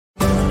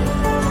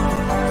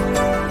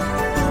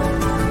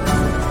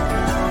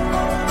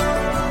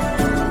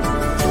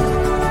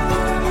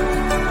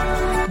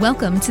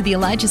Welcome to the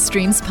Elijah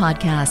Streams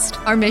podcast.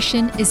 Our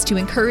mission is to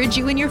encourage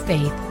you in your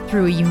faith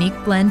through a unique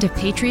blend of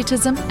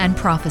patriotism and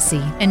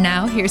prophecy. And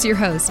now, here's your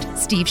host,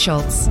 Steve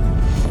Schultz.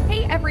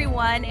 Hey,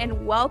 everyone,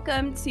 and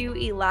welcome to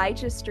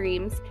Elijah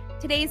Streams.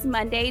 Today's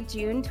Monday,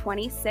 June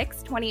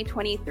 26,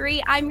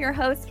 2023. I'm your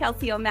host,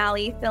 Kelsey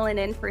O'Malley, filling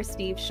in for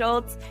Steve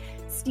Schultz.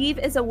 Steve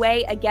is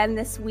away again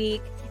this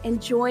week,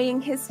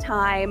 enjoying his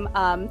time,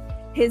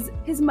 his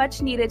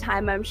much needed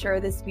time, I'm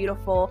sure, this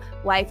beautiful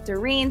wife,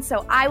 Doreen.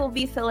 So I will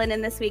be filling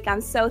in this week.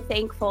 I'm so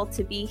thankful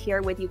to be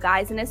here with you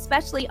guys, and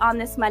especially on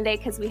this Monday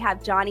because we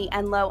have Johnny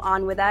Enlow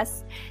on with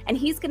us, and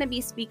he's going to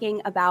be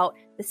speaking about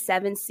the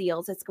 7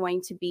 seals. It's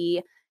going to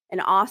be an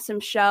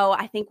awesome show.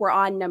 I think we're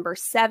on number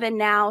 7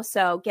 now.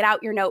 So get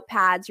out your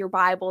notepads, your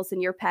Bibles,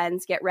 and your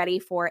pens. Get ready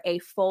for a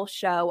full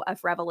show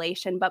of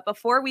Revelation. But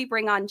before we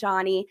bring on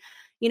Johnny,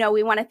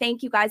 we want to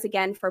thank you guys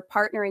again for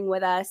partnering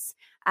with us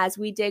as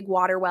we dig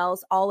water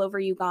wells all over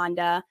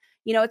Uganda.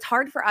 It's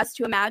hard for us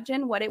to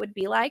imagine what it would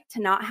be like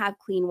to not have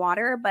clean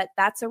water, but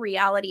that's a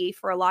reality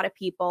for a lot of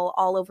people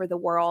all over the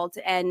world.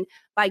 And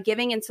by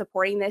giving and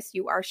supporting this,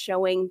 you are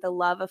showing the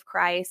love of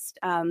Christ.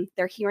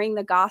 They're hearing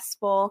the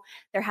gospel.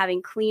 They're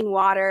having clean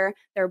water.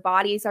 Their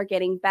bodies are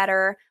getting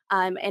better.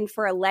 And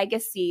for a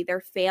legacy,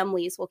 their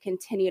families will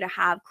continue to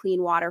have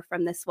clean water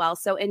from this well.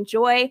 So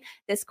enjoy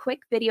this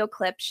quick video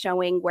clip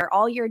showing where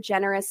all your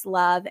generous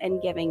love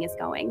and giving is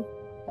going.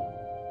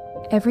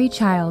 Every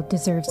child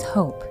deserves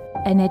hope,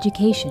 an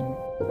education,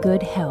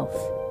 good health,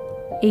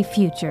 a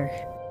future.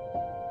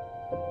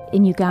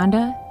 In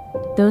Uganda,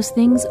 those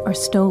things are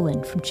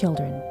stolen from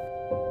children.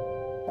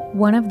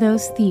 One of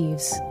those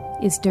thieves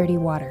is dirty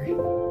water.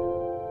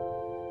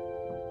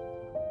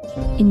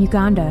 In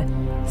Uganda,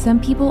 some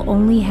people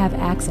only have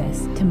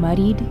access to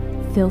muddied,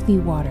 filthy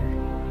water.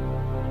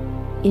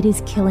 It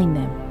is killing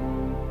them.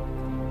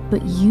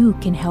 But you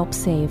can help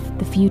save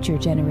the future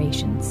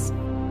generations.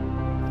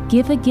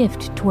 Give a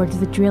gift towards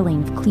the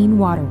drilling of clean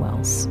water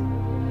wells.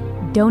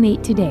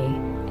 Donate today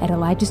at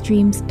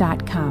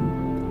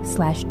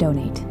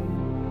ElijahStreams.com/donate.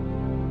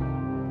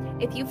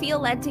 If you feel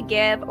led to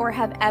give or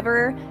have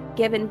ever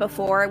given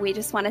before, we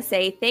just want to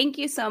say thank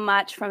you so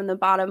much from the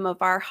bottom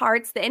of our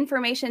hearts. The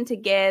information to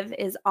give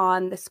is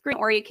on the screen,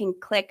 or you can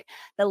click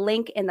the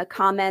link in the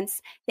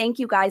comments. Thank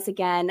you guys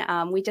again.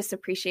 We just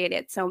appreciate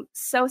it so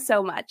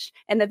much.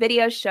 And the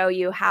videos show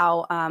you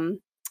how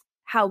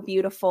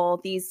beautiful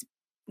these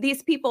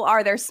people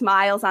are. Their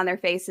smiles on their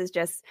faces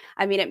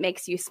it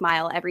makes you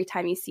smile every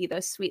time you see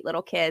those sweet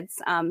little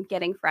kids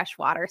getting fresh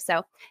water.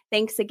 So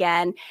thanks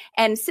again.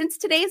 And since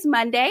today's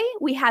Monday,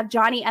 we have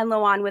Johnny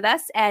Enlow on with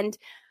us. And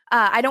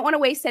I don't want to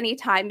waste any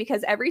time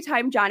because every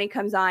time Johnny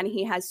comes on,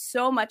 he has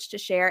so much to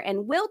share.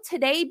 And will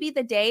today be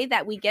the day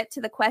that we get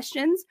to the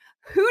questions?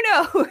 Who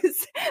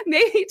knows?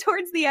 Maybe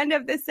towards the end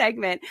of this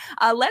segment.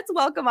 Let's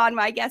welcome on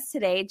my guest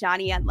today,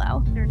 Johnny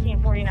Enlow.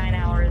 1349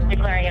 hours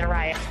declaring it a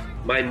riot.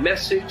 My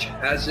message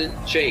hasn't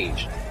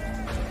changed.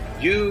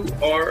 You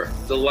are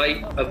the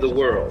light of the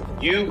world.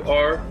 You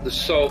are the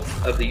salt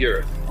of the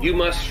earth. You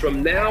must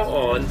from now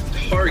on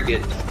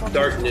target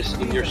darkness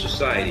in your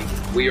society.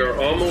 We are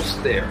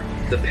almost there.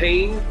 The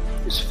pain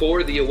is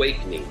for the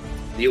awakening.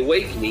 The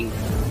awakening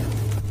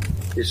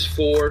is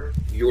for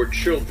your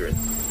children.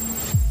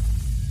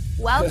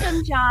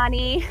 Welcome,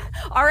 Johnny.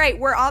 All right,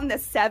 we're on the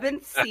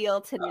 7th seal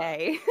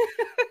today.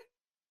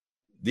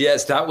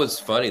 Yes, that was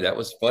funny.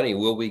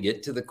 Will we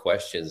get to the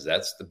questions?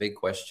 That's the big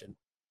question.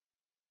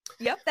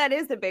 Yep, that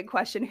is the big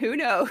question. Who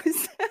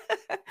knows?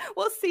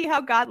 We'll see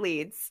how God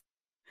leads.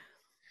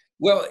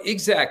 Well,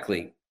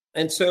 exactly.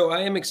 And so I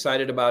am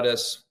excited about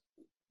us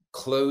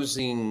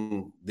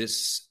closing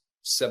this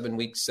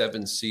 7-week,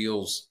 7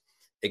 seals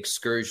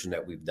excursion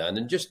that we've done.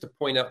 And just to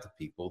point out to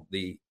people,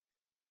 the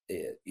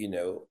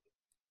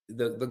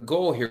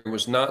goal here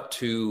was not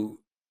to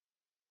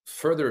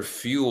further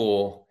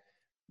fuel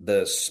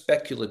the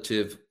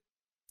speculative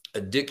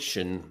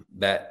addiction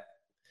that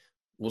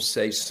we'll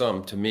say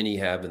some to many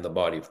have in the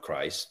body of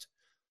Christ.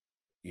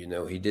 He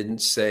didn't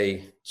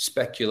say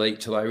speculate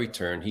till I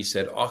return. He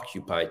said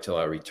occupy till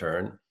I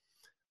return.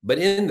 But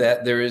in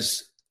that, there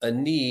is a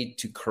need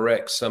to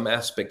correct some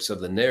aspects of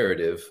the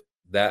narrative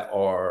that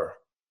are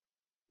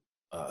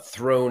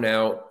thrown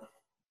out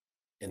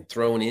and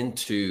thrown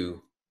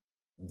into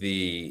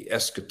the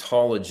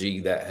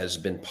eschatology that has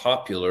been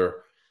popular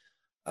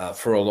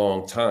for a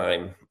long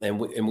time, and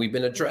we've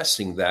been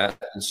addressing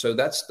that. And so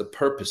that's the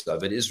purpose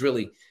of it. Is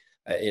really,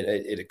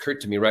 it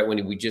occurred to me right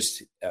when we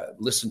just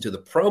listened to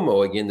the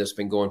promo again that's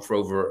been going for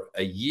over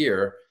a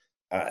year,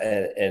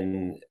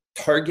 and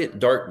target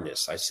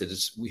darkness. I said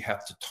we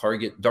have to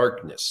target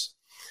darkness.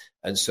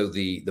 And so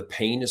the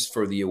pain is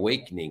for the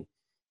awakening.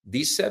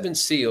 These 7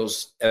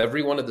 seals,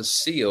 every one of the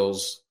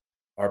seals,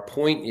 our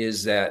point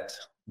is that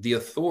the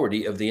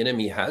authority of the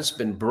enemy has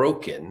been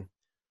broken,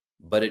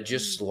 but it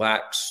just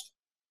lacks.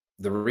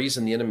 The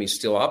reason the enemy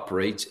still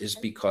operates is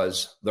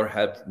because there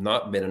have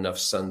not been enough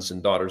sons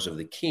and daughters of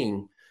the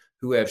King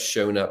who have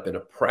shown up in a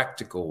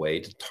practical way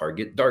to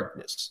target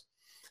darkness.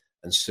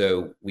 And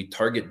so we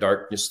target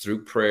darkness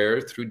through prayer,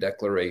 through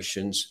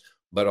declarations.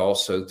 but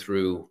also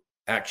through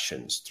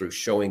actions, through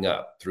showing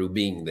up, through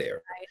being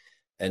there. Right.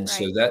 And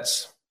Right.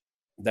 so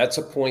that's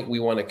a point we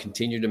want to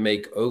continue to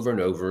make over and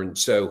over. And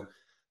so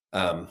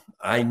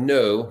I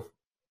know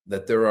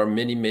that there are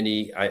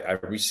many, I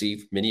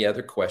receive many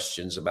other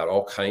questions about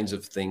all kinds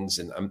of things,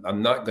 and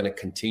I'm not going to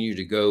continue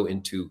to go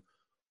into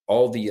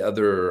all the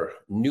other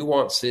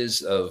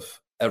nuances of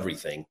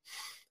everything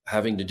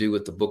having to do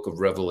with the book of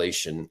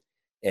Revelation,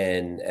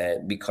 and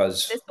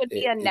because this would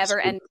be a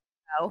never-ending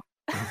show.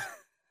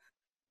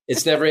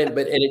 It's never end,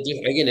 but and it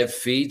just, again, it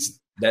feeds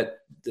that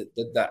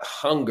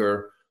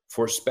hunger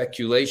for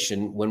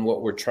speculation when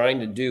what we're trying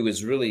to do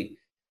is really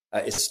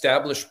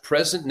establish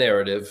present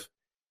narrative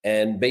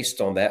and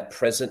based on that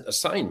present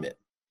assignment.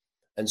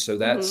 And so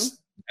that's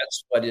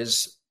what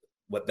is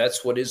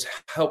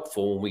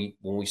helpful when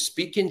we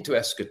speak into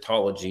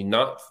eschatology,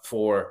 not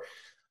for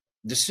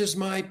this is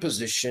my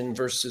position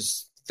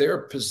versus their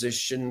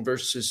position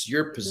versus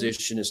your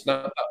position. It's not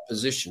about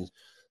positions.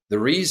 The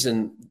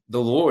reason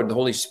the Lord, the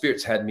Holy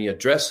Spirit's had me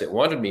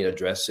wanted me to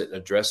address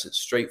it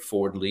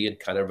straightforwardly and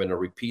kind of in a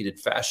repeated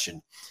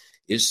fashion,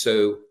 is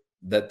so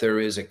that there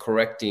is a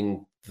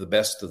correcting the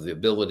best of the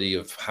ability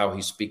of how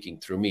he's speaking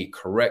through me,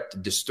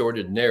 correct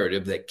distorted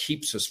narrative that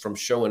keeps us from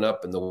showing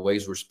up in the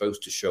ways we're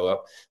supposed to show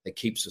up, that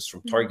keeps us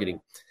from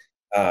targeting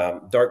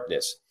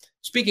darkness.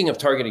 Speaking of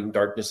targeting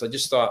darkness, I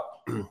just thought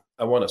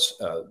I want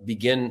to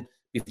begin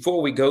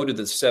before we go to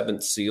the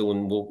seventh seal,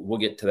 and we'll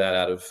get to that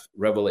out of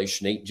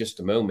Revelation 8 in just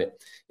a moment.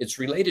 It's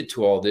related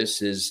to all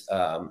this is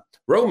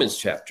Romans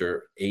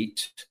chapter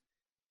 8,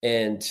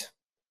 and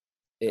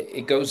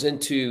it goes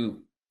into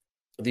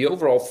the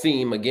overall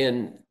theme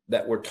again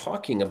that we're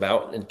talking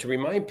about. And to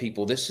remind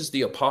people, this is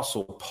the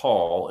Apostle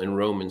Paul in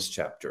Romans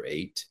chapter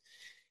 8.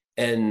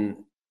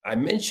 And I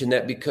mention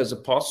that because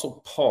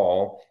Apostle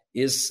Paul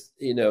is,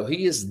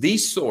 he is the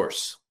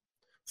source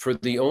for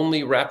the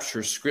only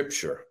rapture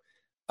scripture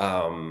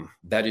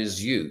that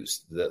is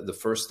used. The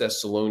First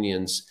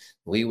Thessalonians,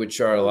 we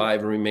which are alive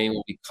and remain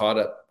will be caught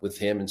up with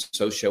him, and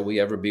so shall we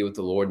ever be with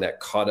the Lord. And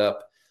that caught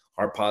up,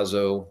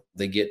 harpazo,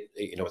 they get,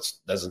 it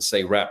doesn't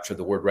say rapture.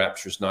 The word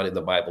rapture is not in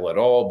the Bible at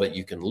all, but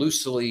you can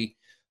loosely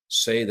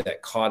say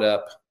that caught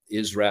up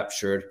is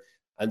raptured.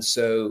 And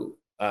so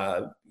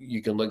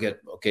you can look at,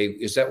 okay,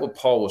 is that what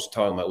Paul was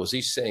talking about? Was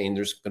he saying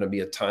there's going to be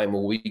a time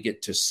where we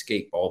get to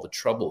escape all the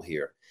trouble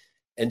here?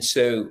 And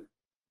so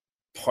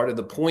part of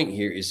the point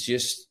here is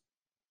just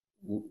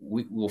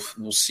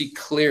we'll see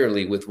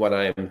clearly with what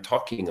I am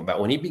talking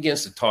about. When he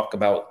begins to talk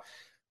about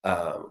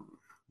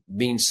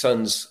being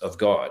sons of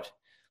God,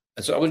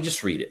 and so I will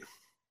just read it.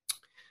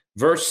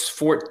 Verse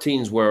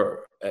 14 is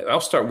where I'll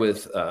start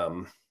with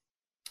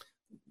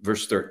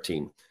verse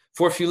 13.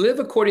 For if you live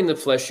according to the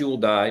flesh, you will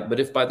die. But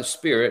if by the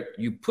Spirit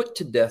you put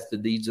to death the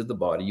deeds of the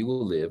body, you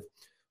will live.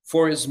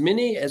 For as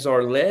many as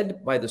are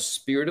led by the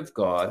Spirit of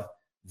God,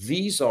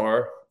 these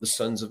are the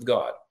sons of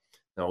God.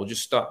 Now, we'll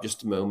just stop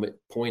just a moment,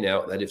 point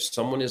out that if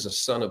someone is a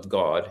son of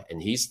God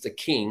and he's the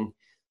king,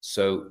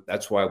 so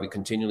that's why we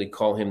continually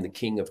call him the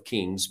King of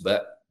Kings,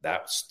 but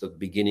that's the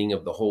beginning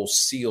of the whole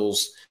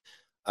seals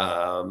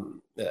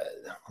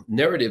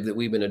narrative that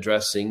we've been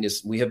addressing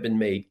is we have been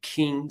made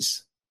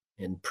kings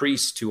and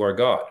priests to our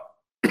God.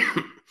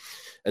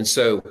 And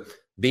so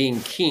being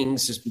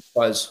kings is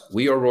because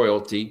we are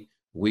royalty.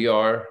 We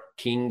are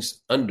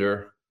kings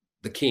under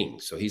the king.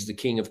 So he's the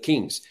King of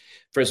Kings.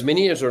 For as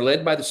many as are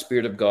led by the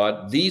Spirit of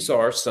God, these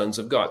are sons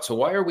of God. So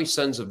why are we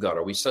sons of God?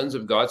 Are we sons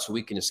of God so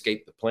we can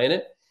escape the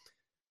planet?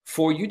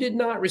 For you did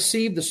not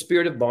receive the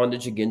spirit of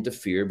bondage again to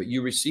fear, but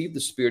you received the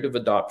spirit of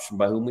adoption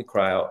by whom we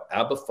cry out,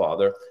 Abba,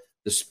 Father.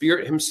 The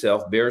Spirit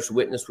himself bears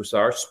witness with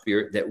our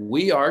spirit that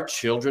we are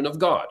children of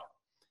God.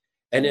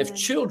 And if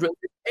children,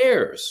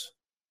 heirs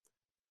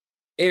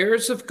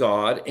of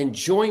God and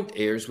joint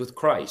heirs with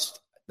Christ.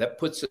 That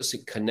puts us,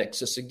 it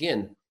connects us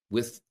again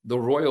with the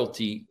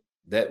royalty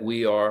that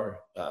we are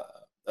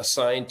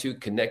assigned to,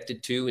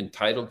 connected to,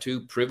 entitled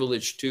to,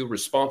 privileged to,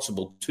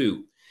 responsible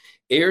to.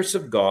 Heirs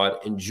of God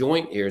and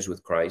joint heirs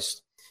with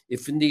Christ,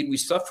 if indeed we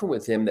suffer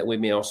with him, that we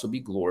may also be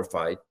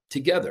glorified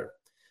together.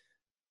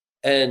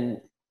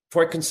 And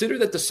for I consider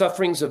that the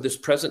sufferings of this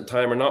present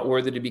time are not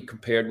worthy to be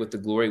compared with the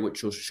glory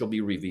which shall be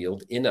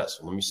revealed in us.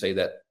 Let me say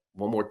that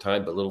one more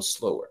time, but a little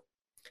slower.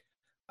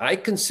 I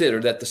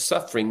consider that the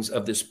sufferings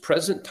of this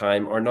present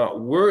time are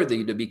not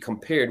worthy to be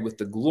compared with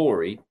the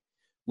glory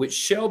which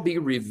shall be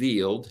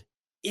revealed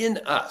in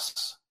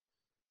us.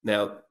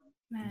 Now,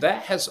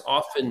 that has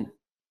often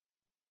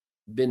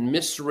been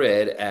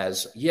misread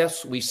as,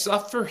 yes, we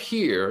suffer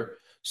here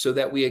so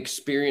that we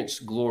experience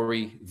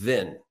glory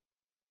then.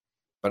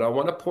 But I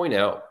want to point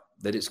out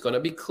that it's going to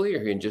be clear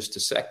here in just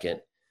a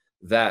second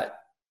that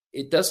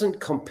it doesn't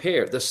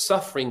compare. The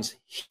sufferings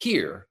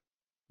here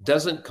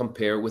doesn't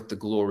compare with the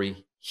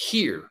glory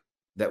here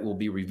that will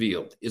be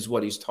revealed, is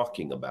what he's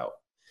talking about.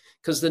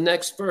 Because the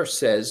next verse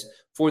says,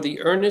 for the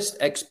earnest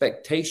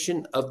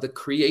expectation of the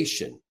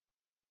creation,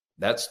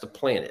 that's the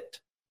planet,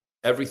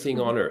 everything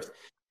on earth.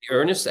 The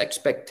earnest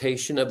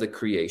expectation of the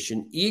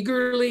creation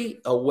eagerly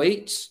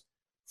awaits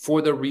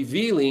for the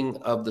revealing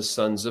of the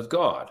sons of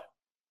God.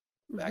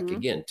 Back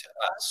again to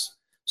us,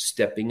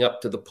 stepping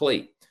up to the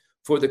plate.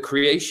 For the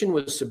creation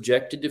was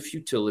subjected to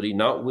futility,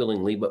 not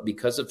willingly, but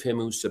because of him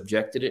who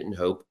subjected it in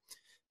hope,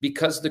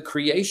 because the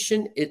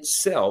creation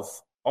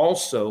itself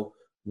also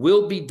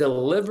will be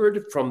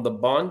delivered from the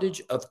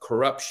bondage of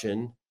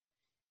corruption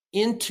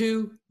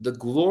into the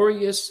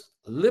glorious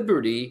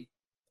liberty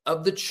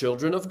of the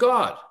children of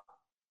God.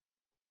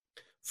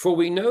 For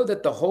we know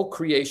that the whole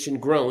creation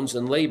groans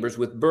and labors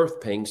with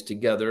birth pangs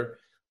together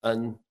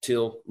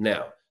until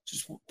now.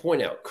 Just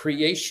point out,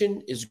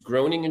 creation is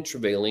groaning and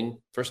travailing,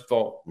 first of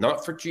all,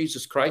 not for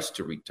Jesus Christ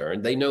to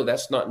return. They know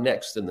that's not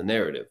next in the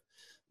narrative.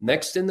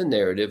 Next in the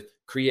narrative,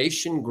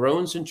 creation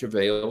groans and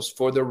travails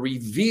for the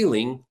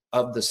revealing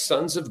of the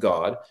sons of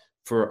God,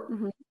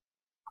 for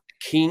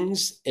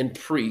kings and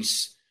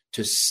priests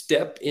to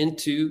step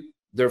into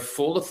their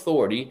full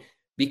authority,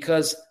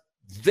 because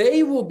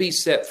they will be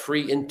set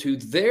free into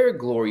their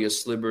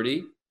glorious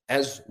liberty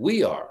as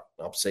we are.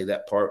 I'll say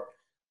that part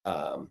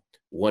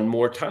one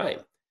more time.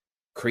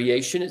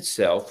 Creation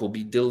itself will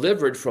be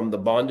delivered from the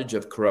bondage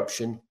of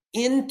corruption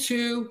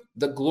into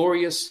the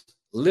glorious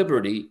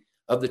liberty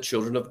of the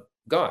children of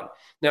God.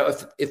 Now,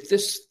 if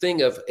this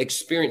thing of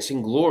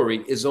experiencing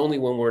glory is only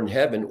when we're in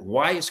heaven,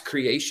 why is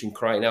creation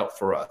crying out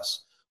for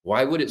us?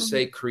 Why would it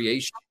say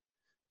creation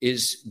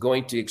is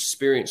going to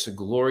experience a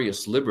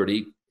glorious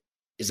liberty?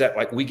 Is that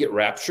like we get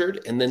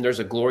raptured and then there's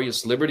a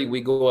glorious liberty,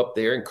 we go up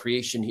there and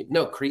creation?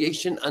 No,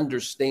 creation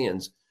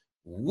understands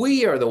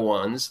we are the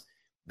ones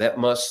that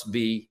must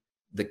be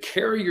the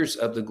carriers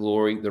of the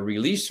glory, the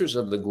releasers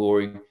of the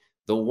glory,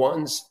 the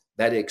ones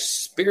that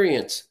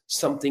experience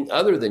something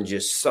other than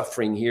just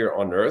suffering here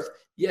on earth.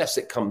 Yes,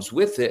 it comes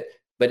with it,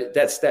 but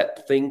that's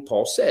that thing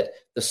Paul said,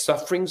 the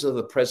sufferings of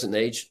the present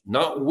age,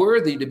 not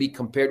worthy to be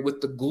compared with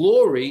the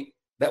glory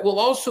that will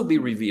also be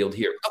revealed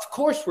here. Of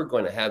course, we're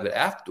going to have it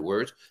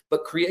afterwards,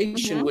 but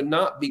creation would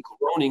not be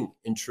groaning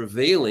and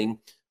travailing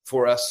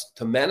for us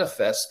to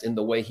manifest in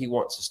the way he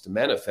wants us to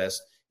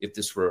manifest if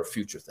this were a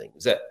future thing.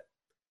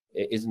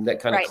 Isn't that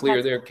kind of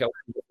clear there, Kelly?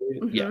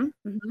 Yeah.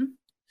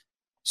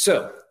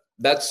 So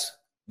that's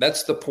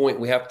the point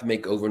we have to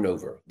make over and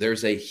over.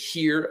 There's a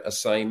here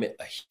assignment,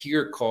 a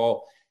here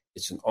call.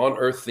 It's an on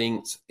earth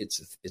thing.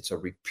 It's a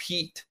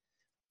repeat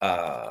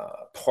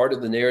part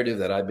of the narrative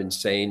that I've been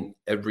saying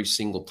every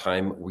single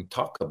time we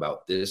talk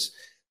about this,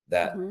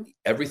 that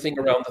everything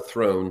around the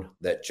throne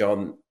that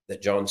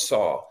John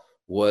saw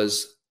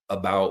was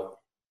about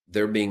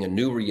there being a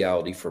new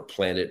reality for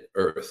planet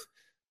Earth.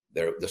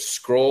 The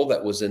scroll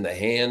that was in the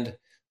hand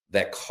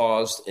that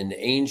caused an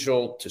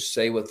angel to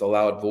say with a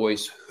loud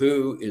voice,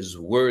 who is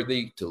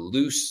worthy to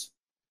loose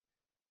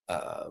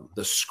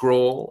the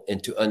scroll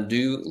and to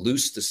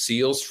loose the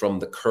seals from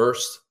the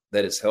curse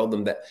that has held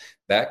them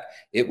back.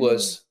 It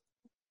was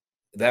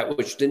that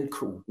which then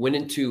went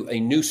into a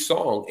new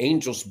song.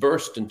 Angels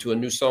burst into a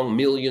new song.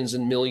 Millions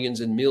and millions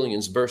and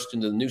millions burst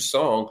into the new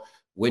song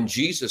when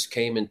Jesus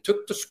came and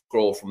took the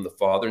scroll from the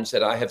Father and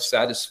said, I have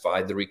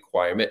satisfied the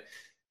requirement.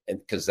 And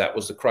because that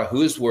was the cry,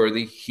 who is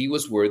worthy? He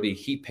was worthy.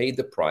 He paid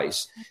the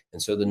price.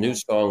 And so the new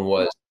song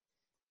was,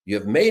 you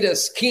have made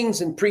us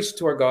kings and priests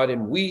to our God,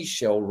 and we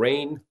shall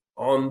reign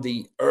on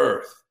the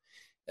earth.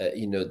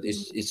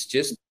 It's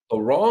just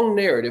a wrong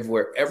narrative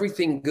where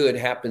everything good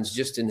happens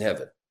just in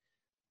heaven.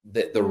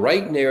 The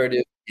right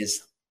narrative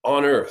is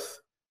on earth.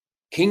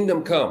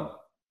 Kingdom come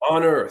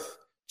on earth.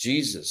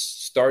 Jesus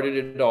started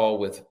it all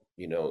with,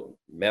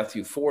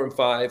 Matthew 4 and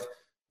 5,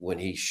 when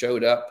he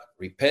showed up,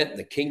 repent,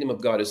 the kingdom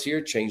of God is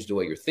here, change the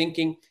way you're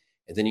thinking.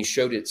 And then he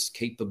showed its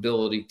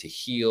capability to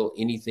heal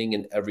anything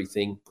and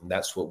everything. And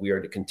that's what we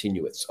are to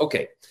continue with.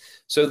 Okay,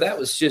 so that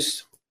was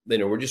just,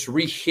 we're just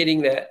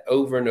re-hitting that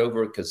over and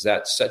over because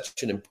that's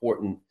such an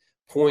important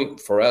point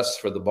for us,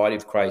 for the body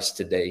of Christ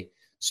today,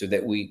 so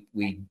that we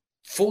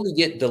fully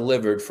get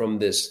delivered from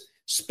this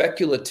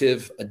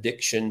speculative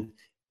addiction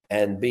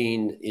and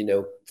being,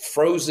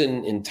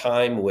 frozen in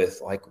time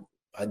with like,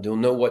 I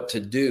don't know what to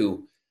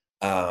do.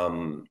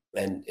 And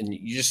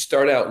you just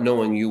start out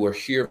knowing you were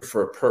here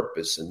for a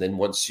purpose. And then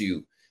once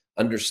you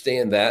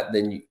understand that,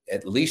 then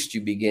at least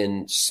you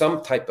begin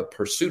some type of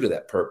pursuit of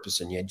that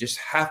purpose. And you just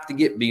have to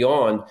get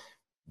beyond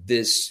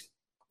this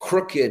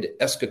crooked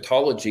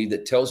eschatology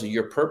that tells you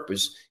your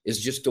purpose is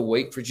just to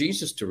wait for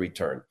Jesus to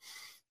return.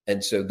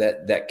 And so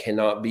that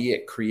cannot be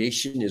it.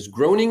 Creation is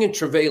groaning and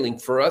travailing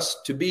for us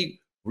to be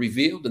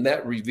revealed. And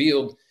that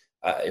revealed,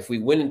 if we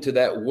went into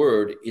that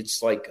word,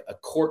 it's like a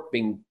cork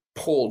being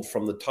pulled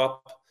from the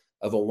top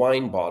of a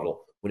wine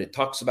bottle. When it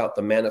talks about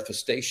the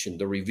manifestation,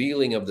 the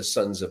revealing of the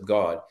sons of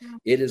God,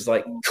 it is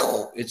like,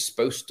 it's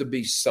supposed to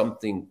be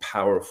something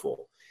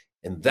powerful.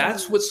 And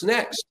that's what's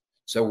next.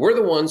 So we're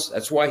the ones,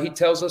 that's why he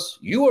tells us,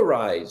 you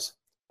arise,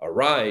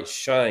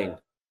 shine,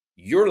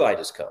 your light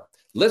has come.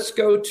 Let's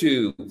go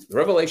to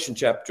Revelation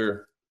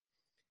chapter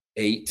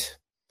 8.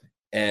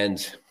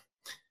 And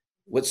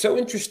what's so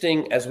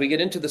interesting as we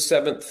get into the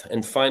seventh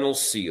and final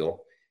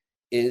seal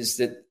is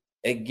that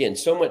again,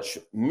 so much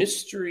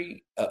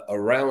mystery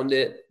around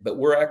it, but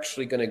we're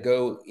actually going to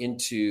go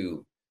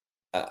into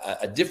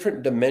a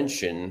different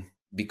dimension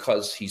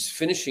because he's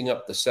finishing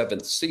up the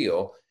seventh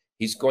seal.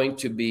 He's going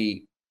to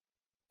be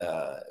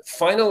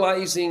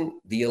finalizing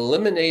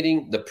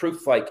eliminating the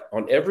proof, like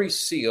on every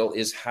seal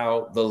is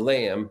how the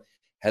Lamb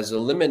has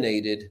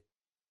eliminated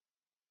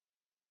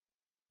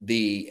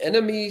the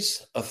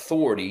enemy's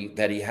authority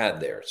that he had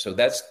there. So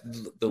that's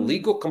the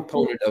legal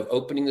component of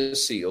opening the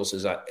seals,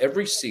 is that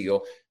every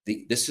seal,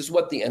 this is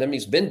what the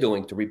enemy's been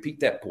doing, to repeat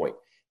that point.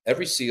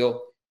 Every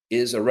seal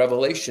is a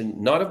revelation,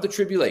 not of the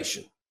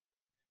tribulation.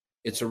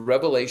 It's a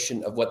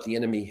revelation of what the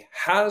enemy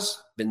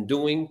has been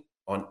doing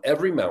on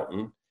every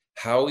mountain,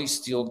 how he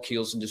steals,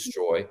 kills, and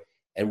destroys,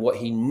 and what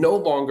he no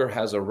longer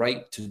has a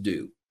right to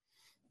do.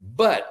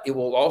 But it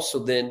will also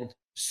then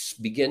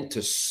begin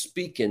to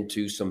speak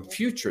into some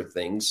future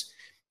things.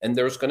 And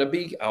there's going to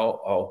be,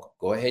 I'll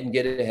go ahead and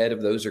get ahead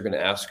of those who are going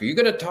to ask, are you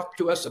going to talk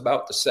to us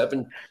about the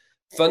seven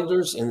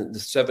thunders and the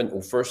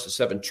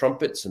seven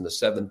trumpets and the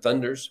seven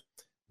thunders?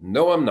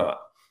 No, I'm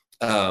not.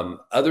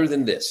 Other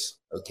than this,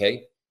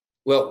 okay?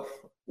 Well,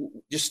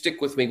 just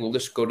stick with me. We'll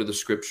just go to the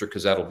scripture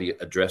because that'll be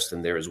addressed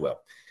in there as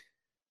well.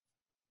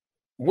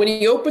 When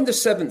he opened the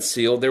seventh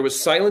seal, there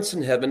was silence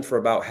in heaven for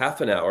about half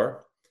an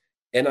hour.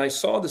 And I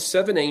saw the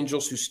seven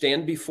angels who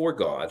stand before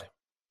God,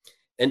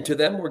 and to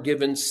them were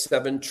given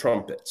seven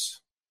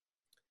trumpets.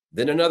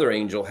 Then another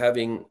angel,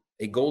 having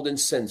a golden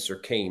censer,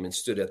 came and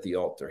stood at the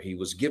altar. He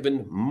was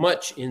given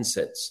much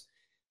incense,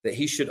 that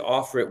he should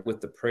offer it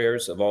with the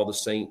prayers of all the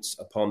saints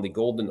upon the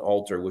golden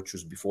altar which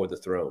was before the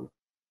throne.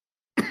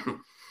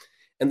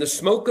 And the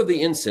smoke of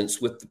the incense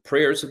with the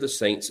prayers of the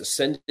saints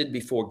ascended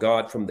before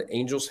God from the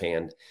angel's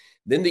hand.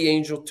 Then the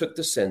angel took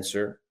the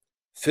censer,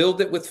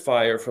 filled it with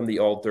fire from the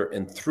altar,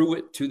 and threw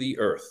it to the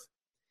earth.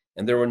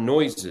 And there were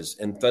noises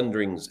and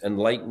thunderings and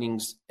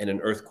lightnings and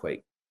an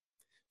earthquake.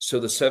 So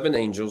the seven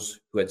angels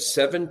who had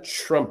seven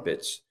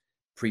trumpets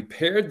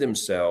prepared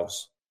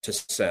themselves to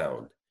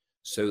sound.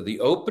 So the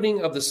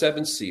opening of the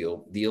seventh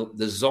seal, the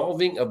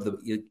dissolving of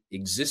the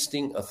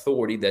existing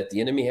authority that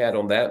the enemy had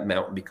on that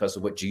mountain because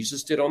of what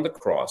Jesus did on the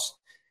cross,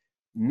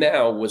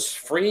 now was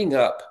freeing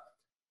up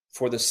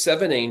for the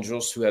seven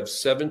angels who have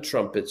seven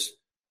trumpets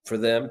for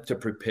them to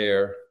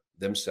prepare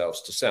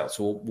themselves to sound.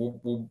 So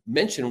we'll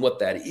mention what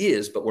that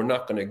is, but we're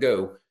not going to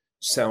go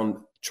sound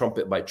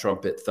trumpet by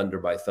trumpet, thunder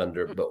by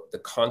thunder, but the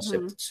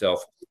concept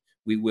itself,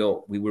 we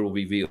will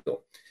reveal.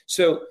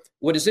 So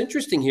what is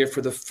interesting here,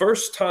 for the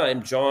first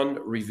time, John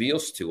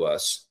reveals to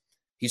us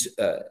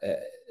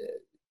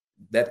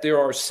that there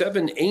are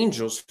seven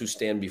angels who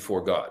stand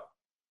before God.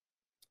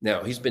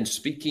 Now, he's been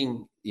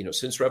speaking,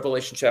 since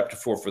Revelation chapter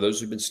 4, for those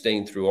who've been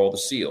staying through all the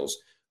seals,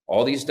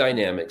 all these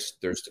dynamics.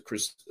 There's the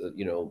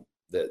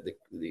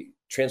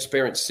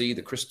transparent sea,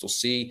 the crystal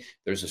sea.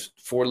 There's the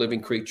four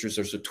living creatures.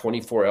 There's the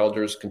 24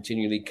 elders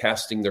continually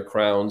casting their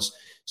crowns,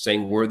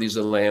 saying, "Worthy is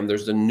the Lamb."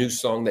 There's the new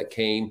song that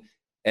came.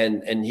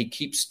 And he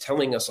keeps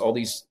telling us all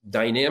these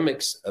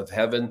dynamics of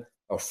heaven,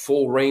 a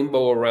full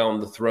rainbow around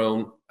the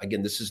throne.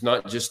 Again, this is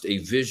not just a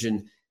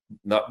vision,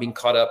 not being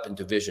caught up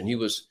into vision. He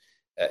was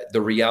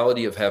the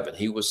reality of heaven.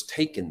 He was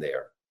taken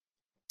there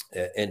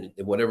and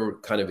whatever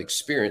kind of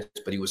experience,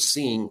 but he was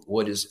seeing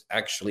what is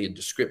actually a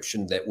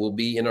description that will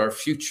be in our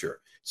future.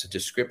 It's a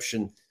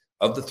description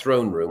of the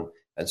throne room.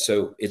 And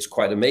so it's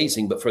quite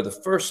amazing. But for the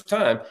first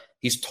time,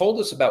 he's told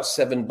us about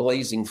seven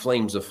blazing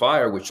flames of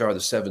fire, which are the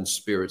seven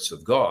spirits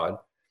of God.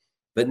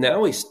 But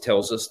now he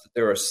tells us that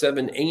there are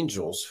seven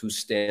angels who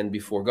stand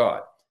before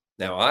God.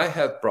 Now, I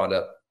have brought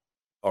up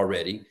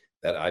already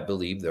that I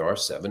believe there are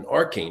seven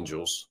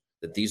archangels,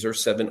 that these are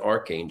seven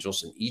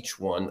archangels, and each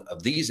one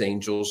of these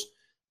angels,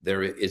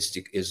 there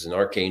is an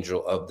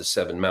archangel of the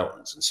seven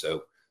mountains. And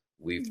so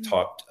we've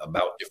talked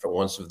about different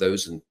ones of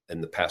those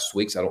in the past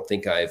weeks. I don't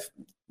think I've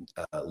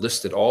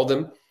listed all of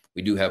them.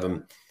 We do have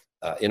them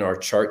in our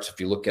charts. If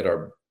you look at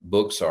our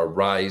books, our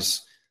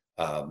Rise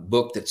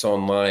book that's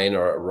online,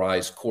 or a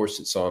Rise course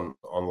that's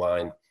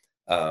online.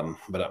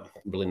 But I'm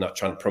really not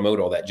trying to promote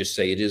all that. Just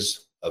say it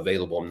is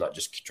available. I'm not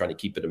just trying to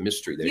keep it a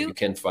mystery there. You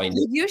can find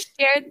it.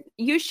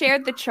 You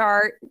shared the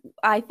chart.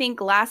 I think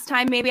last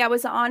time maybe I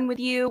was on with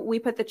you, we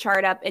put the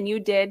chart up and you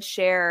did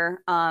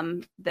share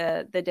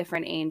the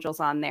different angels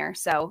on there.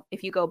 So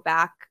if you go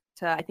back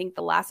to, I think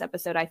the last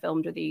episode I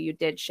filmed with you, you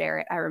did share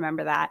it. I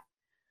remember that.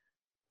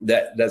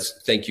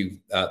 Thank you.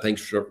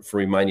 Thanks for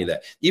reminding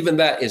that. Even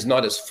that is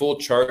not as full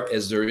chart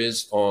as there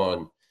is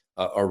on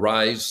a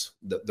Rise,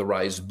 the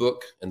Rise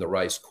book and the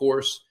Rise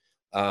course.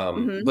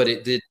 But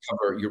it did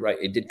cover, you're right,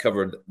 it did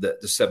cover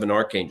the seven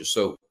archangels.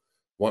 So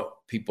want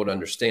people to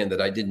understand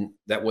that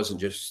that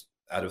wasn't just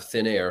out of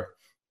thin air.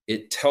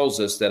 It tells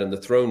us that in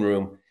the throne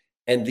room,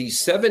 and these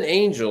seven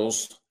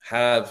angels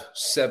have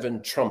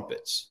seven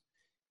trumpets.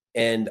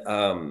 And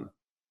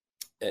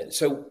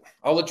so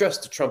I'll address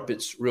the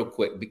trumpets real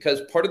quick,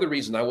 because part of the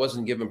reason I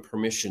wasn't given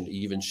permission to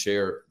even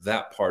share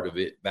that part of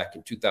it back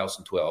in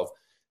 2012,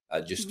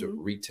 just to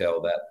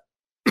retell that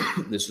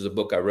this is a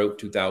book I wrote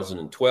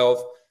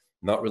 2012.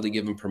 not really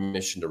given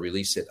permission to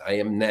release it. I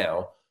am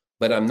now,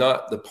 but I'm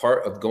not the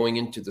part of going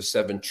into the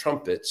 7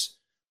 trumpets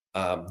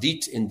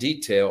in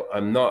detail.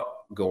 I'm not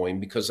going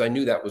because I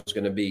knew that was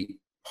going to be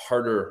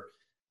harder.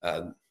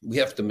 We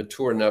have to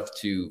mature enough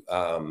to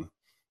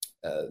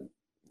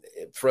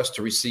for us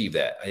to receive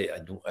that.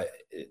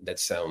 That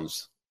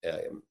sounds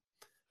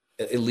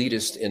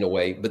elitist in a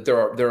way, but there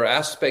are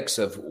aspects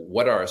of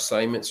what our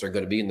assignments are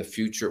going to be in the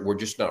future. We're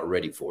just not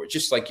ready for it.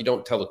 Just like you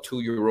don't tell a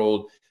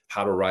 2-year-old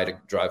how to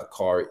drive a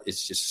car.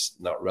 It's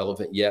just not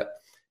relevant yet.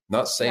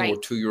 Not saying we're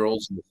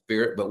 2-year-olds in the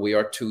spirit, but we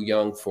are too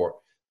young for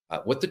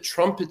what the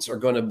trumpets are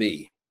going to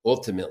be.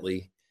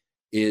 Ultimately,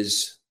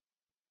 is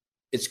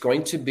it's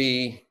going to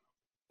be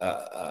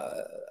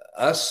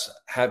us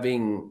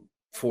having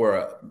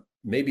for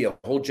maybe a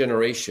whole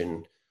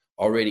generation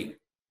already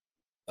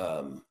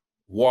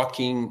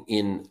walking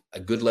in a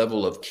good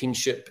level of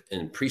kingship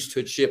and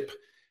priesthoodship,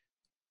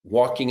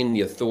 walking in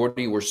the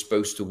authority we're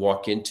supposed to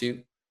walk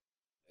into.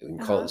 We can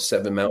call it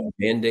 7 Mountain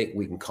Mandate.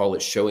 We can call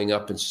it showing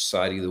up in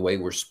society the way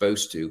we're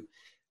supposed to.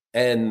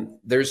 And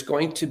there's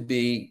going to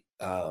be,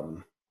 I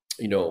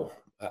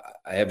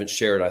haven't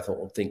shared, I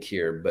don't think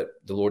here, but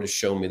the Lord has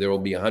shown me there will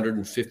be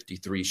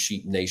 153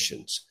 sheep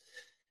nations.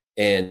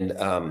 And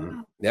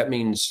that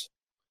means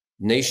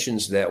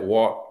nations that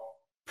walk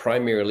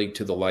primarily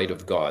to the light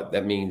of God.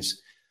 That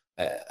means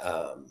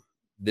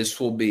this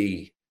will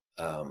be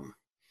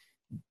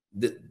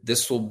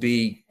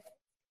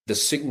the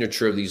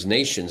signature of these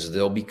nations.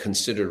 They'll be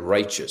considered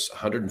righteous,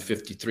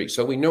 153.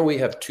 So we know we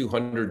have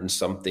 200 and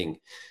something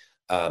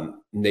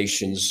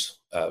nations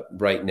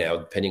right now,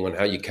 depending on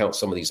how you count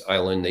some of these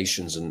island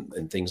nations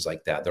and things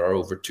like that. There are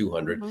over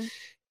 200. Mm-hmm.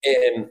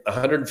 And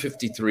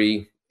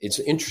 153, it's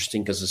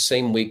interesting because the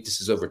same week,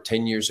 this is over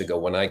 10 years ago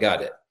when I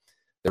got it,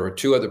 there were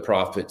 2 other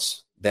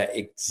prophets that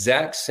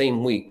exact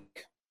same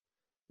week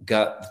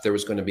got that there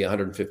was going to be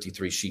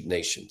 153 sheep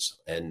nations.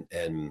 And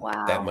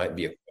wow. That might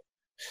be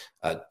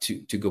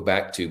to go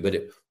back to,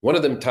 but one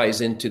of them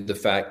ties into the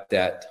fact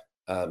that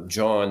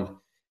John,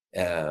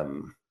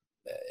 in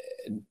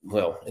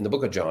the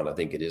book of John, I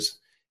think it is,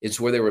 it's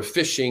where they were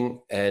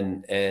fishing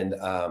and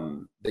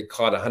they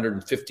caught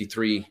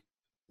 153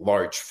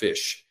 large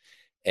fish.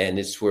 And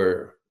it's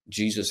where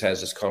Jesus has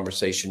this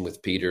conversation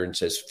with Peter and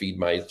says, feed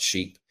my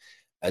sheep.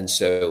 And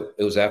so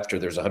it was after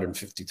there's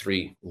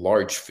 153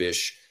 large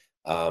fish.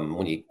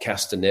 When he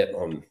cast a net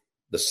on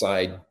the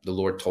side, the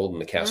Lord told him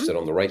to cast it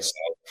on the right side.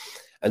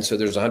 And so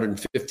there's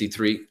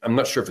 153. I'm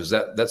not sure if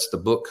that's the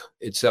book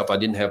itself. I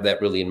didn't have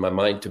that really in my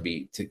mind to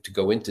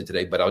go into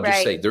today, but I'll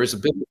just say there is a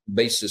biblical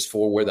basis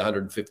for where the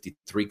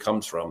 153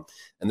 comes from.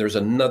 And there's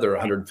another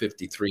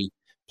 153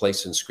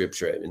 place in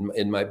scripture.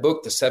 In my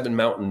book, The 7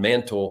 Mountain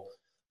Mantle,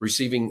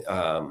 Receiving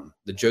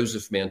the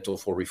Joseph Mantle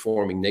for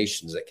Reforming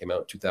Nations, that came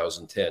out in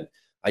 2010,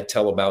 I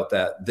tell about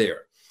that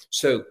there.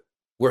 So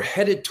we're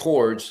headed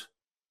towards,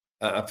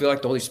 I feel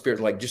like the Holy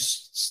Spirit,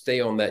 just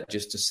stay on that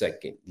just a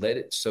second. Let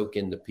it soak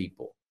into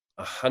people.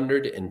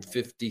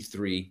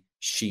 153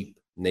 sheep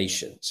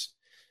nations.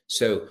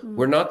 So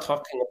we're not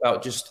talking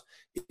about just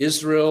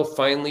Israel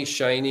finally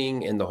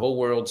shining and the whole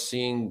world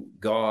seeing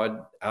God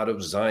out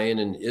of Zion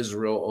and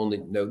Israel only.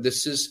 No,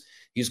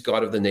 he's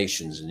God of the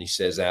nations. And he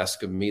says,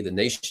 ask of me the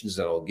nations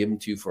that I'll give them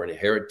to you for an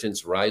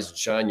inheritance. Rise and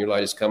shine. Your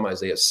light has come.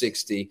 Isaiah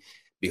 60.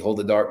 Behold,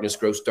 the darkness,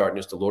 gross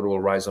darkness, the Lord will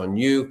rise on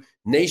you.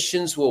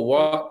 Nations will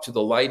walk to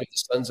the light of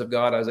the sons of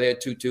God. Isaiah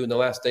 2:2. In the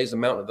last days, the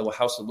mountain of the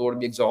house of the Lord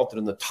will be exalted,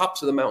 and the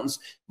tops of the mountains,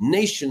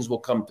 nations will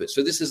come to it.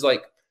 So this is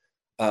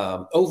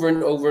over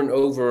and over and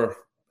over.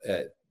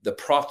 The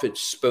prophets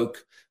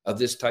spoke of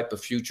this type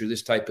of future,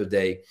 this type of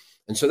day,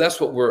 and so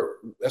that's what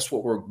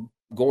we're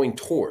going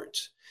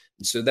towards.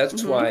 And so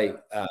that's why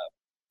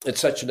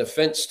it's such an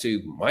offense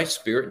to my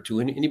spirit, to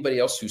anybody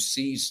else who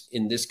sees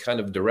in this kind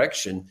of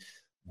direction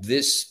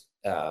this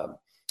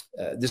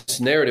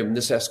narrative and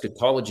this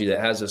eschatology that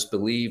has us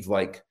believe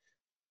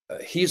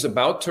he's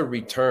about to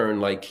return.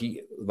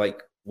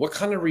 What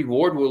kind of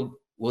reward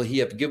will he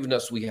have given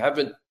us? We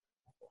haven't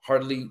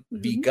hardly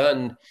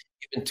begun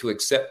even to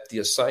accept the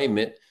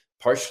assignment,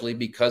 partially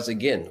because,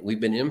 again, we've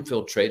been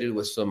infiltrated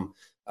with some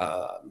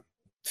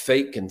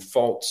fake and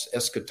false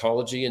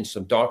eschatology and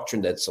some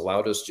doctrine that's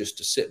allowed us just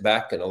to sit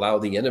back and allow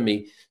the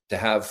enemy to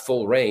have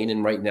full reign.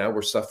 And right now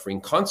we're suffering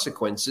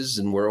consequences,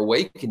 and we're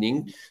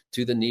awakening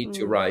to the need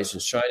to rise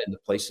and shine in the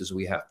places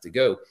we have to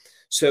go.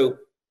 So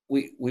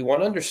we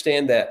want to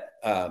understand that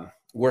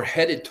we're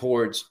headed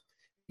towards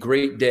a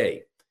great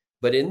day.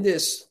 But in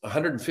this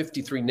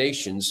 153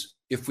 nations,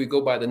 if we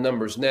go by the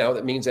numbers now,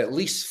 that means at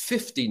least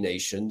 50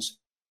 nations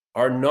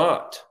are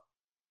not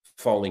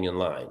falling in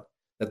line.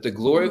 That the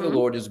glory of the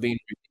Lord is being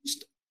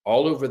released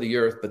all over the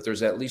earth, but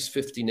there's at least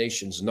 50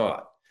 nations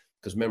not.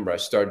 Because remember, I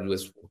started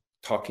with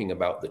talking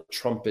about the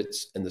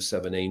trumpets and the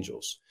 7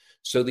 angels.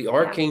 So the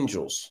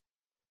archangels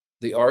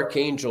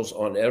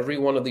on every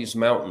one of these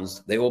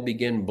mountains, they will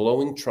begin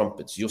blowing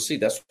trumpets. You'll see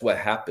that's what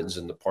happens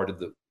in the part of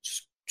the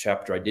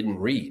chapter I didn't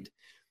read.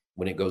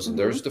 When it goes,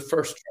 there's the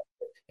first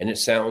trumpet, and it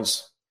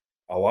sounds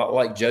a lot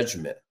like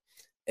judgment.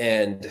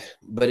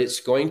 But it's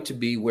going to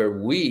be where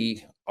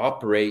we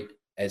operate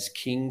as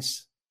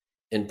kings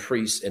and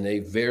priests in a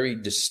very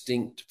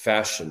distinct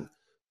fashion,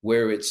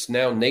 where it's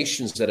now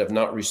nations that have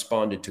not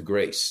responded to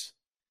grace.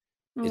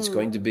 It's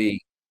going to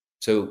be,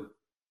 so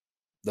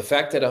the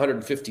fact that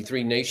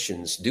 153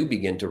 nations do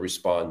begin to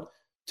respond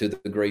to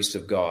the grace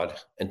of God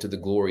and to the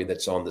glory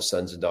that's on the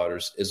sons and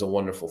daughters is a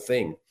wonderful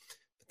thing.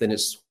 But then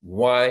it's,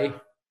 why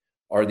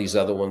are these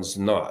other ones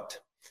not?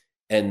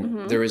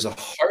 And there is a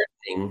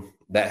hardening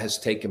that has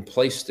taken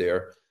place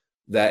there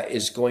that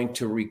is going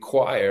to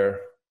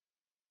require,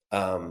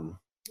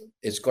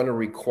 it's going to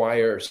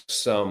require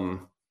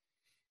some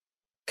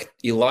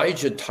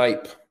Elijah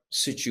type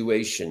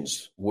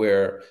situations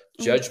where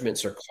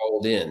judgments are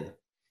called in,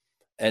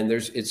 and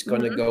it's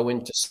going to go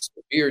into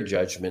severe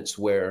judgments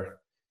where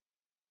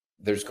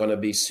there's going to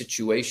be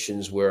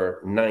situations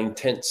where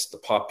 9/10 the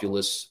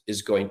populace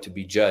is going to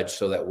be judged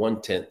so that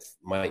 1/10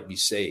 might be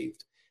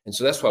saved. And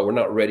so that's why we're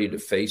not ready to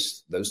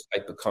face those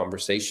type of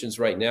conversations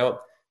right now.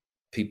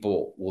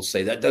 People will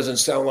say, that doesn't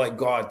sound like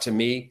God to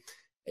me.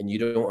 And you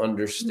don't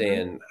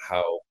understand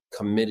how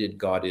committed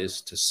God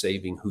is to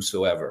saving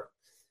whosoever.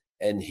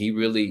 And he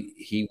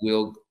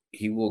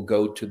will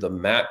go to the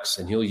max,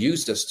 and he'll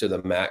use us to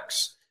the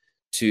max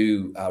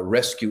to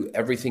rescue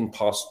everything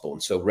possible.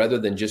 And so rather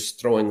than just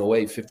throwing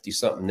away 50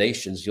 something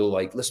nations, you'll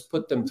let's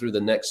put them through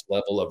the next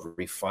level of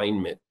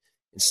refinement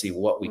and see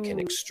what we can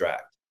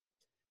extract.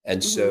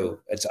 And so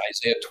as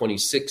Isaiah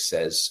 26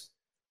 says,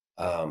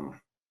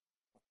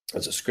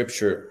 as a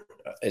scripture,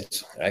 I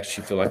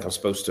actually feel like I'm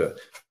supposed to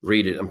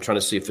read it. I'm trying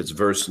to see if it's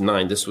verse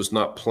 9. This was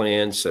not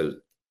planned. So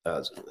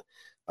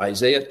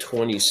Isaiah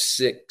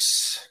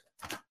 26,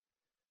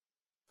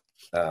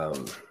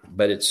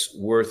 but it's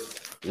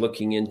worth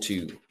looking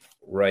into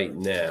right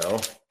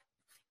now.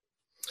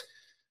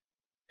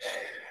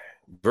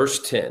 Verse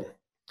 10,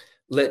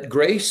 let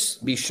grace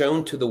be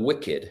shown to the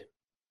wicked,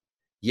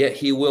 yet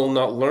he will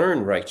not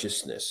learn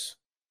righteousness.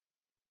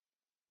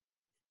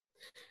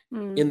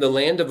 In the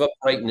land of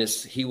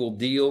uprightness, he will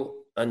deal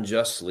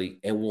unjustly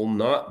and will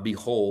not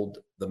behold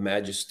the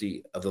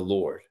majesty of the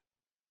Lord.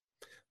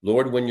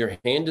 Lord, when your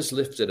hand is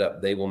lifted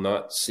up, they will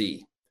not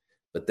see,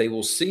 but they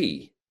will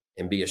see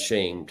and be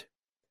ashamed.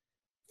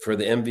 For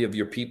the envy of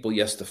your people,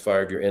 yes, the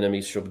fire of your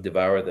enemies shall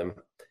devour them.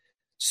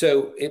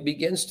 So it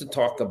begins to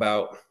talk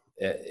about,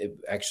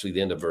 actually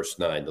the end of verse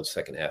 9, the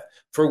second half.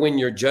 For when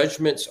your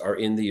judgments are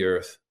in the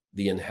earth,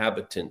 the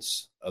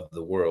inhabitants of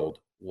the world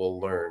will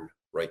learn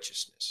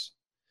righteousness.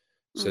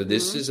 So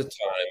this is a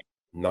time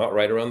not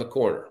right around the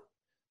corner.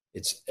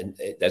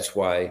 That's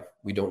why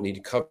we don't need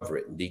to cover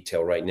it in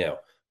detail right now.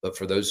 But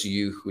for those of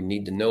you who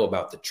need to know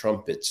about the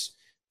trumpets,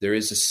 there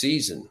is a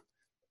season.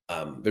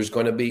 There's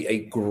going to be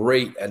a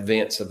great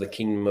advance of the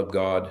kingdom of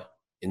God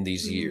in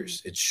these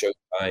years. It's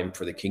showtime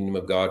for the kingdom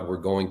of God. We're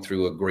going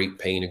through a great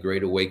pain, a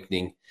great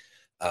awakening.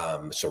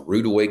 It's a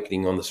rude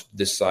awakening on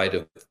this side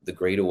of the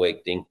great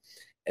awakening.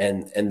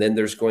 And then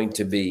there's going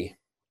to be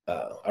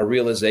a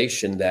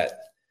realization that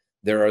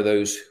there are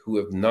those who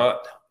have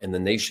not, and the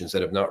nations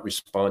that have not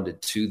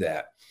responded to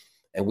that.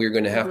 And we're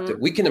going to have to,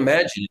 we can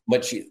imagine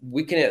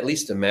we can at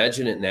least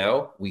imagine it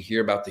now. We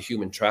hear about the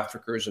human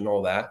traffickers and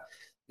all that.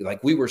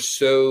 Like we were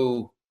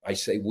so, I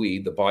say we,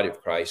 the body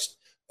of Christ,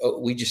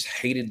 we just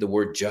hated the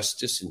word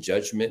justice and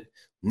judgment.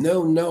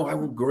 No, I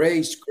want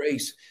grace.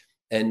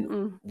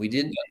 And we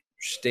didn't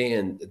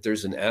understand that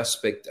there's an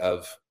aspect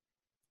of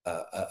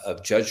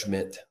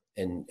judgment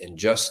and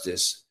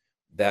justice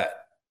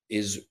that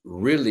is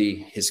really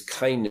his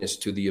kindness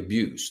to the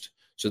abused.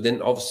 So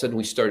then all of a sudden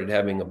we started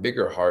having a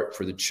bigger heart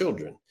for the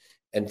children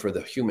and for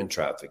the human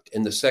trafficked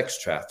and the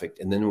sex trafficked.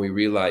 And then we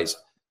realized,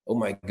 oh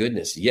my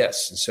goodness,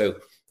 yes. And so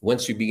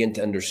once you begin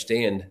to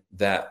understand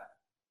that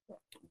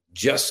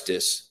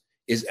justice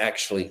is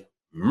actually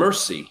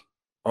mercy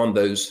on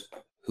those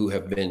who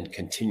have been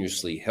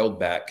continuously held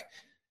back,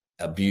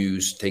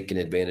 abused, taken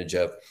advantage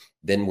of,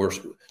 then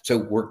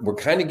we're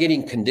kind of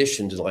getting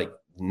conditioned to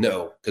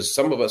no, because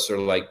some of us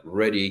are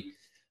ready.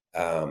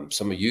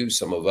 Some of you,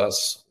 some of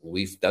us,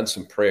 we've done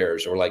some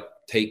prayers or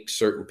take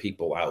certain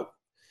people out.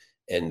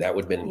 And that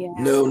would have been,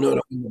 no,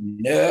 we would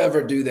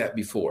never do that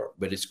before.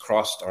 But it's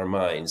crossed our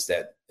minds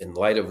that in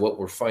light of what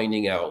we're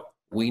finding out,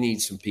 we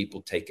need some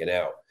people taken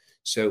out.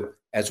 So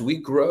as we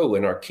grow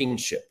in our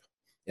kingship,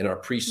 in our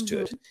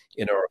priesthood,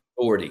 in our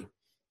authority,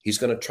 he's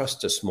going to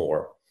trust us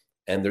more.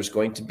 And there's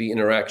going to be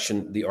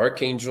interaction. The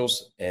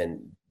archangels, and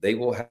they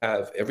will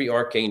have, every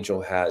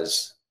archangel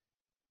has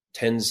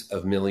tens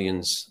of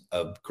millions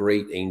of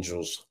great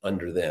angels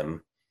under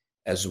them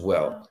as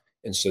well. Wow.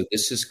 And so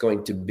this is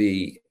going to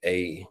be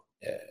a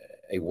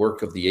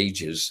work of the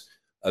ages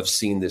of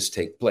seeing this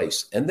take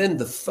place. And then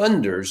the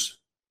thunders,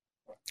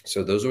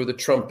 so those are the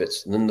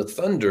trumpets. And then the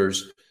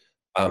thunders,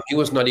 he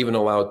was not even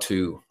allowed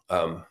to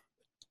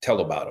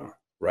tell about them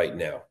right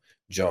now.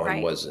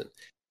 John wasn't.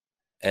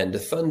 And the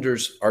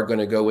thunders are going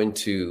to go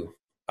into,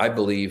 I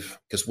believe,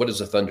 because what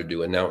does a thunder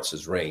do?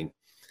 Announces rain.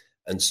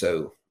 And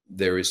so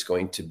there is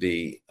going to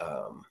be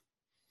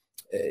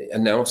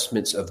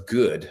announcements of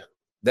good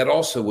that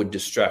also would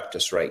distract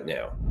us right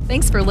now.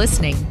 Thanks for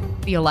listening.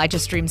 The Elijah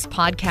Streams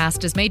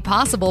podcast is made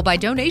possible by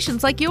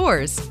donations like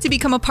yours. To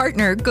become a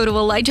partner, go to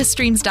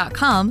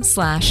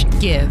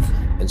ElijahStreams.com/give.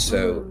 And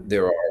so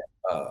there are,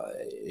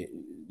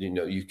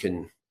 you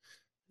can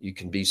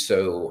be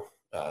so,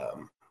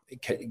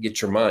 get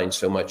your mind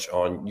so much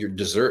on your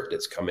dessert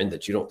that's come in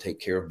that you don't take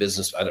care of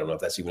business. I don't know if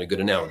that's even a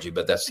good analogy,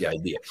 but that's the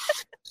idea.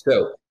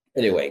 So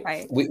anyway,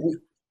 right.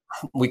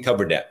 we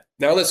covered that.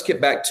 Now let's get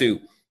back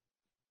to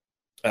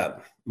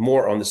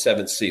more on the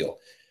seventh seal.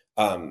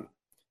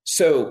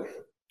 So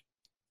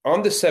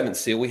on the seventh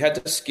seal, we had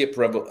to skip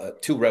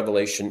to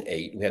Revelation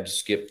 8. We had to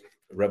skip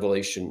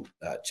Revelation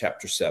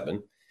chapter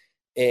 7.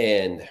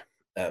 And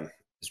as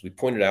we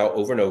pointed out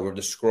over and over,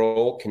 the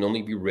scroll can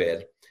only be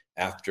read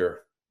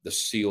after the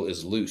seal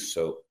is loose.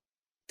 So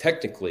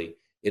technically,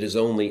 it is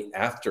only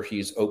after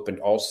he's opened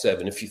all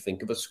seven. If you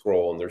think of a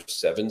scroll and there's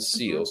seven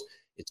seals,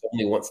 it's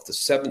only once the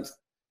seventh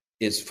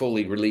is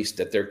fully released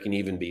that there can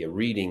even be a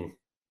reading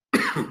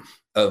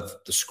of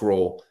the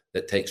scroll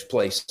that takes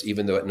place,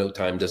 even though at no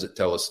time does it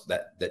tell us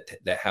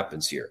that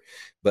happens here.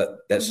 But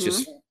that's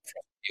just to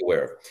be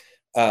aware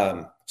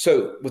of.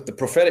 So with the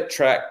prophetic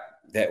track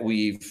that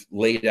we've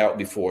laid out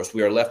before us,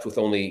 we are left with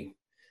only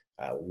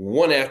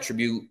one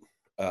attribute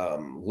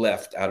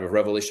left out of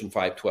Revelation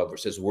 5:12, where it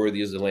says,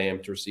 worthy is the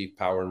Lamb to receive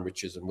power and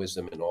riches and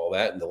wisdom and all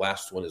that. And the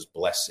last one is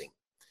blessing.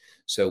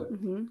 So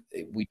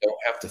we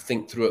don't have to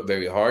think through it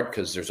very hard,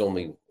 because there's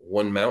only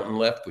one mountain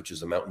left, which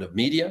is the mountain of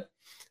media.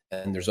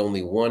 And there's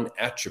only one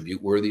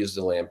attribute, worthy is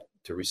the Lamb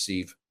to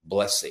receive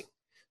blessing.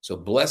 So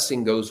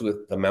blessing goes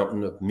with the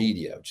mountain of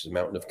media, which is the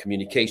mountain of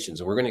communications.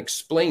 And we're going to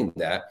explain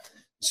that.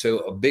 So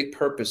a big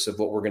purpose of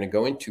what we're going to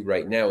go into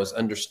right now is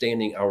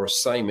understanding our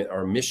assignment,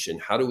 our mission.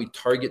 How do we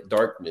target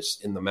darkness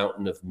in the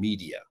mountain of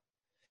media?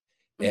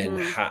 And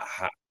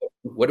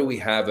what do we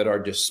have at our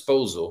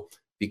disposal?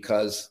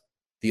 Because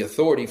the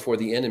authority for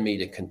the enemy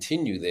to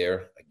continue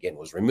there, again,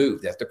 was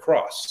removed at the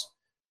cross.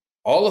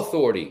 All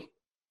authority,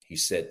 he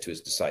said to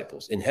his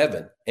disciples, in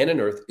heaven and in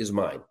earth is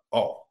mine,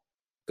 all.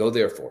 Go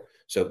therefore.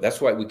 So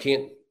that's why we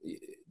can't,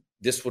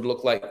 this would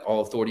look like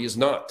all authority is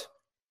not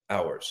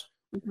ours.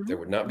 There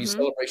would not be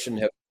celebration in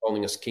heaven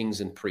calling us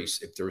kings and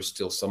priests if there was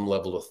still some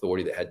level of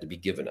authority that had to be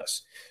given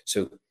us.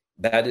 So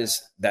that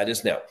is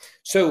now.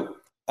 So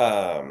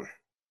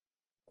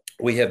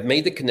we have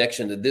made the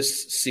connection that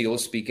this seal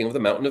is speaking of the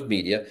mountain of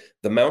media,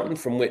 the mountain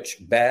from which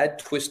bad,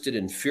 twisted,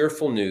 and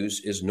fearful news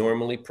is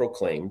normally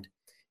proclaimed,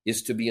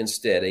 is to be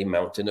instead a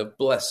mountain of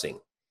blessing.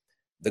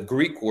 The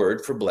Greek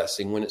word for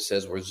blessing, when it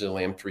says, where's the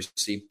Lamb to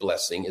receive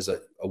blessing, is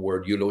a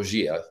word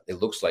eulogia. It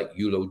looks like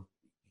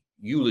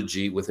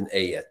eulogy with an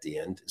A at the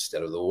end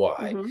instead of the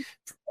Y.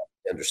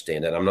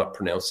 Understand that. I'm not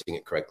pronouncing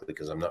it correctly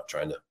because I'm not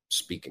trying to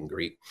speak in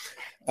Greek.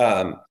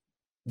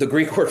 The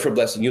Greek word for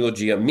blessing,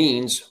 eulogia,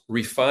 means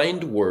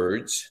refined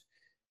words,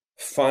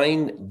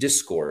 fine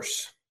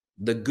discourse,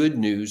 the good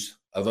news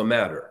of a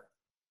matter.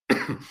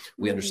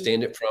 We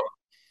understand it from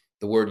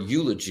the word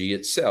eulogy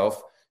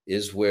itself,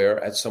 is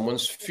where at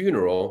someone's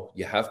funeral,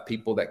 you have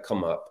people that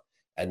come up,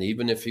 and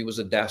even if he was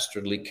a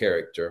dastardly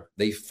character,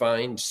 they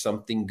find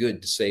something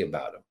good to say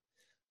about him.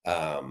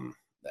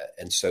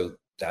 And so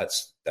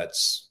that's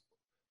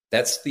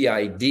the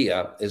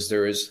idea, is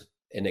there is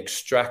an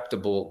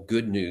extractable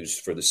good news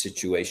for the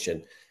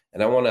situation.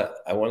 And I want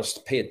us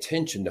to pay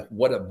attention to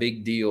what a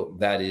big deal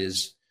that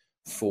is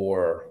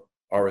for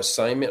our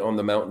assignment on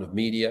the mountain of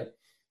media.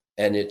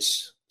 And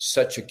it's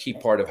such a key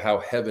part of how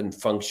heaven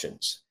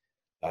functions.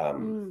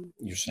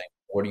 You're saying,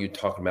 what are you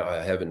talking about,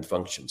 how heaven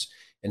functions?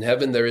 In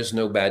heaven, there is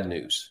no bad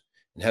news.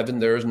 In heaven,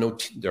 there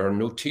are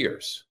no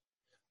tears.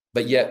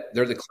 But yet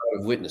they're the cloud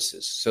of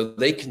witnesses. So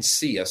they can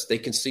see us. They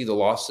can see the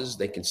losses.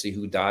 They can see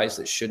who dies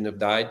that shouldn't have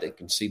died. They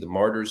can see the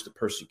martyrs, the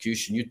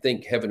persecution. You'd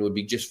think heaven would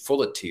be just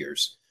full of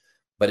tears,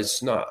 but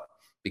it's not,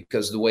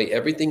 because the way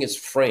everything is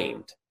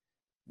framed,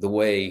 the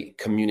way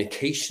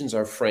communications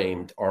are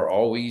framed, are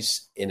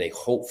always in a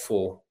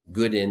hopeful,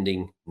 good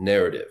ending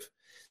narrative.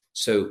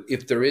 So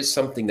if there is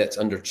something that's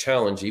under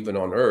challenge, even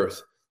on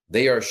earth,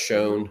 they are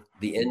shown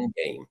the end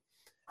game.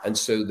 And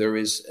so there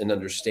is an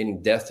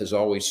understanding death is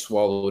always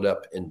swallowed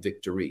up in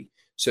victory.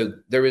 So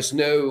there is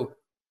no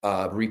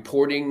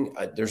reporting.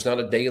 There's not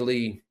a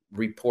daily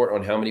report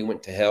on how many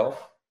went to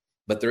hell,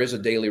 but there is a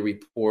daily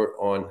report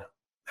on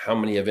how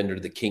many have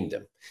entered the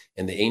kingdom.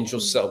 And the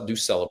angels do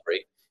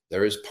celebrate.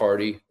 There is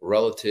party,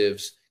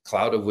 relatives,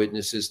 cloud of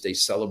witnesses. They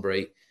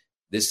celebrate.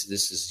 This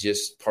is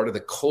just part of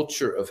the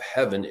culture of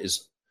heaven,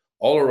 is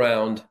all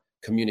around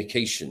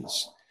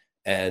communications.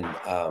 And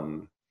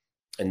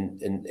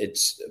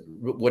it's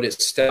what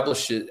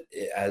establishes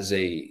as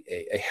a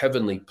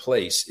heavenly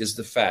place is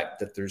the fact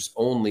that there's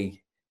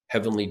only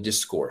heavenly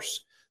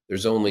discourse.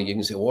 There's only, you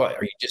can say, what,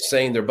 are you just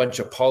saying there are a bunch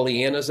of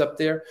Pollyannas up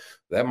there?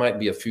 That might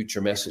be a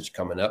future message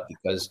coming up,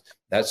 because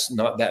that's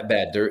not that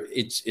bad.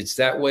 It's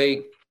that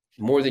way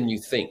more than you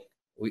think.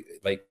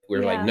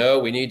 We're like, no,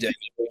 we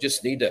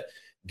just need to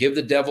give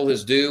the devil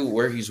his due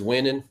where he's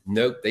winning.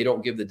 Nope, they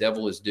don't give the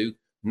devil his due.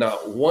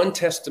 Not one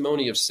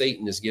testimony of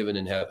Satan is given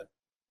in heaven.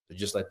 So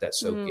just let that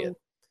soak in. And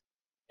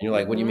you're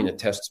like, what do you mean a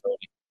testimony?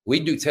 We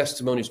do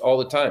testimonies all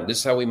the time. This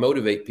is how we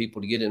motivate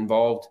people to get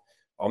involved.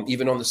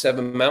 Even on the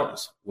 7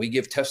 mountains, we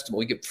give testimony.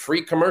 We give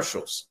free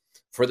commercials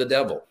for the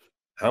devil,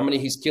 how many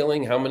he's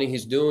killing, how many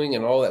he's doing,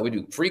 and all that. We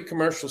do free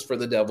commercials for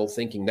the devil,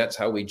 thinking that's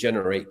how we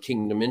generate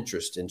kingdom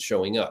interest in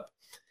showing up.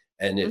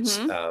 And it's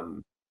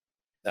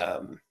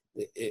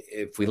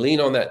if we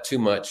lean on that too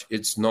much,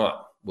 it's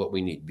not what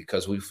we need,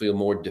 because we feel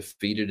more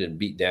defeated and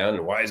beat down.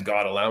 And why is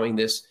God allowing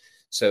this?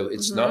 So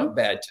it's not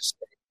bad to say,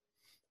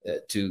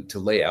 to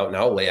lay out, and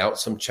I'll lay out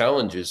some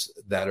challenges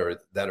that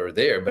are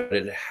there, but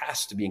it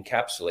has to be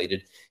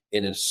encapsulated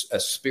in a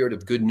spirit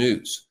of good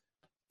news.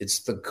 It's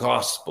the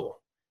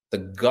gospel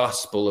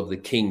of the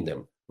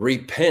kingdom.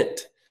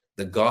 Repent.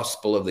 The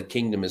gospel of the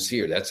kingdom is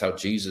here. That's how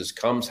Jesus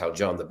comes, how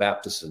John the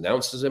Baptist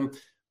announces him.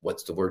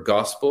 What's the word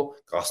gospel?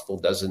 Gospel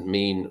doesn't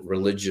mean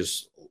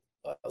religious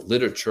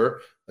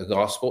literature. The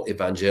gospel,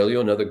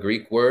 evangelio, another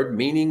Greek word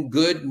meaning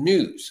good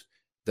news,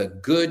 the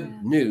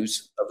good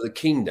news of the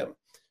kingdom.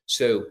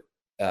 So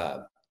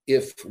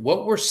if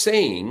what we're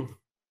saying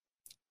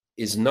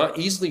is not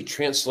easily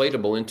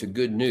translatable into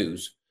good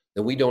news,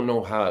 then we don't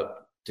know how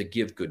to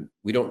give good.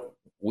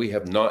 We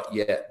have not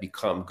yet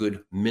become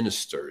good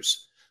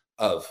ministers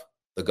of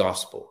the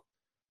gospel.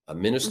 A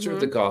minister of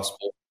the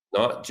gospel,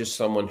 not just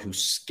someone who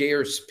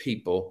scares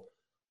people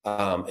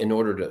in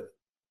order to,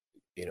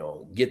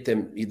 get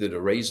them either to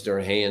raise their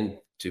hand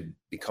to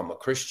become a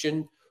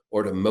Christian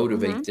or to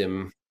motivate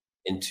them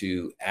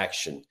into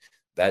action.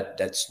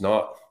 That's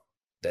not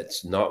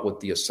what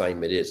the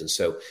assignment is. And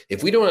so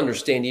if we don't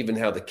understand even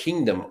how the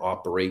kingdom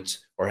operates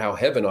or how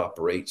heaven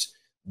operates,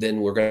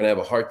 then we're going to have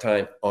a hard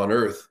time on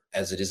earth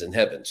as it is in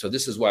heaven. So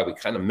this is why we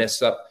kind of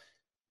mess up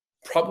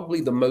probably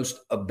the most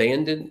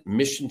abandoned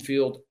mission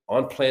field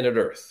on planet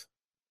Earth.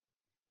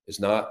 It's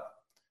not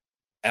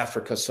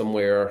Africa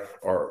somewhere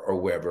or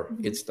wherever.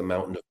 It's the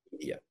mountain of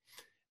India.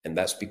 And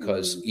that's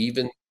because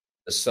even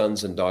the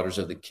sons and daughters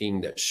of the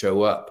king that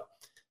show up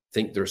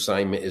think their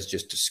assignment is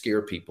just to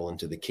scare people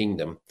into the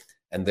kingdom.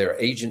 And they're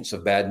agents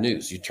of bad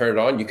news. You turn it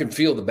on, you can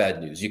feel the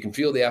bad news. You can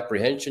feel the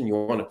apprehension. You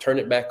want to turn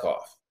it back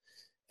off.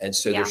 And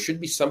so there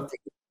should be something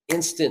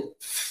instant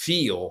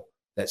feel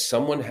that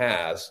someone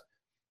has,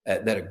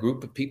 that a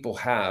group of people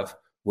have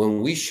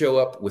when we show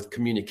up with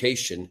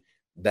communication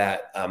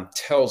that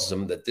tells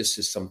them that this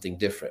is something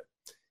different.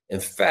 In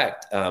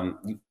fact,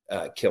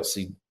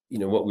 Kelsey,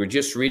 what we're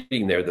just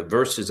reading there, the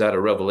verses out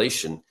of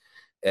Revelation,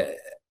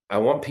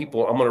 I'm going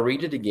to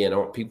read it again. I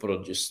want people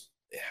to just,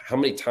 how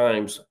many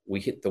times we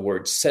hit the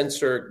word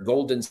censer,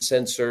 golden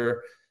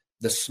censer,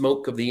 the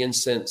smoke of the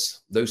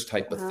incense, those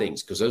type of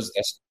things, because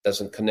that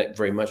doesn't connect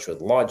very much with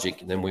logic.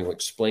 And then we will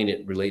explain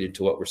it related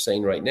to what we're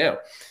saying right now.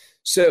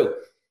 So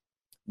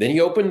then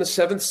he opened the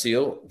 7th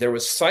seal. There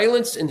was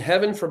silence in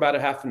heaven for about a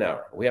half an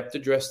hour. We have to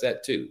address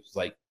that too. It's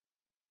like,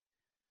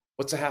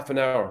 what's a half an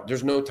hour?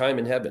 There's no time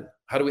in heaven.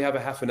 How do we have a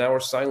half an hour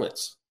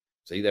silence?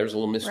 See, there's a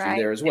little mystery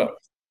there as well.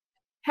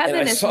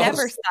 Heaven is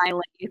never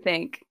silent, you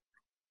think,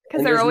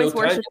 because they're always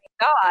worshiping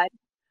God.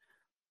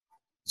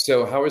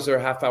 So how is there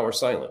a half hour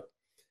silent?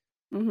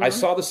 I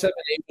saw the 7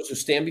 angels who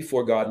stand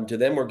before God, and to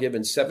them were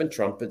given 7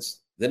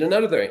 trumpets. Then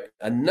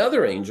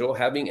another angel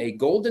having a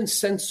golden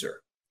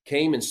censer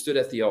came and stood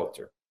at the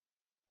altar.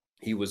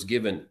 He was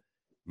given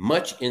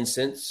much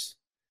incense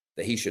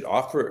that he should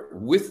offer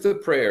with the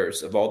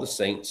prayers of all the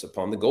saints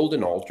upon the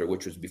golden altar,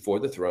 which was before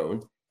the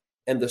throne.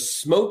 And the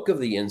smoke of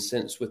the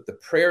incense with the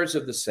prayers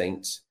of the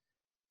saints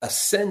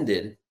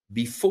ascended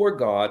before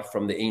God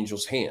from the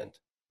angel's hand.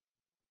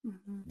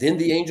 Then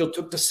the angel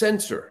took the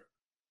censer,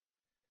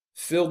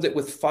 filled it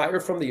with fire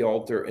from the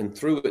altar, and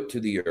threw it to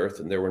the earth.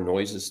 And there were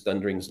noises,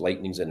 thunderings,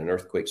 lightnings, and an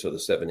earthquake. So the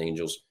 7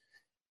 angels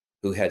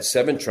who had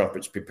 7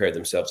 trumpets prepared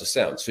themselves to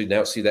sound. So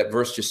now see, that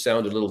verse just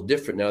sounded a little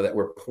different now that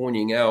we're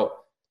pointing out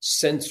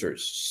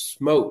censers,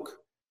 smoke,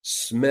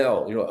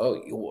 smell.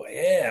 Oh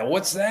yeah,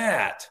 what's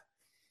that?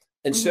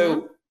 And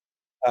so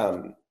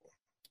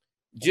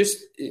just,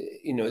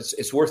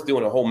 it's worth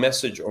doing a whole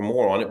message or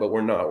more on it, but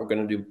we're not. We're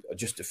going to do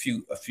just a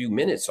few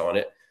minutes on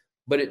it.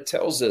 But it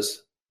tells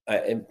us,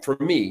 and for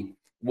me,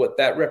 what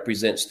that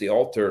represents, the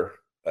altar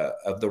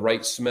of the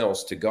right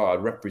smells to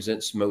God,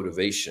 represents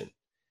motivation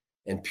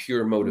and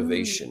pure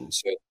motivation.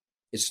 So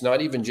it's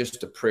not even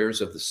just the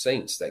prayers of the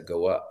saints that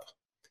go up.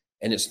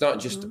 And it's not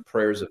just the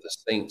prayers of the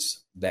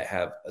saints that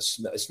have a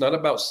smell. It's not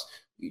about,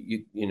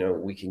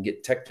 we can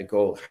get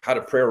technical, how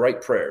to pray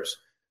right prayers.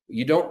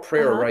 You don't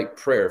pray a right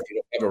prayer if you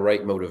don't have a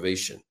right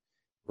motivation.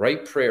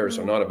 Right prayers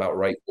are not about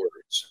right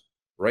words.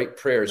 Right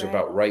prayers are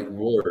about right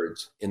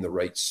words in the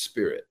right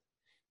spirit.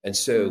 And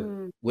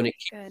so when it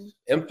keeps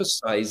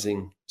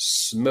emphasizing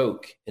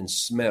smoke and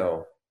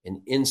smell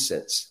and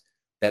incense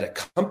that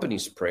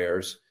accompanies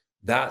prayers,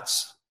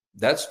 it's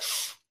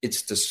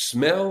the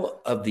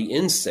smell of the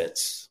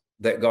incense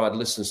that God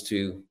listens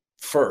to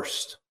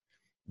first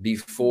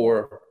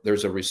before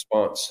there's a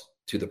response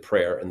to the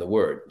prayer and the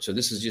word. So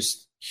this is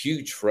just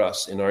huge for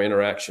us in our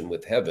interaction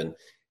with heaven.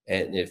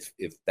 And if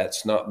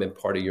that's not been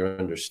part of your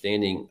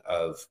understanding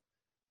of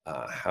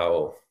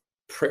how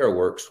prayer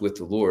works with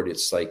the Lord,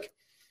 it's like,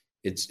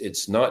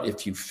 it's not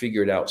if you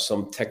figured out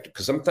some tech,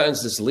 because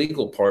sometimes this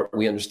legal part,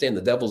 we understand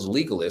the devil's a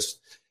legalist,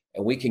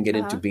 and we can get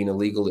into being a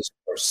legalist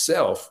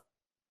ourselves.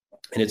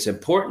 And it's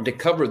important to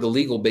cover the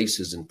legal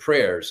bases in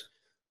prayers,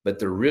 but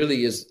there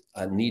really is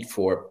a need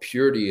for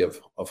purity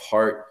of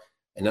heart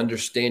and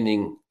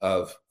understanding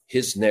of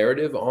his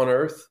narrative on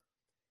earth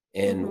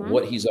and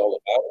what he's all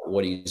about,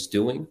 what he's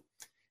doing.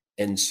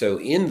 And so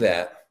in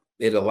that,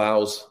 it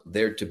allows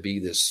there to be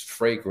this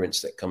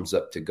fragrance that comes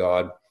up to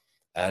God,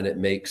 and it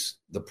makes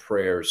the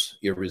prayers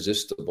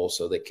irresistible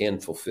so they can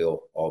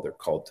fulfill all they're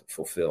called to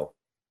fulfill.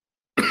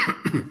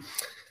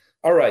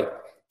 All right.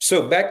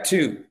 So back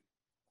to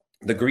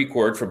the Greek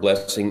word for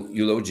blessing,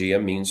 eulogia,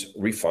 means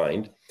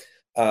refined.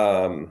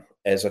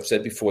 As I've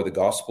said before,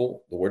 the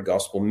word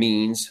gospel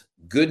means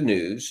good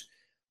news.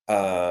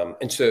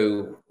 And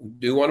so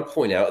do want to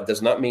point out, it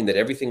does not mean that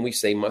everything we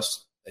say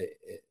must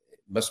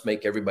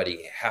make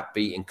everybody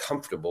happy and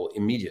comfortable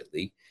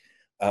immediately.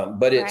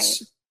 But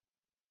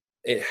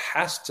it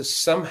has to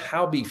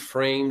somehow be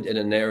framed in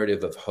a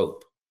narrative of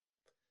hope.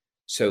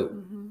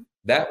 So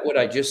that what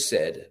I just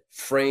said,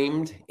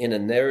 framed in a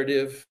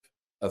narrative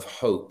of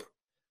hope,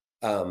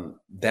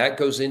 that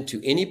goes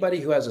into anybody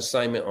who has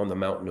assignment on the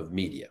mountain of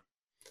media.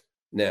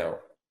 Now,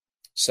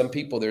 some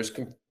people, there's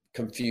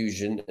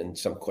confusion and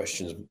some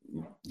questions.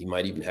 You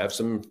might even have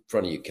some in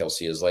front of you,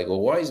 Kelsey, is like,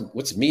 well,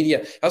 what's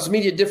media? How's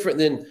media different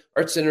than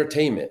arts and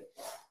entertainment?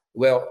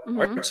 Well,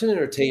 arts and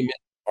entertainment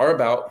are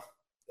about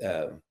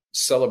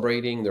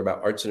celebrating. They're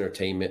about arts and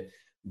entertainment,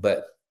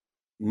 but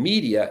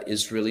media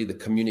is really the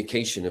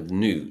communication of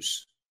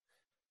news.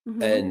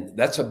 And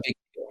that's a big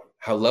deal.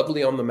 How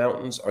lovely on the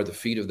mountains are the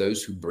feet of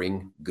those who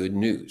bring good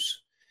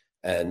news.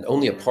 And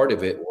only a part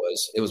of it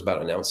was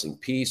about announcing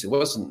peace. It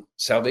wasn't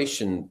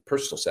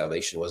personal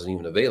salvation wasn't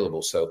even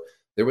available. So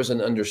there was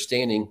an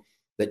understanding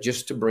that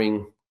just to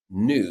bring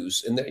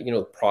news, and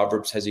that,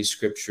 Proverbs has these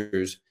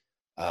scriptures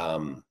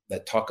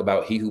that talk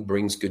about he who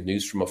brings good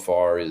news from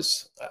afar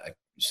is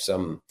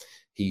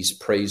he's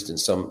praised in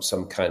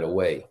some kind of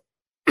way.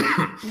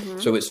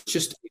 So it's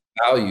just a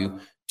value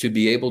to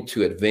be able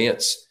to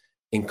advance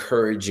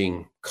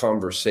encouraging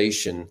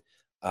conversation.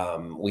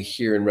 We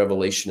hear in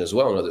Revelation as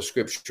well, another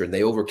scripture, and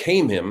they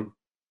overcame him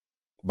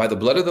by the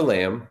blood of the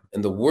Lamb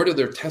and the word of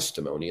their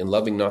testimony, and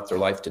loving not their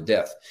life to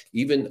death.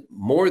 Even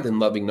more than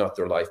loving not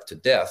their life to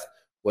death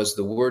was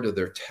the word of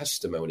their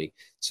testimony.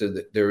 So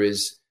that there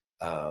is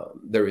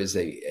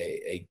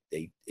a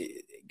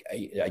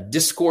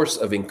discourse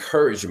of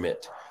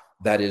encouragement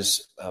that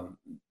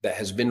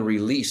has been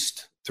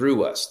released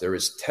through us. There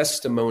is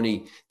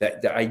testimony,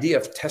 that the idea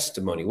of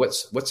testimony.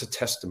 What's a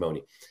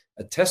testimony?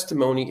 A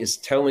testimony is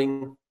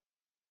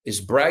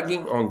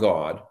bragging on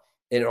God,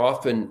 and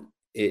often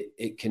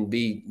it can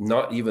be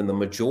not even the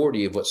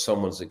majority of what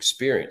someone's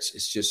experienced.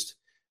 It's just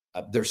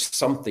there's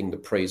something to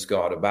praise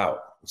God about.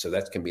 So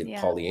that can be the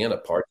Pollyanna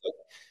part.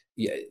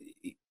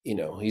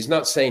 He's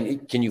not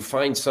saying, can you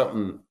find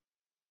something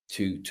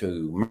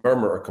to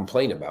murmur or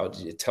complain about?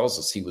 It tells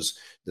us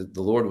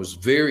the Lord was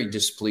very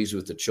displeased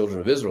with the children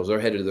of Israel as they're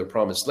headed to their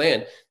promised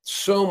land.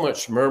 So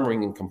much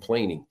murmuring and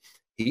complaining.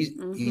 He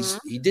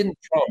didn't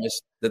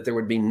promise that there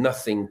would be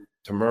nothing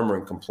to murmur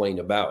and complain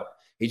about.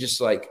 He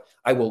just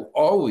I will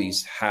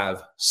always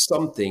have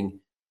something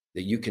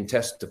that you can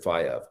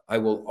testify of. I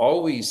will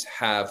always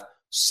have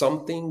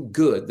something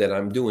good that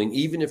I'm doing,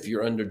 even if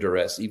you're under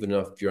duress, even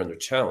if you're under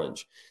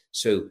challenge.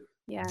 So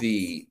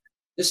the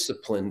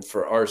discipline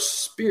for our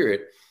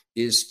spirit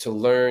is to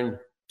learn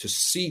to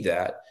see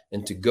that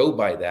and to go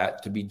by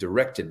that, to be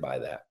directed by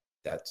that.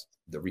 That's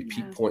the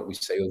repeat point we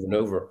say over and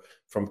over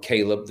from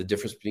Caleb, the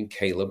difference between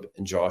Caleb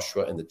and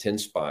Joshua and the 10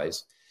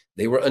 spies.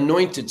 They were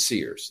anointed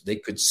seers. They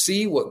could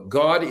see what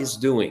God is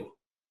doing.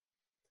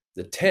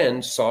 The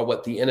 10 saw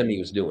what the enemy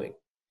was doing.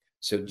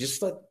 So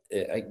just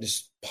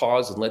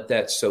pause and let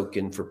that soak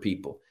in for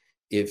people.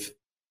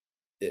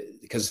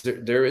 Because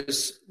there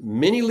is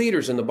many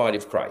leaders in the body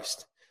of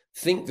Christ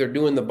think they're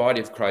doing the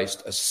body of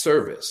Christ a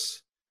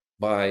service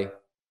by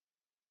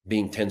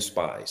being 10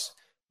 spies,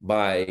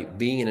 by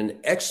being an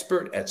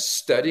expert at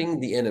studying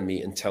the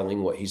enemy and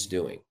telling what he's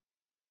doing.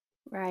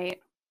 Right.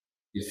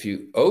 If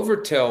you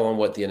overtell on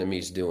what the enemy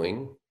is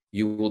doing,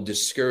 you will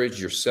discourage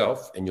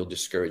yourself and you'll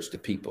discourage the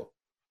people.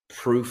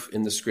 Proof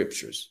in the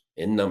scriptures,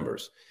 in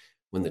Numbers.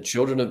 When the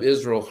children of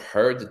Israel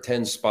heard the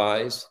 10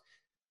 spies,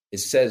 it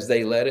says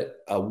they let it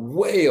a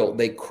wail.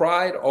 They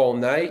cried all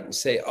night and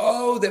say,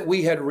 oh, that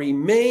we had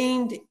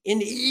remained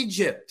in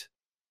Egypt.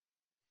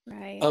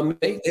 Right.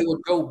 They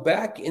would go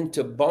back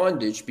into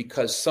bondage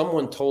because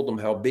someone told them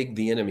how big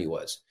the enemy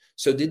was.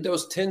 So did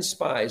those 10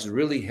 spies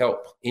really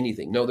help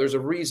anything? No, there's a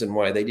reason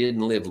why they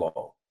didn't live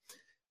long.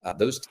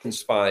 Those 10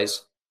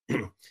 spies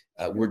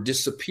were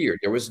disappeared.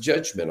 There was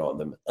judgment on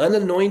them.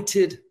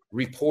 Unanointed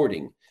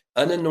reporting,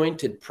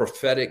 unanointed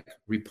prophetic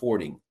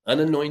reporting,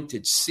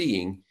 unanointed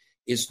seeing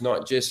is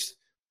not just,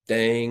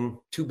 dang,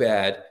 too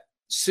bad,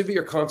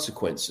 severe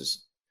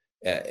consequences.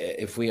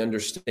 If we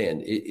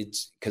understand,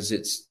 it's because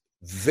it's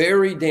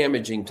very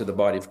damaging to the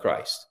body of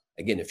Christ.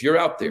 Again, if you're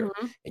out there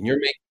and you're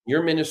making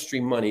your ministry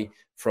money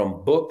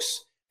from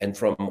books and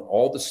from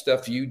all the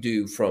stuff you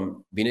do,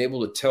 from being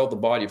able to tell the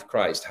body of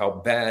Christ how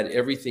bad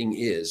everything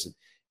is,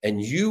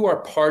 and you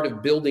are part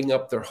of building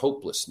up their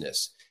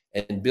hopelessness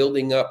and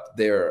building up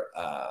their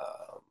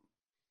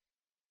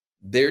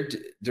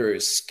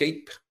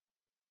escape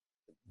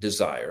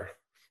desire,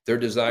 their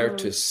desire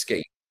to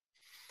escape,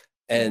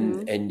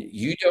 and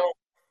you don't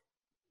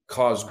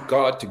cause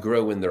God to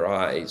grow in their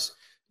eyes,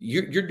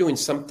 you're doing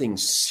something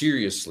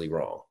seriously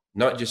wrong,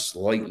 not just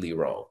slightly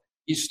wrong.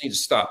 You just need to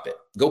stop it.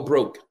 Go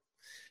broke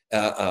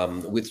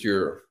with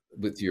your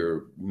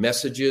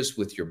messages,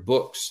 with your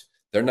books.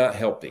 They're not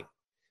helping.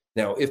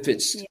 Now, if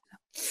it's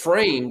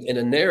framed in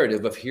a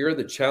narrative of here are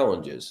the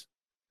challenges,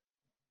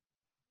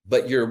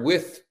 but you're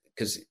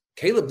because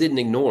Caleb didn't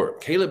ignore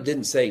it. Caleb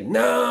didn't say,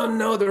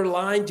 no, they're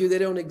lying to you. They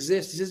don't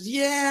exist. He says,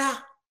 yeah,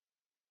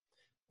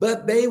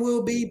 but they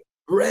will be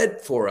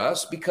bread for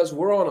us because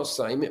we're on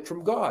assignment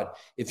from God.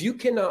 If you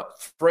cannot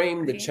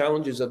frame the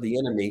challenges of the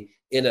enemy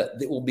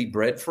that will be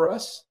bread for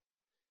us,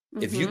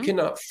 if you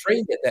cannot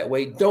frame it that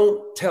way,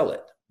 don't tell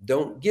it.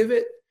 Don't give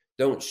it.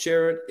 Don't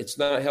share it. It's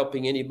not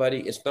helping anybody.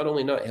 It's not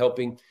only not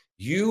helping,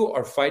 you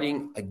are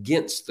fighting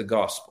against the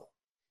gospel,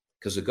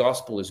 because the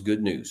gospel is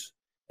good news.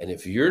 And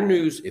if your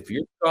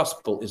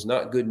gospel is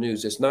not good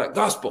news, it's not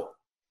gospel.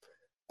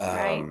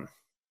 Right.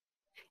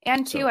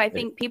 And too, I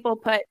think people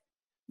put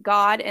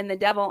God and the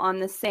devil on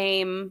the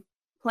same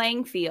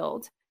playing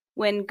field.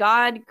 When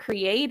God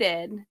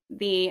created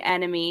the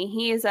enemy,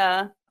 he is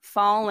a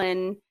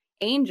fallen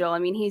angel. I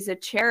mean, he's a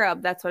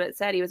cherub. That's what it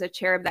said. He was a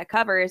cherub that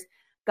covers.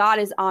 God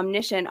is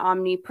omniscient,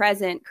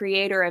 omnipresent,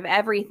 creator of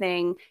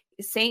everything.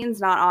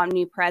 Satan's not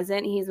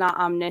omnipresent. He's not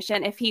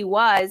omniscient. If he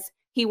was,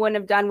 he wouldn't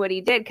have done what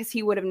he did because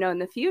he would have known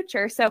the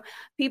future. So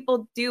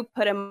people do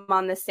put him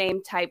on the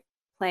same type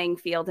playing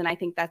field. And I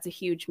think that's a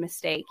huge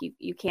mistake.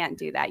 You can't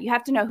do that. You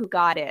have to know who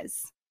God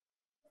is.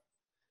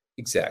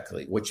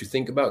 Exactly. What you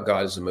think about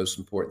God is the most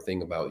important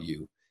thing about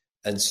you.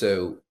 And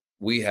so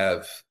we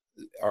have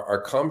our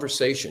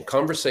conversation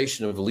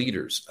of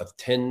leaders, of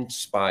 10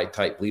 spy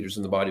type leaders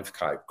in the body of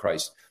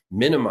Christ,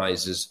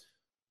 minimizes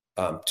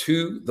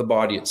to the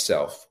body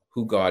itself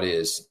who God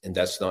is. And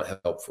that's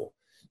not helpful.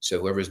 So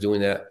whoever's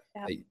doing that,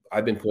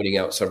 I've been pointing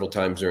out several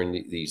times during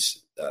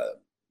these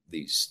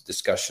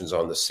discussions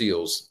on the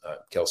seals,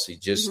 Kelsey,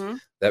 just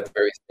that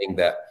very thing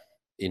that,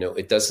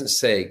 it doesn't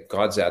say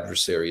God's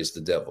adversary is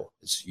the devil.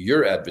 It's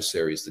your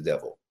adversary is the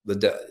devil.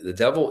 The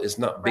devil is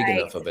not big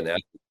enough of an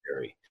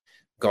adversary.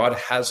 God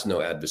has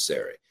no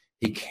adversary.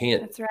 He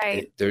can't. That's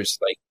right.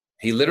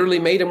 He literally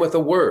made him with a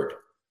word.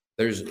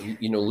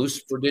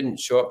 Lucifer didn't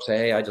show up and say,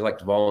 hey, I'd like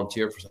to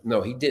volunteer for something.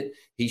 No, he did.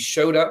 He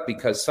showed up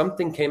because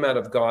something came out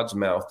of God's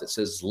mouth that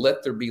says,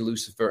 let there be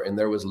Lucifer, and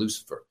there was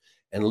Lucifer.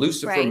 And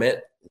Lucifer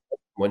meant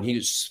when he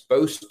was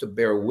supposed to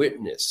bear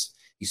witness,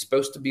 he's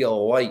supposed to be a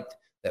light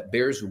that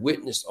bears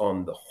witness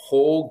on the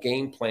whole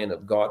game plan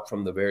of God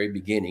from the very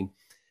beginning.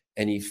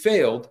 And he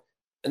failed.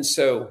 And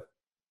so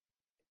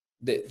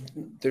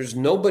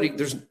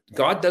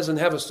God doesn't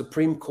have a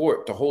Supreme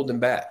Court to hold him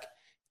back.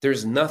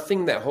 There's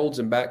nothing that holds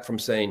him back from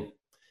saying,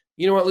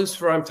 you know what,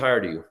 Lucifer, I'm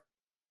tired of you.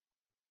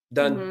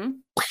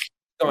 Done.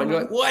 You're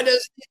like, why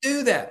does he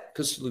do that?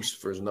 Because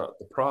Lucifer is not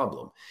the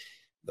problem.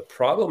 The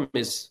problem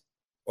is,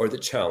 or the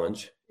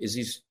challenge is,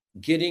 he's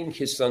getting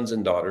his sons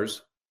and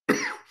daughters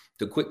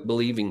to quit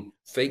believing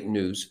fake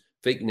news,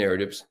 fake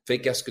narratives,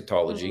 fake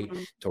eschatology,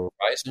 to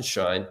rise and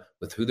shine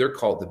with who they're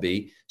called to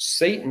be.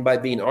 Satan, by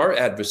being our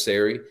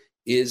adversary,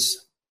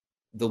 is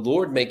the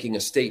Lord making a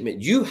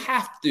statement. You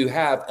have to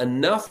have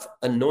enough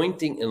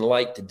anointing and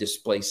light to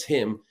displace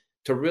him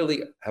to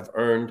really have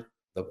earned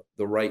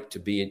the right to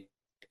be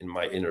in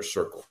my inner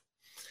circle.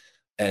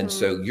 And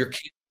so you're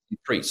king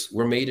and priest.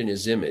 We're made in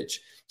his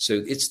image.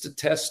 So it's the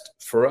test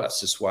for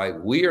us. That's why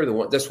we are the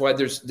one. That's why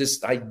there's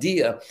this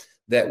idea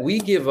that we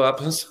give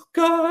up and say,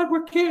 God,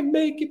 we can't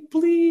make it.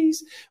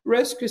 Please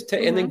rescue us.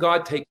 And then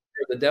God takes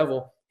care of the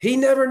devil. He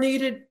never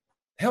needed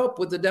help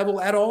with the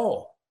devil at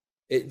all.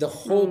 The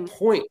whole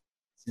point,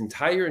 this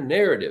entire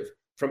narrative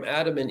from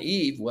Adam and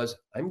Eve was,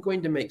 I'm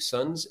going to make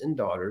sons and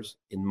daughters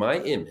in my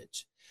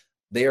image.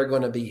 They are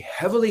going to be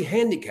heavily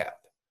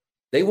handicapped.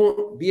 They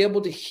won't be able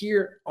to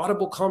hear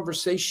audible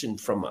conversation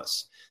from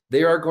us.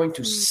 They are going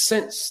to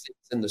sense things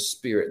in the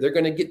spirit. They're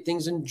going to get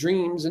things in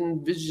dreams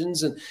and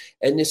visions, and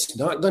it's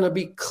not going to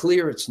be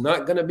clear. It's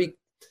not going to be,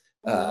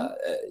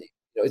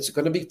 it's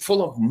going to be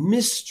full of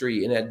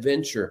mystery and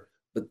adventure,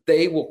 but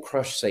they will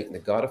crush Satan. The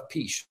God of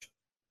peace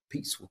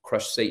will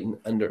crush Satan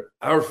under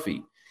our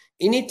feet.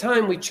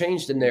 Anytime we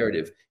change the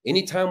narrative,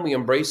 anytime we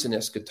embrace an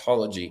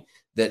eschatology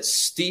that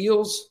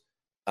steals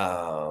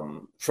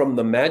from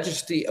the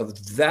majesty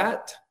of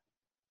that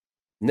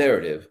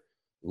narrative,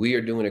 we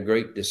are doing a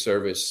great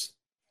disservice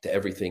to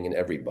everything and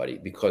everybody,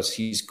 because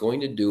he's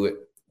going to do it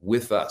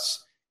with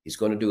us. He's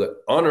going to do it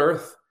on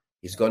earth.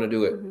 He's going to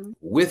do it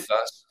with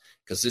us,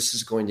 because this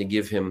is going to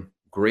give him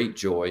great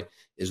joy,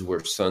 is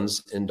where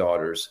sons and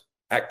daughters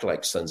act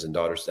like sons and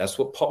daughters. That's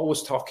what Paul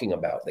was talking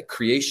about, that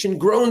creation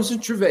groans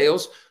and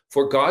travails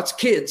for God's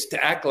kids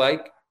to act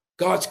like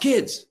God's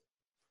kids.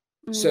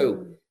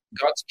 So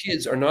God's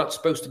kids are not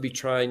supposed to be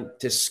trying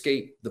to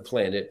escape the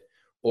planet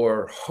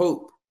or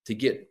hope to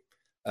get,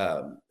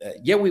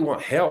 we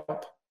want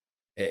help.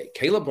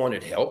 Caleb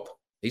wanted help.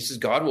 He says,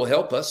 God will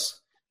help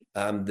us.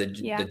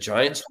 The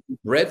giants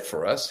bred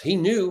for us. He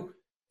knew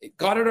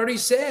God had already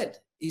said.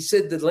 He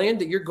said, the land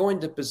that you're going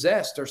to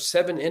possess are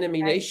 7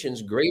 enemy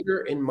nations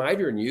greater and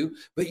mightier than you,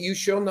 but you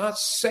shall not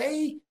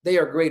say they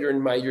are greater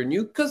and mightier than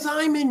you, because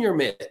I'm in your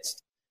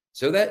midst.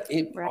 So that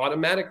it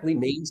automatically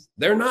means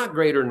they're not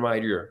greater and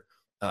mightier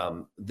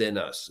than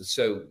us.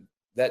 So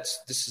this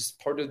is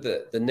part of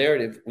the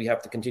narrative we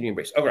have to continue to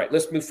embrace. All right,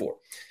 let's move forward.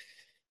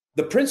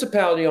 The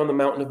principality on the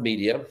mountain of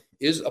Media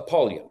is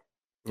Apollyon,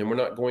 and we're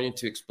not going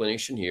into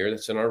explanation here.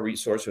 That's in our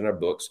resource in our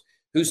books,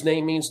 whose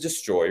name means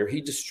destroyer. He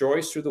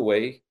destroys through the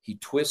way he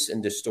twists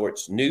and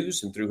distorts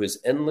news and through his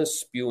endless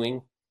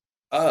spewing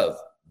of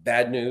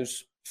bad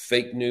news,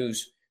 fake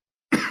news.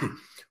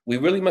 We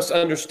really must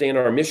understand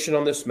our mission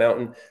on this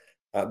mountain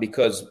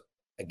because,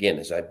 again,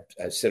 as I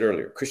said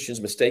earlier, Christians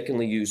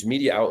mistakenly use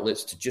media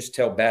outlets to just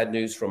tell bad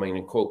news from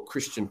an, quote,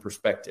 Christian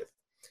perspective.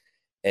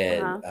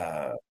 And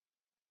I'm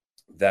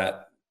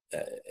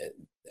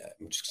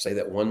just going to say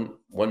that one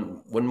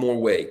more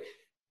way.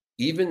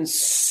 Even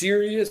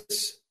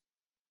serious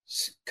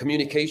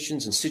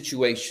communications and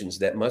situations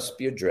that must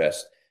be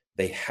addressed,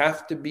 they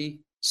have to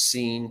be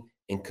seen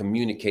and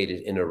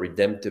communicated in a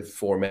redemptive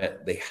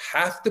format. They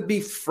have to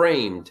be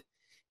framed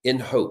in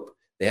hope.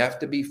 They have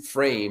to be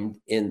framed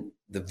in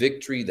the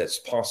victory that's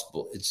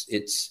possible.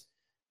 It's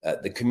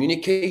the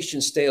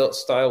communication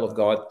style of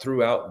God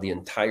throughout the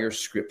entire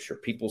scripture.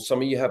 People,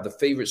 some of you have the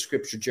favorite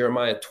scripture,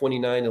 Jeremiah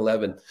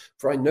 29:11.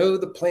 For I know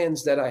the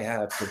plans that I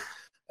have to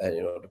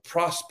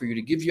prosper you,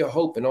 to give you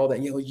hope and all that.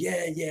 You go,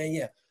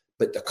 yeah.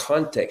 But the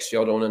context,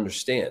 y'all don't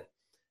understand.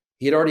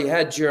 He had already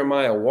had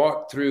Jeremiah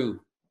walk through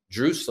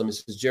Jerusalem. He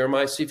says,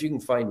 Jeremiah, see if you can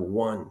find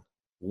one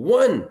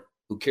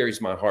who carries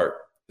my heart,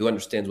 who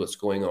understands what's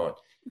going on.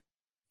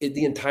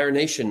 The entire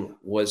nation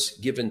was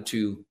given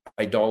to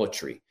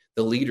idolatry.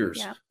 The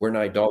leaders were in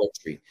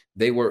idolatry.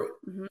 They were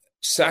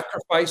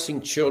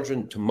sacrificing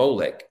children to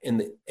Molech.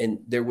 And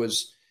it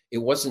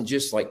wasn't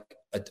just like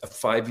a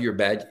 5-year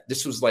bad.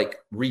 This was like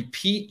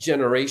repeat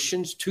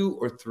generations, 2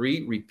 or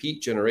 3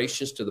 repeat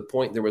generations, to the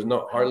point there was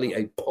not hardly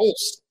a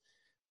pulse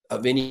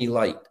of any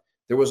light.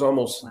 There was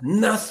almost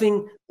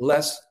nothing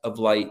less of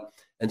light.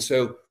 And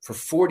so for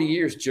 40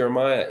 years,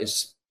 Jeremiah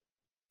is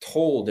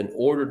told and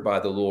ordered by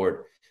the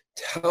Lord,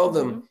 tell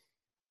them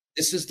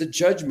this is the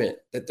judgment,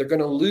 that they're going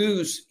to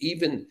lose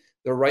even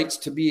the rights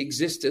to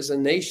exist as a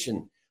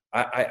nation.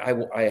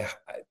 I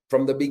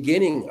from the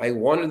beginning, I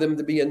wanted them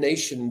to be a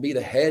nation and be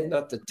the head,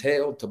 not the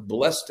tail, to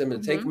bless them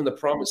and take them in the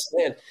promised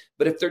land.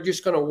 But if they're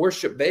just going to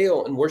worship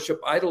Baal and worship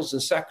idols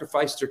and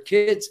sacrifice their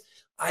kids,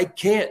 I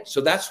can't.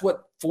 So that's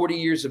what 40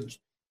 years of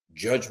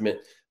judgment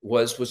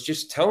was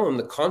just telling them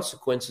the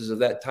consequences of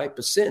that type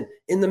of sin.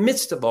 In the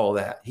midst of all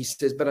that, he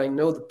says, but I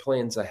know the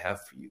plans I have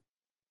for you.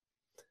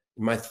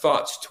 My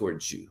thoughts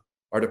towards you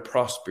are to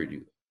prosper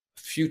you,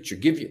 future,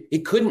 give you. He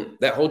couldn't,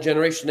 that whole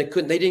generation,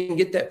 they didn't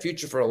get that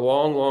future for a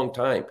long, long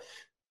time.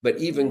 But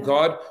even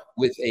God,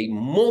 with a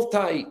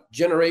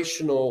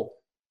multi-generational,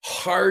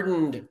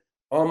 hardened,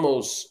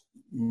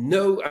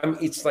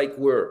 it's like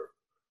what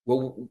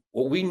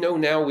we know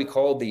now we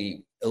call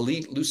the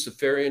elite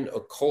Luciferian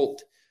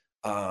occult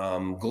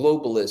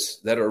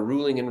globalists that are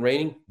ruling and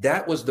reigning.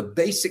 That was the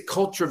basic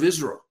culture of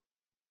Israel,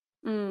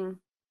 the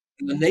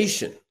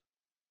nation.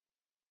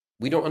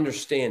 We don't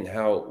understand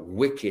how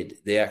wicked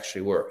they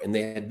actually were. And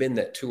they had been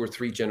that 2 or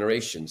 3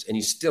 generations. And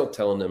he's still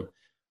telling them,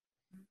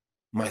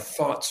 my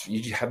thoughts,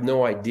 you have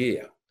no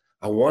idea.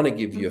 I want to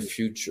give you a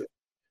future.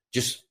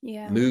 Just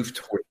move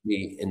toward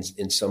me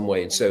in some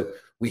way. And so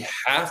we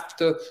have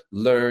to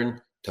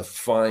learn to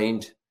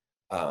find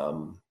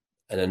an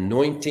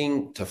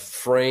anointing to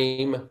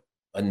frame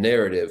a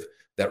narrative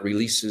that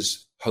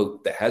releases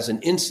hope, that has an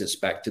incense,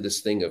 back to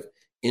this thing of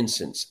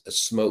incense, a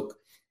smoke.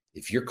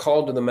 If you're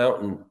called to the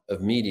mountain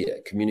of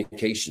media,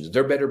 communications,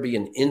 there better be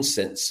an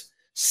incense,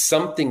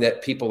 something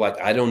that people like,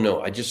 I don't know,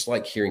 I just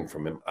like hearing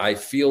from him. I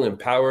feel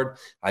empowered.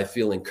 I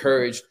feel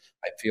encouraged.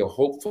 I feel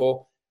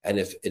hopeful. And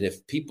if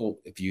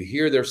you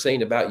hear they're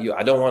saying about you,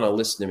 I don't want to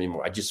listen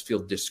anymore. I just feel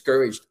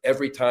discouraged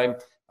every time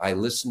I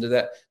listen to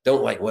that.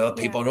 Don't like, well,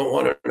 people don't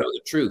want to know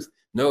the truth.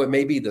 No, it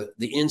may be the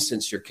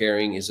incense you're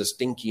carrying is a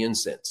stinky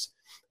incense,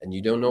 and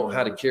you don't know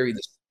how to carry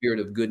the spirit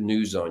of good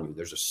news on you.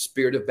 There's a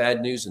spirit of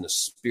bad news and a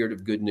spirit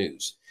of good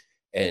news,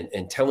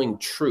 and telling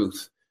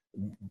truth.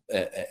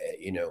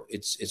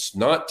 It's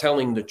not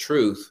telling the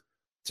truth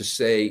to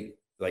say,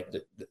 like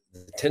the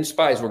 10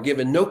 spies were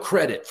given no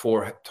credit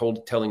for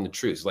telling the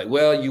truth. Like,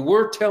 well, you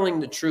were telling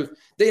the truth.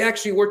 They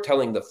actually were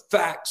telling the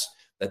facts,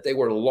 that they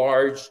were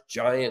large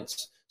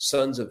giants,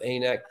 sons of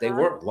Anak. They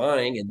weren't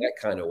lying in that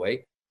kind of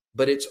way,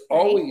 but it's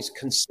always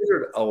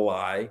considered a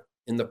lie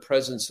in the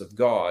presence of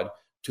God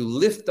to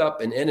lift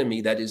up an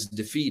enemy that is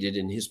defeated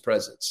in his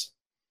presence.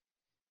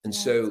 And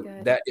so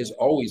that is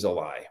always a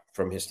lie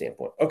from his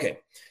standpoint. Okay.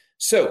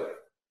 So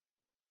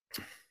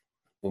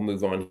we'll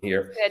move on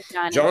here. Good,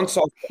 Johnny.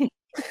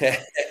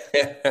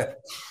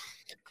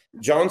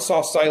 John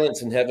saw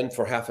silence in heaven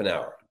for half an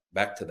hour.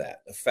 Back to that.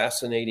 A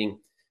fascinating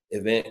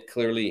event,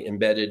 clearly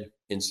embedded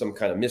in some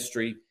kind of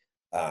mystery.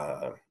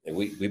 And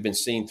we've been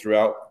seeing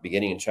throughout,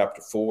 beginning in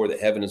chapter 4, that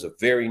heaven is a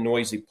very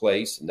noisy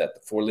place and that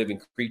the 4 living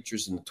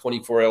creatures and the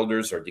 24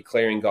 elders are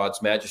declaring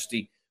God's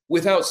majesty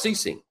without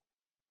ceasing.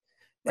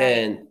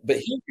 Right. But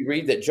here we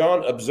read that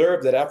John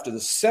observed that after the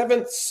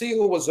 7th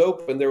seal was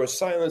opened, there was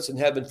silence in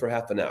heaven for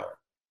half an hour.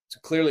 So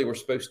clearly we're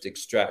supposed to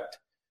extract.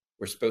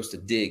 We're supposed to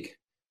dig.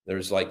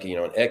 There's like,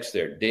 an X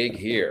there, dig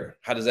here.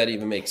 How does that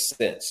even make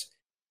sense?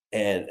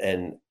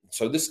 And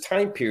so this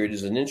time period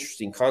is an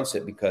interesting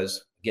concept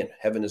because, again,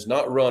 heaven is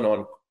not run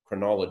on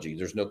chronology.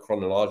 There's no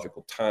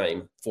chronological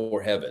time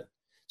for heaven.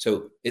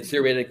 So it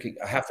theoretically,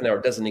 a half an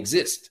hour doesn't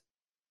exist.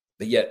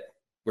 But yet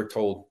we're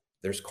told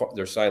there's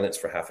silence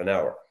for half an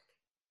hour.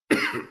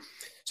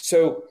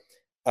 So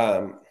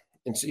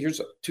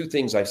here's 2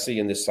 things I see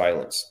in this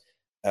silence.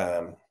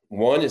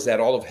 One is that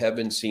all of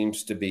heaven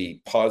seems to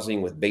be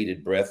pausing with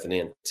bated breath in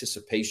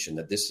anticipation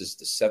that this is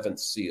the 7th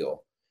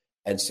seal.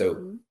 And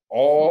so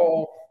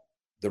all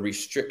the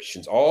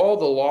restrictions, all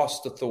the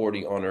lost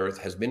authority on earth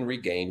has been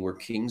regained. We're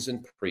kings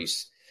and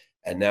priests.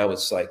 And now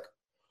it's like,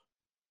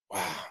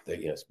 wow,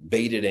 it's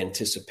bated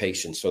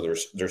anticipation. So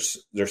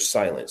there's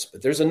silence.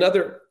 But there's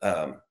another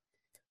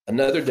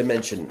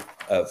dimension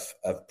of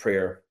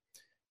prayer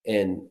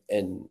and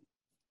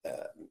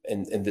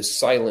this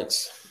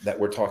silence that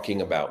we're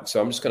talking about.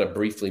 So I'm just going to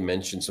briefly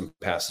mention some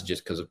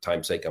passages because of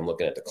time's sake. I'm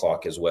looking at the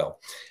clock as well.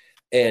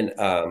 And,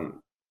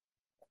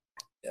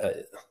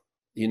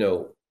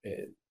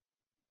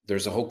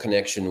 there's a whole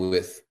connection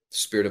with the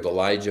spirit of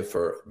Elijah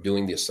for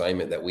doing the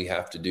assignment that we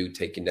have to do,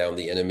 taking down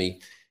the enemy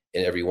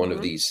in every one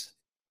of these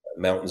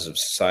mountains of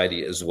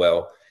society as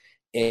well.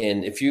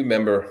 And if you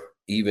remember,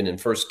 even in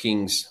 1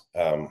 Kings,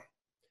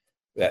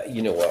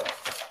 you know what?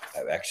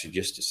 I've actually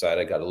just decided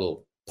I got a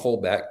little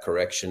pullback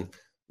correction.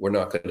 We're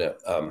not going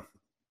to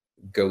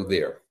go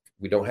there.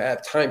 We don't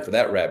have time for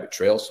that rabbit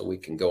trail, so we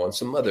can go on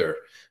some other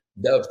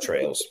dove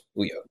trails.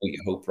 We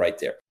hope right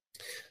there.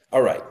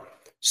 All right.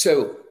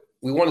 So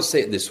we want to say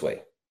it this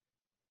way.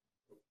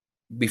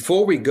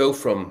 Before we go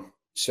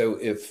so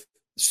if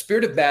the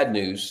spirit of bad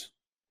news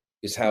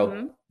is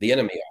how the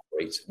enemy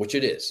operates, which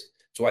it is.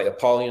 That's why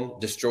Apollyon,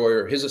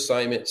 destroyer, his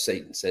assignment,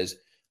 Satan says,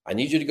 I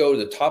need you to go to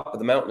the top of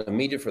the mountain of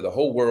media for the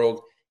whole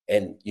world,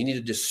 and you need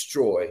to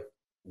destroy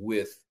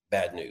with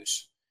bad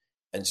news.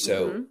 And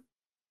so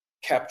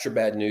capture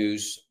bad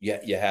news.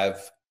 You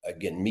have,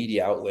 again,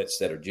 media outlets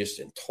that are just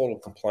in total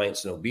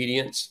compliance and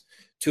obedience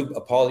to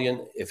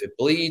Apollyon. If it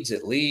bleeds,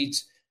 it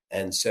leads.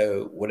 And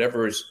so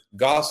whatever is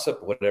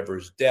gossip, whatever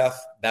is death,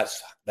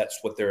 that's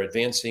what they're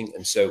advancing.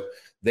 And so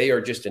they are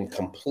just in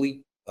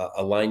complete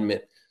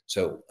alignment.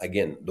 So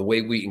again, the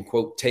way we, in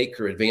quote, take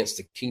or advance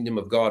the kingdom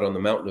of God on the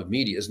mountain of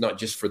media is not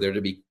just for there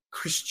to be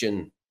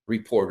Christian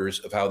reporters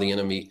of how the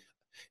enemy,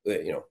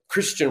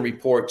 Christian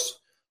reports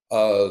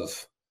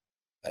of,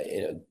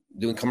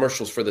 doing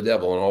commercials for the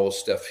devil and all the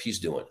stuff he's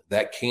doing.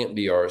 That can't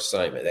be our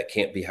assignment. That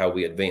can't be how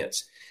we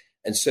advance.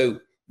 And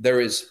so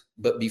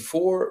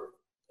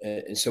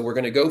and so we're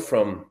going to go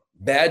from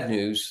bad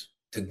news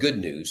to good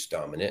news,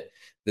 dominant,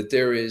 that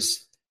there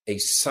is a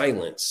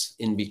silence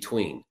in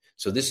between.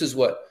 So this is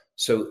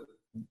so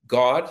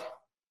God,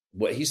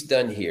 what he's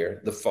done here,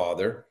 the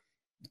Father,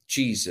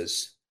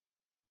 Jesus,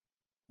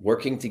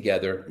 working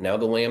together, now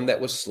the Lamb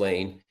that was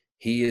slain,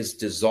 he is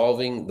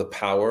dissolving the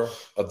power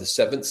of the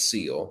 7th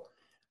seal.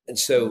 And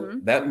so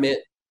that meant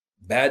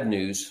bad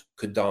news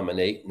could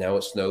dominate. Now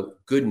it's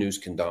good news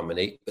can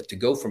dominate. But to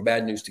go from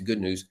bad news to good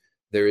news,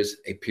 there is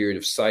a period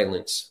of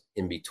silence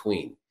in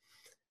between.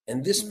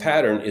 And this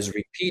pattern is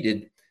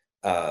repeated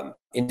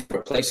in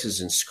different places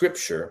in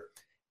Scripture.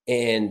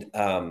 And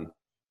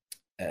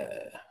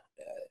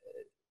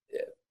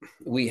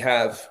we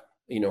have,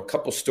 a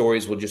couple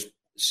stories we'll just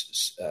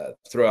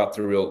throw out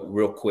there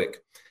real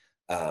quick.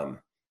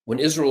 When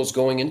Israel's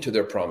going into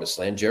their promised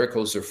land,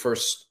 Jericho's their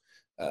first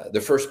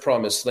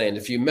promised land.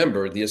 If you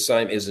remember, the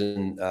assignment is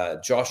in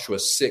Joshua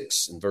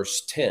 6 and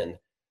verse 10.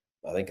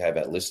 I think I have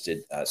that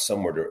listed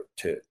somewhere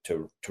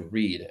to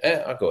read.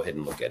 I'll go ahead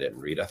and look at it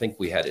and read. I think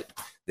we had it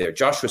there.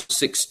 Joshua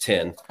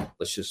 6:10.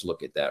 Let's just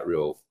look at that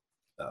real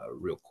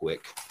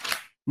quick.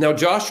 Now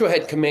Joshua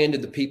had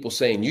commanded the people,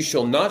 saying, you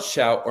shall not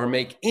shout or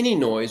make any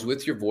noise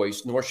with your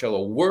voice, nor shall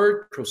a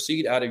word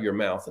proceed out of your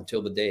mouth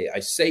until the day I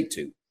say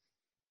to.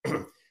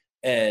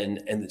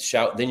 and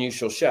shout, then you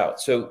shall shout.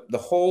 So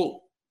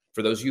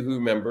for those of you who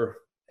remember,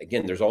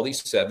 again, there's all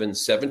these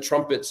seven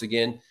trumpets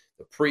again,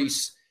 the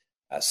priests,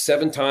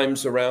 7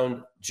 times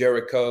around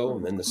Jericho,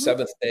 and then the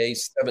 7th day,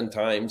 7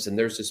 times. And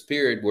there's this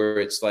period where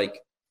it's like,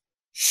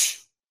 shh,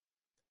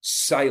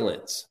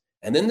 silence.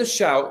 And then the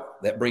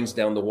shout that brings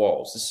down the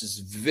walls. This is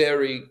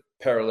very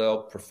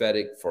parallel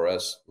prophetic for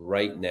us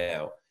right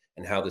now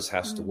and how this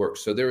has to work.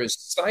 So there is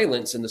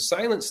silence, and the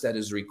silence that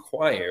is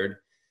required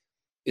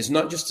is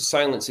not just the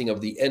silencing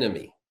of the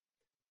enemy,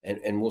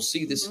 And we'll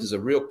see this is a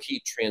real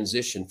key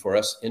transition for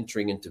us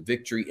entering into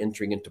victory,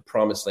 entering into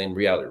promised land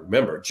reality.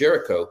 Remember,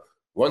 Jericho,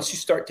 once you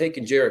start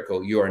taking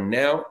Jericho, you are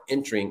now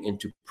entering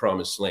into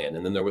promised land.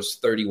 And then there was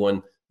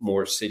 31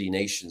 more city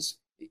nations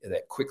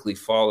that quickly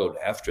followed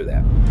after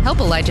that. Help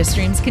Elijah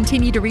Streams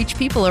continue to reach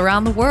people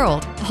around the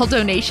world. All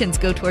donations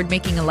go toward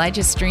making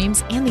Elijah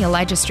Streams and the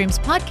Elijah Streams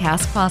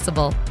podcast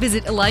possible.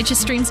 Visit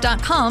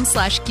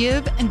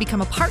ElijahStreams.com/give and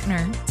become a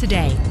partner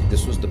today.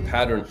 This was the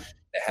pattern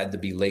that had to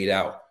be laid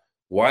out.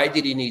 Why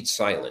did he need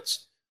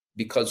silence?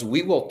 Because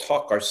we will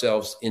talk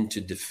ourselves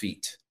into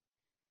defeat.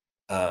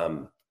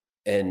 And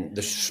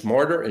the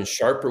smarter and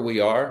sharper we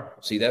are,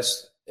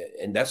 there's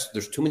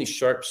too many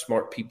sharp,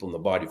 smart people in the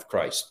body of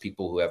Christ,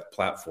 people who have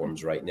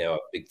platforms right now,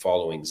 big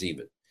followings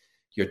even.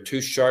 You're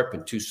too sharp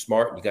and too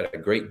smart. You got a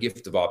great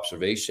gift of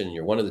observation, and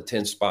you're one of the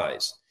 10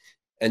 spies.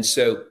 And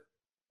so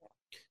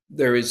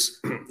there is,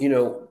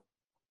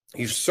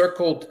 you've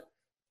circled,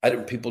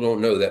 people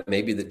don't know that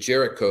maybe that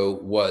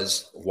Jericho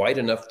was wide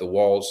enough, the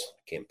walls,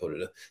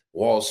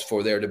 walls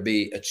for there to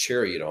be a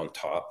chariot on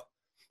top.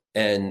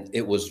 And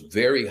it was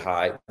very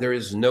high. There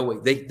is no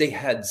way they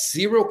had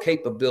zero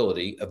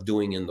capability of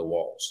doing in the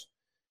walls.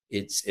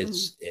 It's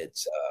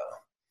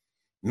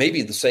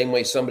maybe the same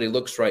way somebody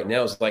looks right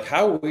now is like,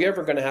 how are we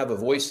ever going to have a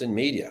voice in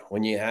media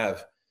when you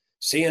have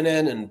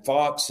CNN and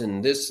Fox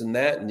and this and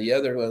that and the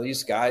other,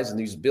 these guys and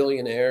these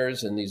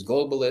billionaires and these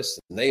globalists,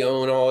 and they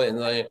own all,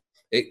 and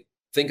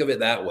think of it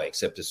that way,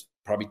 except it's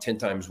probably 10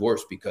 times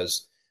worse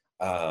because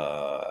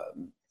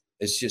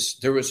it's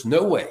just, there was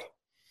no way.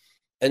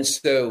 And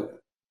so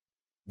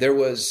there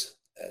was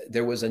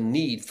a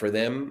need for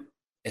them,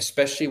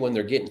 especially when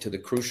they're getting to the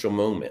crucial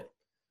moment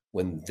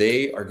when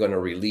they are going to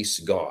release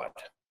God.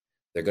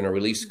 They're going to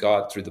release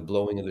God through the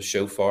blowing of the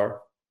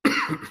shofar.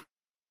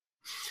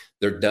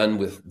 They're done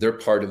with their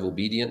part of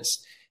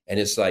obedience. And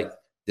it's like,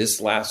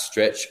 this last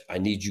stretch, I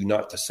need you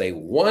not to say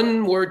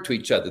one word to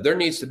each other. There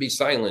needs to be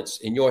silence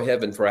in your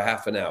heaven for a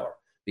half an hour,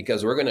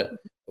 because we're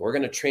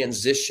going to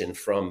transition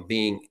from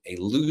being a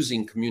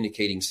losing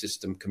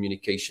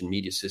communication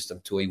media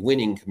system to a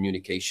winning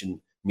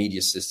communication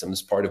media system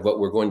as part of what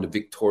we're going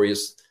to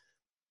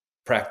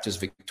practice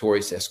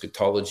victorious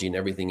eschatology and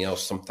everything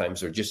else.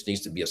 Sometimes there just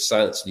needs to be a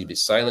silence. You need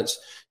silence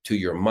to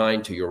your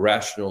mind, to your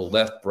rational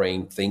left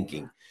brain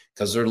thinking,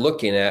 because they're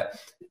looking at,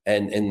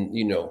 and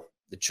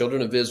the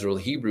children of Israel,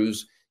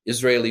 Hebrews,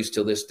 Israelis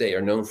till this day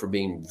are known for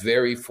being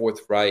very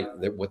forthright.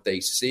 What they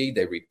see,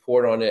 they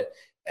report on it,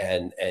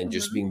 and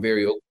just being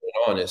very open and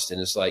honest. And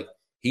it's like,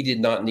 he did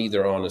not need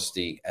their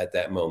honesty at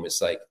that moment.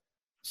 It's like,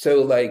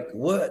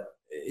 what?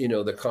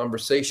 The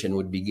conversation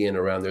would begin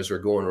around, as we're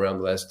going around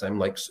the last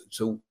time,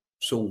 so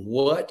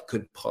what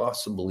could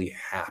possibly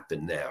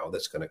happen now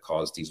that's going to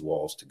cause these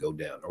walls to go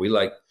down? Are we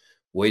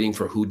waiting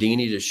for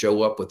Houdini to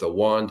show up with a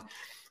wand?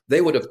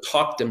 They would have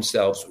talked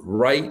themselves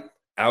right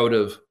out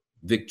of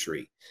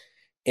victory.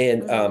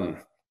 And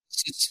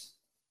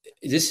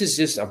this is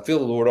just, I feel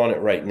the Lord on it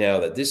right now,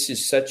 that this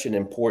is such an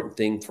important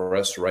thing for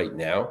us right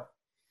now.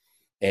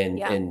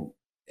 And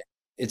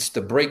it's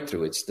the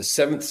breakthrough. It's the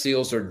seventh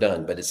seals are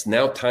done, but it's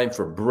now time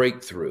for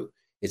breakthrough.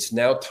 It's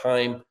now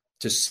time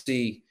to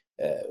see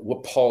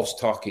what Paul's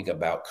talking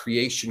about.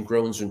 Creation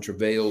groans and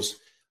travails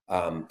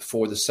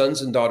for the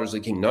sons and daughters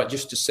of the King, not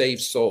just to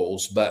save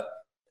souls, but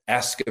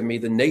ask of me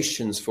the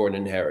nations for an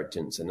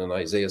inheritance. And in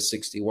Isaiah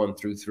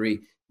 61-3,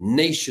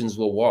 nations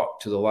will walk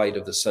to the light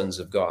of the sons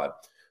of God.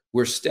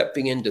 We're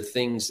stepping into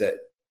things that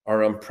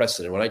are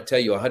unprecedented. When I tell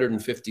you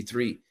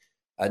 153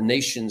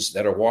 nations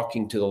that are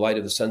walking to the light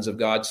of the sons of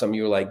God, some of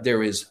you are like,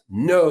 there is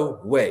no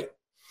way.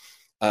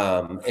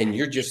 And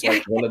you're just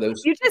like one of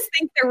those. You just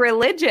think they're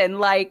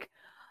religion,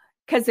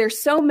 because there's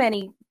so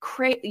many,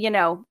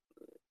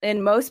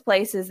 in most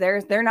places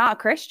they're not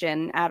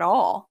Christian at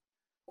all.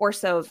 Or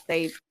so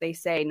they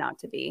say not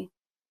to be.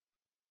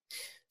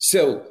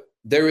 So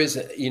there is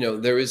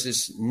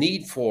this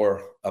need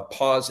for a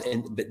pause,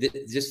 and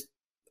just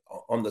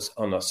on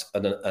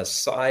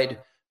aside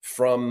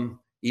from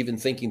even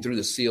thinking through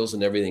the seals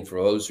and everything,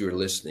 for those who are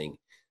listening,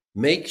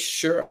 make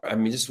sure.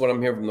 This is what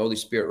I'm hearing from the Holy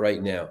Spirit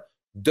right now.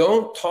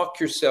 Don't talk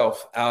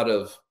yourself out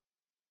of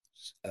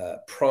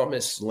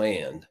promised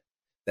land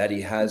that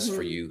He has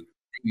for you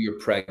through your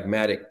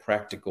pragmatic,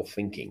 practical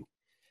thinking.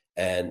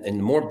 And the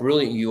more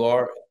brilliant you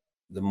are,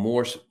 the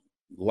more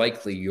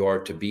likely you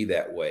are to be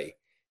that way.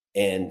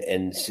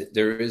 And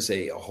there is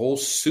a whole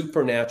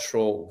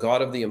supernatural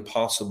God of the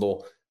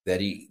impossible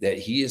that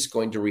he is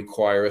going to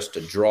require us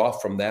to draw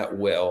from that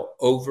well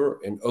over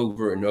and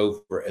over and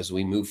over as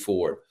we move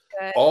forward.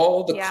 Good.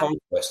 All the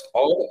conquest,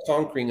 all the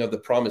conquering of the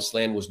promised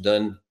land was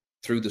done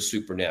through the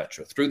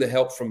supernatural, through the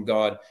help from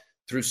God,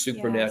 through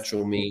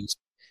supernatural means.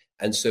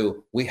 And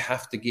so we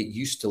have to get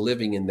used to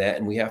living in that,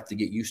 and we have to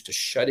get used to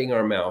shutting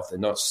our mouth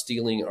and not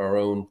stealing our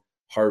own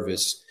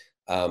harvest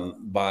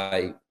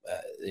by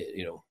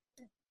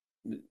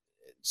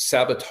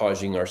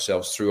sabotaging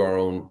ourselves through our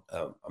own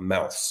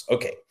mouths.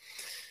 Okay,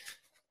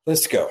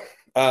 let's go.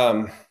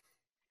 Back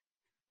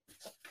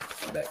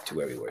to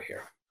where we were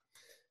here.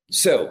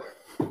 So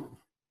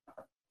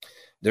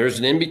There is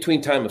an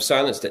in-between time of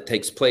silence that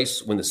takes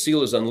place when the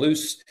seal is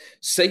unloosed.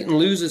 Satan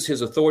loses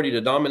his authority to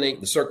dominate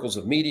the circles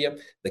of media.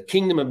 The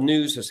kingdom of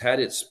news has had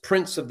its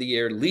prince of the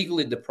air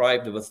legally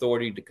deprived of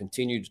authority to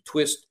continue to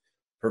twist,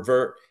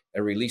 pervert,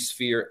 and release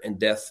fear and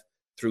death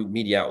through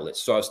media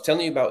outlets. So I was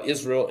telling you about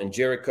Israel and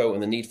Jericho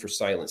and the need for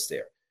silence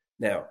there.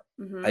 Now,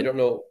 I don't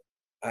know.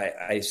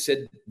 I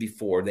said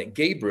before that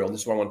Gabriel,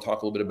 this is why I want to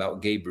talk a little bit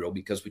about Gabriel,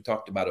 because we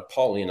talked about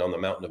Apollyon on the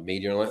mountain of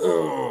media. And like,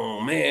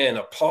 oh man,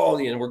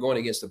 Apollyon, we're going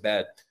against a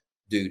bad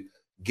dude.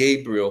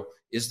 Gabriel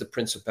is the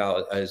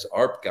principality, is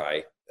our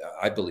guy,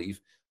 I believe,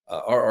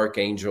 our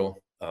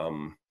archangel.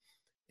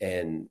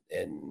 And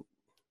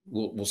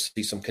we'll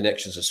see some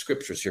connections of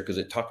scriptures here, because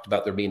it talked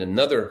about there being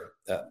another,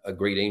 a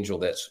great angel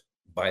that's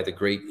by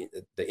the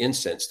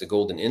incense, the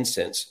golden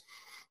incense.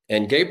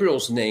 And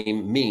Gabriel's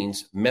name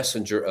means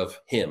messenger of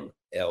him.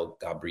 El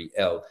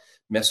Gabriel,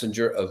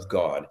 messenger of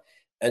God.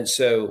 And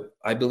so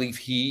I believe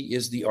he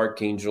is the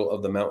archangel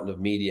of the mountain of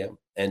media.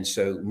 And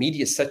so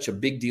media is such a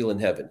big deal in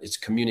heaven. It's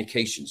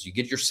communications. You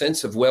get your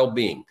sense of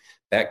well-being.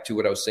 Back to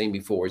what I was saying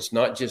before. It's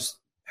not just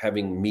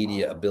having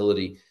media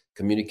ability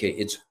communicate.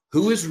 It's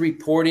who is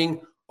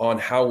reporting on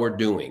how we're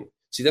doing.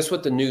 See, that's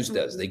what the news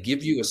does. They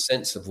give you a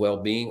sense of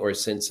well-being or a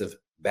sense of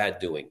bad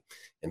doing.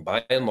 And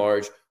by and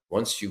large,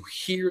 once you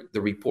hear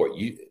the report,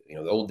 you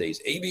know, the old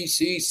days,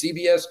 ABC,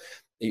 CBS,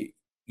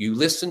 you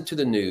listen to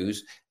the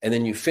news, and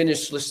then you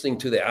finish listening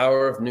to the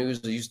hour of news.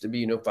 It used to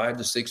be, 5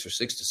 to 6 or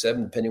 6 to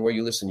 7, depending where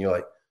you listen. You're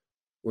like,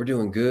 we're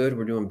doing good,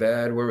 we're doing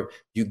bad.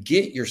 You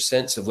get your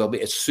sense of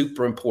well-being. It's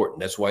super important.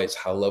 That's why it's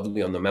how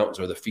lovely on the mountains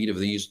are the feet of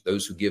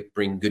those who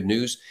bring good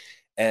news.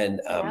 And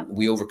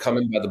we overcome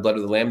him by the blood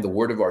of the Lamb, the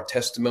word of our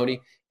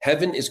testimony.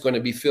 Heaven is going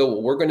to be filled.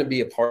 What we're going to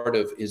be a part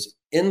of is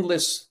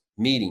endless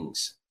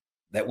meetings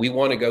that we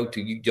want to go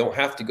to. You don't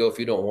have to go if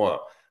you don't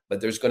want,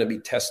 but there's going to be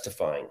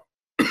testifying.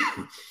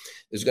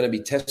 There's going to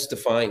be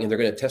testifying, and they're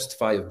going to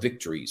testify of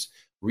victories.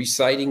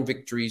 Reciting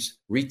victories,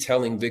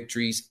 retelling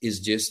victories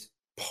is just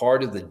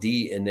part of the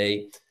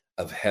DNA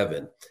of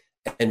heaven.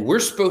 And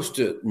we're supposed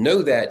to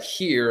know that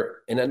here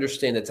and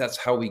understand that that's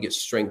how we get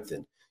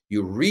strengthened.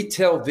 You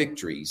retell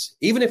victories,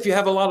 even if you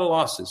have a lot of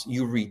losses,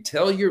 you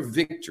retell your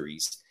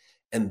victories,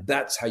 and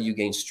that's how you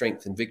gain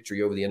strength and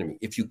victory over the enemy.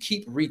 If you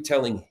keep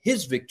retelling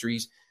his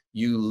victories,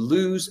 you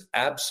lose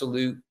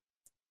absolute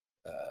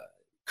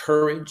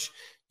courage.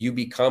 You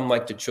become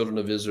like the children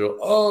of Israel.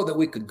 Oh, that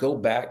we could go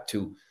back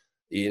to,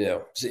 you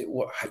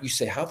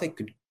say how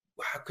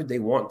could they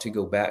want to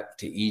go back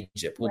to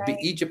Egypt? Well, right.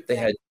 Egypt, they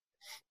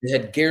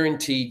had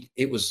guaranteed,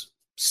 it was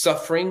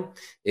suffering.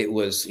 It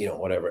was,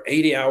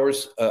 80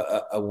 hours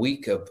a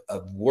week of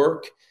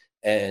work.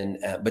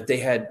 But they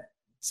had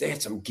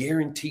some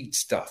guaranteed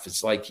stuff.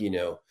 It's like,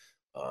 a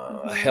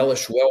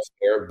hellish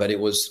welfare, but it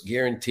was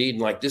guaranteed.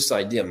 And like this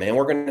idea, man,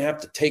 we're going to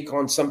have to take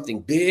on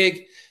something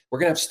big. We're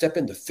going to have to step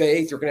into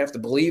faith. We're going to have to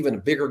believe in a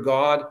bigger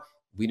God.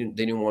 They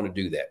didn't want to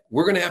do that.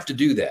 We're going to have to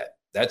do that.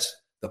 That's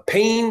the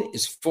pain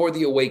is for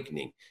the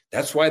awakening.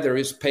 That's why there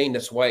is pain.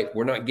 That's why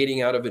we're not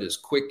getting out of it as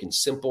quick and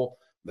simple.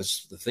 But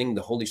the thing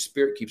the Holy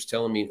Spirit keeps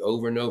telling me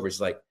over and over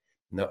is like,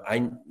 no,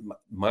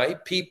 my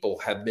people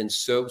have been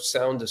so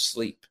sound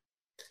asleep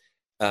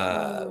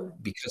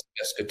because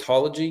of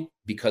eschatology,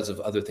 because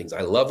of other things.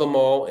 I love them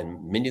all,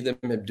 and many of them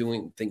are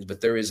doing things, but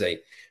there is a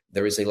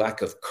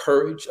lack of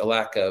courage, a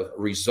lack of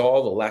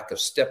resolve, a lack of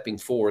stepping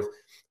forth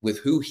with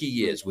who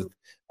he is, with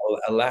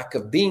a lack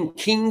of being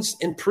kings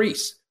and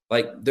priests.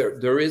 Like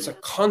there is a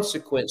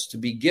consequence to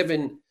being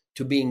given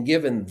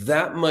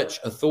that much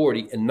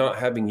authority and not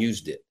having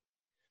used it.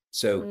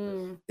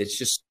 So it's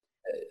just,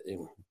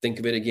 think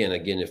of it again,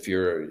 if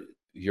you're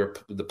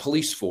the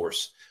police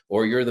force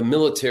or you're the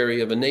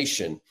military of a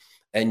nation,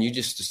 and you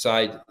just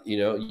decide,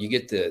 you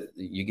get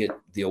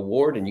the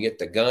award and you get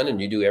the gun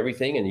and you do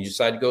everything and you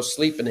decide to go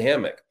sleep in the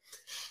hammock.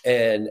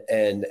 And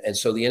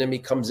so the enemy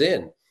comes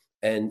in.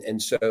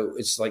 And so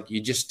it's like, you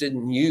just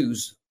didn't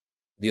use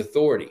the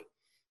authority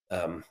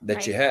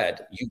that you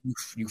had.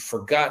 You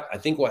forgot. I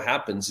think what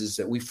happens is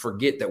that we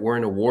forget that we're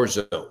in a war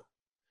zone.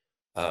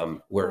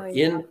 We're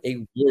in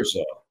a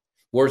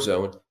war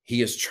zone.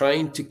 He is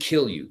trying to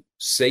kill you.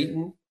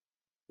 Satan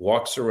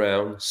walks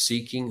around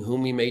seeking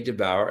whom he may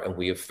devour. And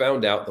we have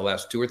found out the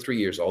last 2 or 3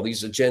 years, all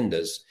these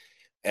agendas,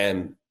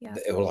 and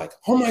they were like,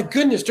 oh my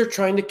goodness, they're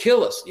trying to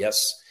kill us.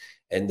 Yes.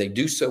 And they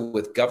do so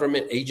with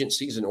government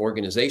agencies and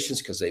organizations,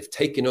 because they've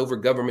taken over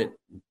government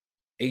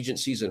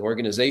agencies and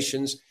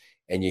organizations.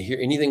 And you hear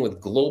anything with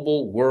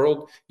global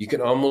world, you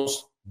can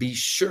almost be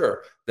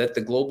sure that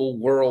the global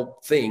world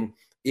thing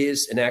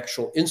is an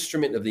actual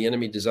instrument of the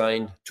enemy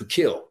designed to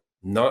kill,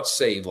 not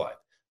save life.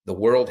 The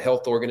World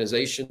Health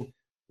Organization,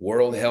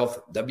 World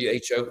Health,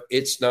 WHO,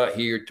 it's not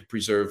here to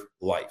preserve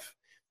life.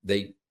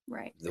 The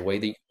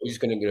way he's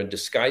going to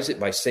disguise it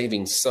by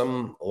saving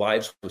some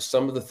lives with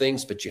some of the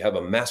things, but you have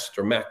a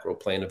master macro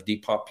plan of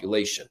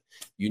depopulation.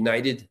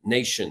 United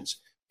Nations,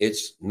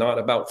 it's not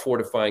about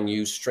fortifying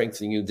you,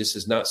 strengthening you. This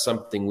is not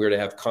something we're to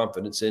have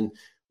confidence in,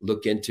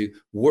 look into.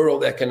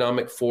 World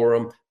Economic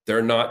Forum,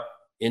 they're not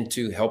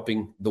into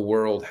helping the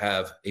world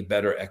have a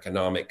better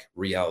economic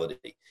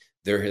reality.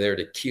 They're there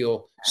to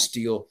kill,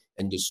 steal,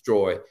 and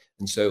destroy.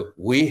 And so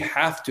we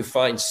have to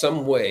find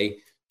some way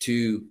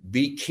to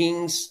be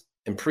kings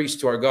and priests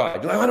to our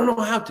God. I don't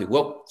know how to.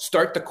 Well,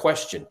 start the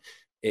question.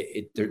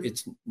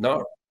 It's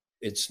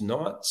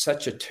not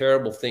such a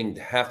terrible thing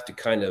to have to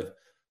kind of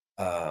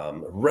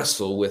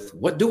wrestle with,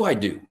 what do I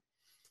do?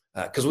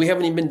 Because we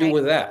haven't even been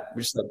doing that.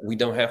 We're just like, we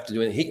don't have to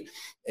do anything.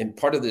 And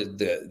part of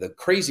the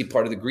crazy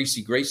part of the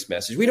greasy grace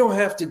message, we don't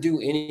have to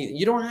do anything.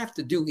 You don't have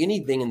to do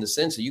anything in the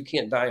sense that you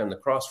can't die on the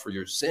cross for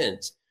your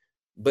sins,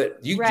 but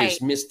you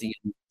just missed the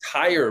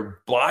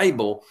entire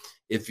Bible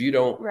if you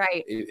don't.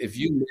 If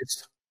you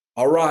missed,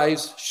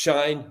 arise,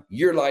 shine,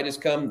 your light has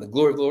come, the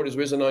glory of the Lord has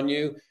risen on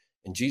you.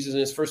 And Jesus in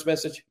his first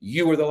message,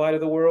 you are the light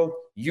of the world,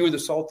 you are the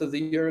salt of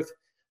the earth.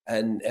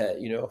 And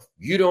if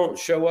you don't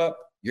show up,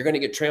 you're going to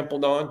get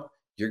trampled on.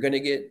 You're going to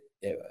get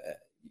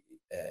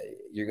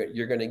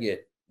you're going to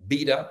get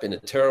beat up in a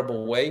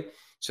terrible way.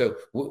 So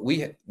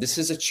this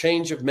is a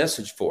change of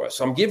message for us.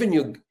 So I'm giving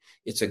you,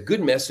 it's a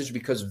good message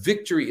because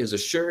victory is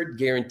assured,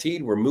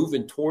 guaranteed. We're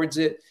moving towards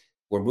it.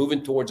 We're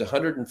moving towards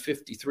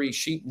 153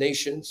 sheep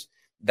nations.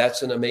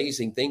 That's an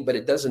amazing thing, but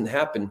it doesn't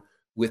happen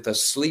with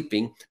us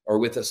sleeping or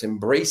with us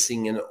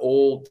embracing an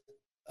old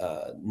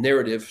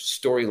narrative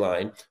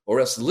storyline or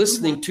us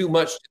listening too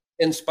much to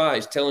 10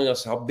 spies telling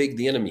us how big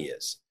the enemy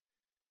is.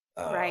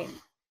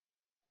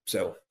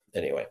 So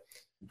anyway,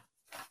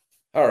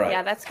 all right.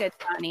 Yeah, that's good,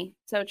 Johnny.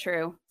 So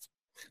true.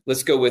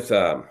 Let's go with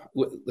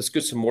let's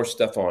get some more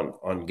stuff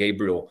on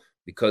Gabriel,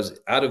 because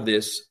out of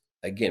this,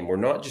 again, we're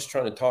not just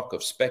trying to talk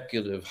of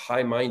speculative,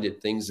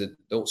 high-minded things that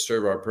don't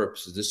serve our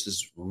purposes. This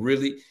is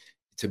really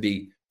to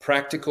be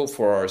practical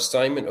for our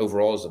assignment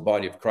overall as the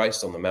body of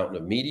Christ on the mountain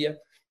of media,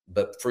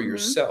 but for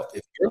yourself.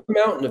 If you're a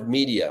mountain of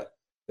media,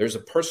 there's a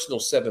personal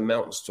 7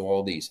 mountains to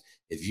all these.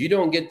 If you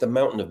don't get the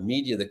mountain of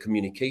media, the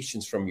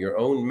communications from your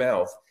own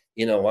mouth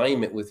in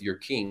alignment with your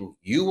king,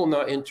 you will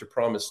not enter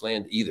promised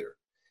land either.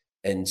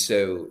 And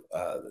so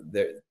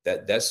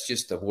that's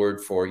just a word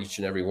for each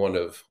and every one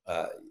of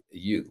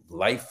you.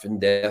 Life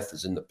and death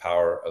is in the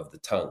power of the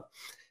tongue.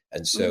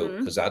 And so,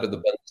 because out of the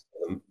abundance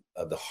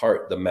of the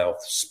heart, the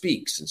mouth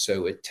speaks. And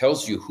so it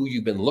tells you who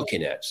you've been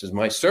looking at. It says,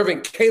 my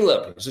servant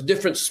Caleb, there's a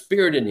different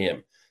spirit in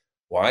him.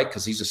 Why?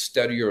 Because he's a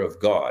studier of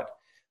God.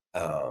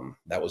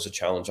 That was a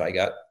challenge I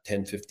got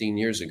 10, 15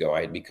 years ago.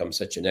 I had become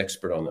such an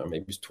expert on, or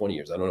maybe it's 20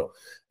 years, I don't know,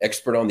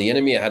 expert on the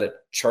enemy. I had it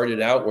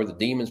charted out where the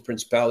demons,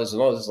 principalities,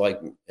 and all this,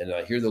 and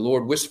I hear the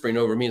Lord whispering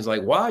over me. It's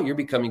like, wow, you're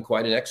becoming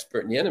quite an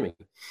expert in the enemy.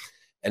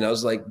 And I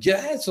was like,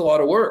 yeah, it's a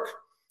lot of work.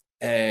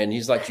 And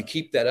he's like, you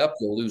keep that up,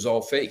 you'll lose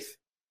all faith.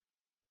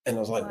 And I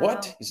was like,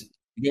 what? He said,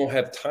 you don't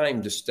have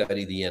time to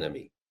study the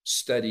enemy.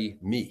 Study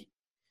me.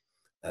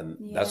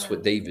 And that's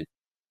what David,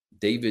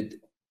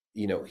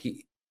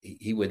 he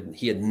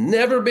had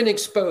never been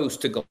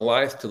exposed to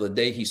Goliath till the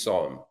day he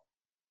saw him.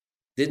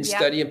 Didn't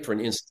study him for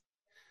an instant.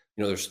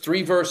 There's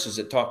 3 verses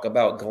that talk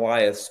about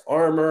Goliath's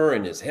armor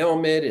and his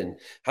helmet and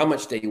how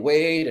much they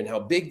weighed and how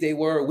big they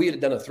were. We had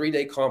done a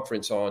 3-day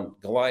conference on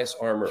Goliath's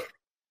armor.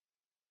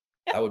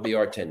 That would be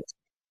our tendency.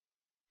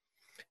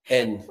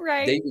 And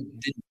David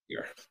didn't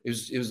care. It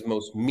was the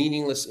most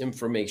meaningless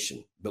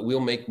information, but we'll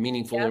make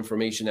meaningful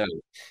information out of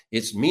it.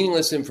 It's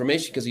meaningless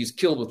information because he's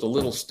killed with a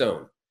little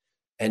stone.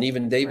 And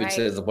even David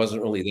says it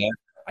wasn't really that.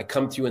 I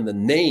come to you in the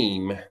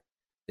name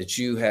that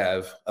you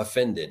have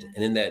offended.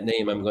 And in that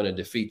name, I'm going to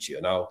defeat you.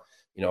 And I'll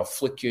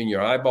flick you in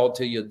your eyeball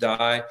till you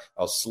die.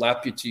 I'll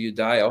slap you till you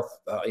die.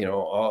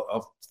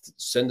 I'll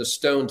send a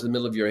stone to the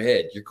middle of your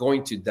head. You're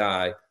going to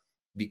die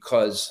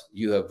because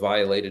you have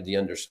violated the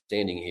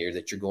understanding here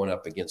that you're going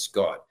up against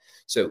God.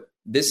 So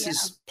this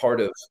is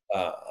part of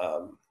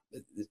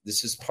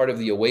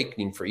the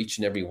awakening for each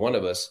and every one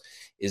of us,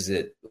 is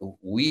that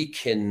we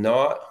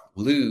cannot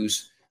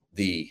lose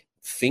the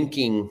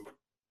thinking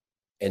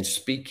and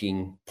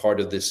speaking part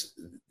of this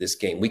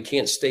game. We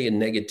can't stay in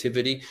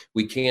negativity.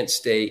 We can't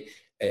stay.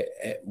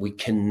 We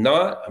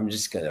cannot. I'm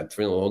feeling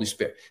the Holy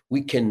Spirit.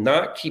 We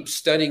cannot keep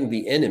studying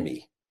the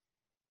enemy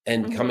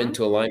and come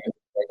into alignment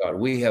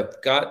with our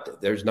God.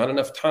 There's not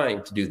enough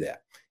time to do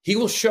that. He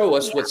will show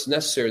us what's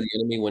necessary to the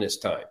enemy when it's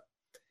time.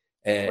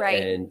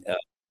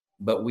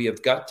 But we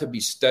have got to be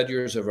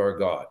studiers of our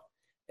God.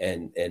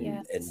 And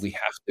we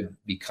have to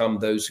become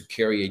those who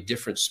carry a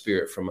different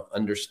spirit from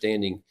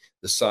understanding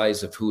the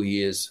size of who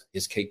he is,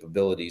 his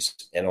capabilities,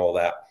 and all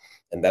that.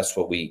 And that's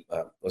what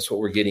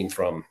we're getting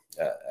from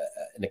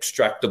an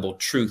extractable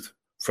truth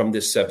from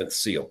this 7th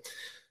seal.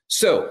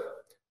 So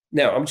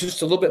now I'm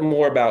just a little bit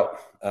more about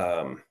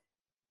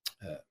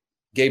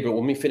Gabriel.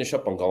 Let me finish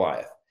up on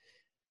Goliath.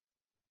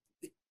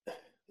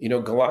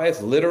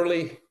 Goliath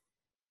literally,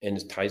 and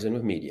it ties in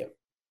with media.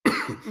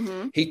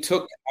 He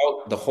took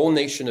out the whole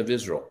nation of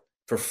Israel.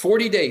 For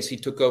 40 days, he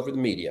took over the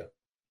media.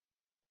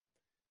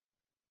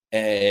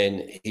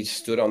 And he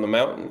stood on the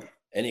mountain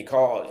and he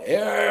called,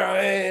 here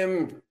I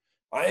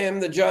am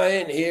the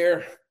giant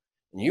here.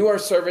 And you are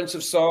servants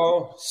of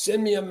Saul.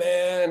 Send me a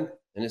man.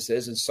 And it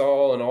says, and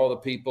Saul and all the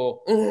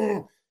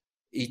people,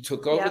 He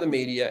took over the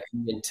media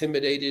and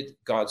intimidated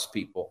God's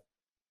people.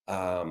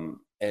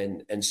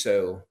 And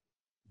so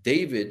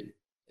David,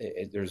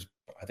 there's,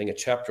 I think, a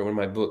chapter in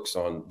one of my books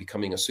on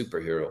becoming a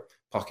superhero,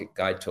 Pocket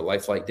Guide to a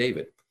Life Like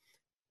David,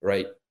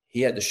 right?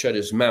 He had to shut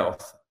his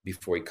mouth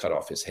before he cut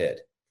off his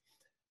head.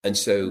 And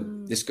so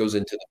this goes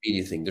into the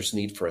media thing. There's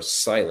need for a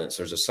silence.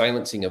 There's a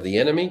silencing of the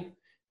enemy.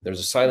 There's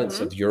a silence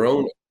of your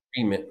own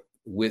agreement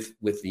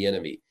with the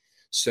enemy.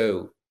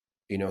 So,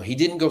 he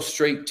didn't go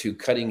straight to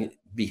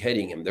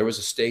beheading him. There was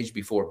a stage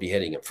before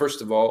beheading him.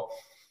 First of all,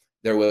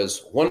 there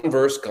was one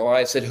verse.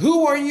 Goliath said,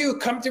 "Who are you?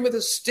 Come to me with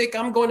a stick.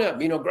 I'm going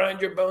to,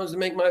 grind your bones to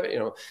make my,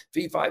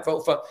 fee, fi,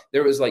 fo, fa."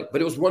 There was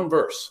but it was one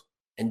verse.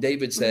 And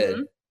David said,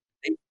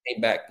 they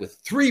came back with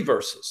 3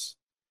 verses.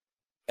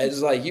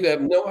 It's like, you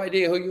have no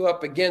idea who you're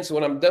up against.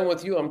 When I'm done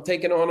with you, I'm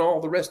taking on all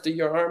the rest of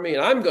your army,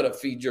 and I'm going to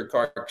feed your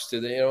carcass to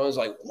the, It's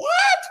like, what?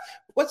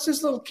 What's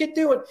this little kid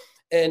doing?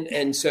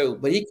 And so,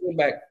 but he came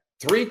back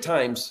 3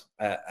 times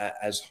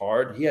as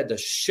hard. He had to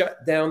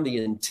shut down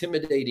the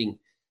intimidating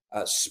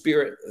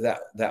spirit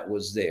that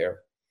was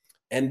there.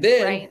 And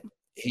then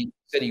he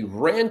said he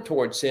ran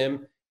towards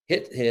him,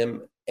 hit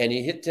him, and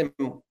he hit him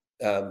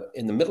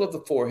in the middle of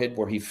the forehead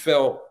where he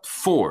fell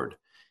forward.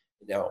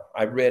 Now,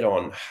 I read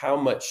on how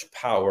much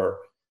power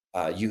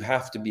you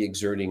have to be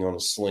exerting on a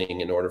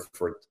sling in order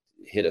for it to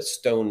hit a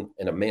stone,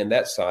 and a man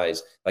that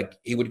size, like,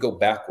 he would go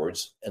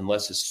backwards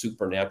unless his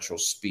supernatural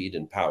speed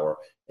and power.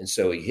 And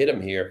so he hit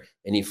him here,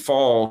 and he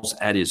falls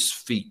at his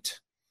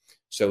feet.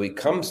 So he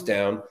comes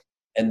down,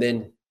 and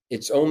then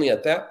it's only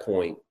at that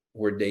point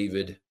where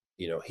David,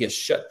 he has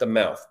shut the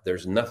mouth.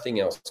 There's nothing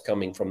else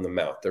coming from the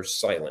mouth. There's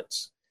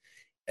silence.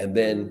 And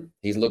then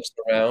he looks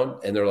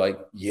around, and they're like,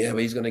 yeah,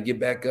 but he's going to get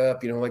back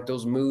up, like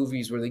those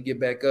movies where they get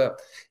back up.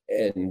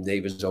 And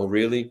David's, oh,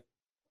 really?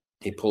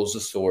 He pulls the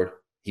sword.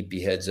 He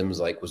beheads him. He's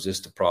like, was this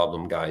the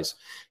problem, guys?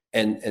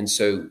 And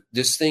so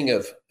this thing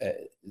of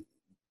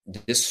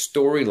this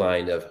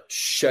storyline of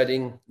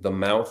shutting the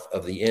mouth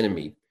of the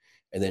enemy,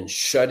 and then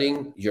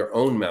shutting your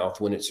own mouth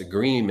when it's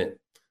agreement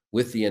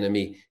with the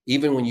enemy,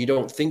 even when you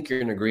don't think you're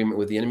in agreement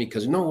with the enemy,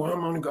 because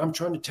I'm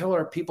trying to tell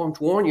our people, I'm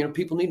to warn you,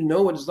 people need to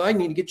know what it's like.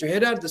 You need to get your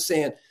head out of the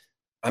sand.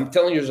 I'm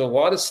telling you, there's a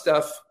lot of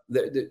stuff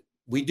that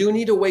we do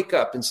need to wake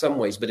up in some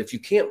ways, but if you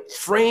can't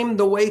frame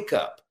the wake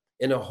up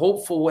in a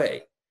hopeful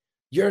way,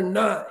 you're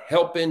not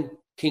helping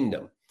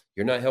kingdom.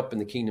 You're not helping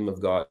the kingdom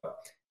of God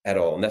at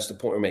all. And that's the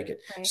point we're making.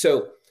 Right.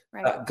 So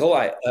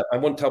Goliath, I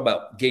want to talk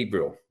about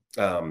Gabriel.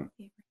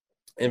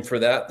 And for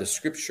that, the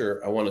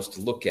scripture I want us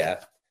to look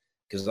at,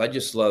 because I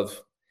just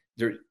love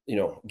there,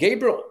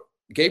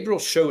 Gabriel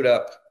showed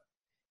up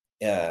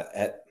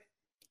at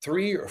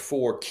 3 or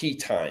 4 key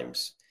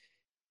times.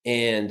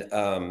 And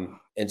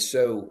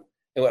so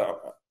I'm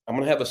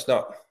going to have us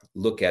not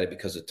look at it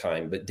because of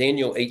time, but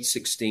Daniel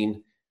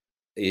 8:16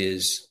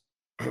 is,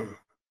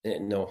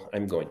 no,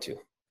 I'm going to,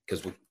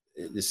 because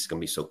this is going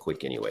to be so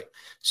quick anyway.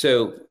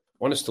 So I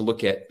want us to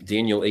look at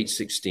Daniel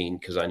 8:16,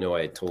 because I know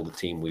I had told the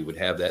team we would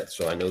have that,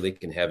 so I know they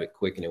can have it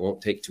quick and it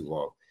won't take too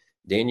long.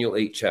 Daniel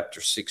 8, chapter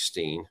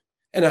 16.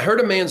 And I heard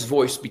a man's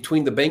voice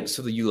between the banks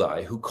of the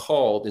Ulai, who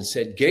called and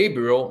said,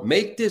 Gabriel,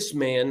 make this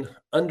man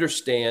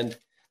understand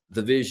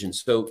the vision.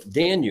 So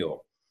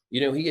Daniel,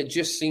 he had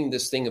just seen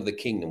this thing of the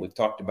kingdom. We've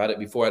talked about it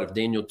before out of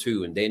Daniel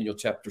 2 and Daniel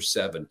chapter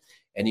 7.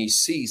 And he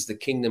sees the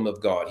kingdom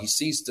of God. He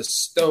sees the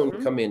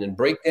stone come in and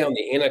break down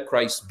the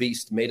Antichrist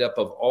beast made up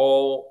of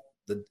all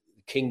the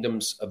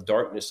kingdoms of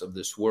darkness of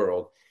this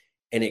world.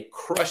 And it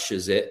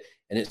crushes it.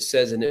 And it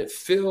says, and it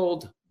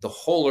filled the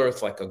whole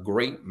earth like a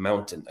great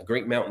mountain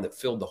that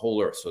filled the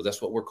whole earth. So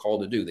that's what we're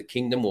called to do. The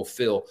kingdom will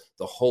fill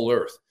the whole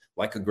earth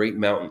like a great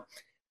mountain.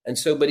 And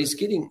so, but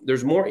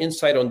there's more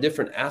insight on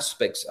different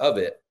aspects of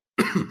it.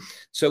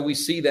 So we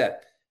see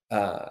that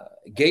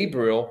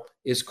Gabriel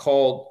is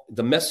called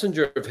the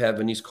messenger of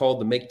heaven. He's called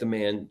to make the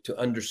man to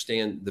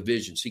understand the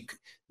vision. See,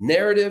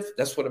 narrative,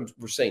 that's what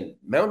we're saying.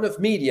 Mountain of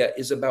Media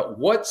is about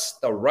what's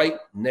the right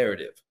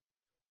narrative.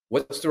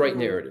 What's the right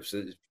narrative?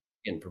 So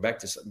again, back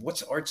to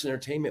what's arts and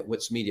entertainment,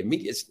 what's media.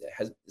 Media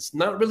it's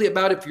not really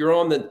about if you're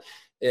on the,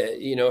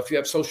 if you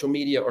have social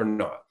media or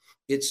not.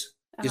 It's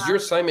is your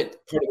assignment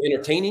part of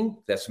entertaining?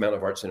 That's the amount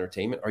of arts and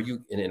entertainment. Are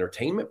you an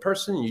entertainment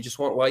person and you just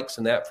want likes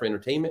and that for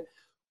entertainment?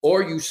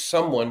 Or are you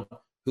someone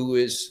who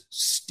is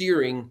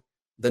steering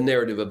the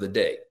narrative of the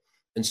day?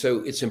 And so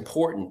it's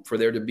important for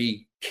there to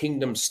be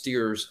kingdom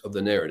steers of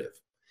the narrative.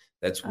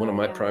 That's one of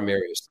my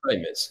primary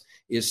assignments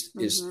is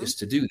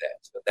to do that.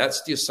 So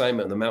that's the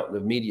assignment of the Mountain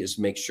of Media, is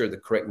make sure the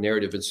correct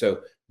narrative. And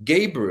so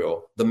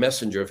Gabriel, the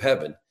messenger of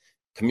heaven,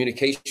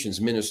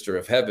 communications minister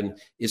of heaven,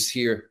 is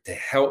here to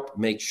help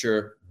make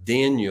sure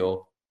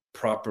Daniel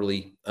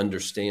properly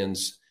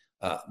understands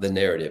the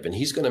narrative. And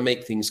he's going to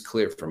make things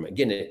clear for him.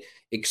 Again, it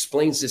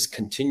explains this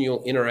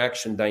continual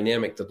interaction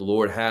dynamic that the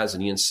Lord has,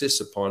 and he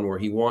insists upon, where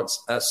he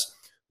wants us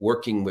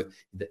working with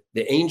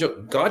the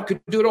angel. God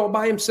could do it all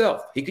by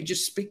himself. He could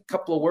just speak a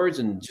couple of words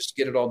and just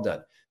get it all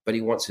done. But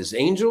he wants his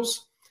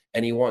angels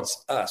and he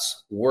wants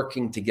us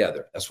working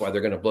together. That's why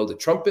they're going to blow the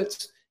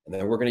trumpets. And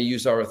then we're going to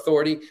use our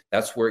authority.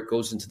 That's where it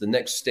goes into the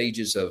next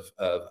stages of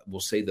we'll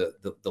say,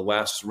 the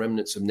last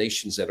remnants of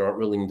nations that aren't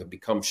willing to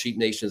become sheep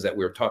nations that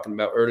we were talking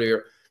about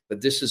earlier.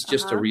 But this is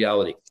just a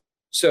reality.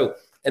 So,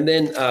 and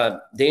then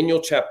Daniel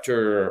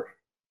chapter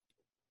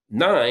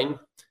 9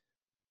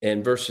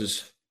 and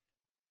verses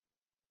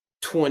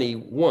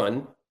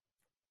 21.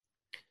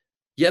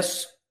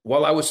 Yes,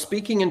 while I was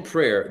speaking in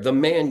prayer, the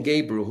man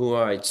Gabriel, who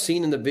I had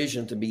seen in the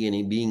vision at the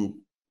beginning,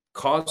 being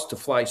caused to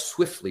fly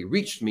swiftly,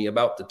 reached me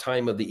about the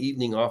time of the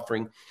evening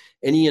offering.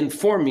 And he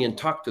informed me and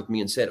talked with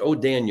me and said, "Oh,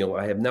 Daniel,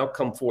 I have now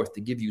come forth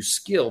to give you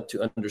skill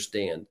to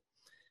understand.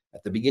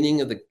 At the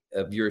beginning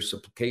of your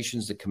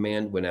supplications, the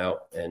command went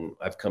out, and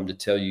I've come to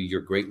tell you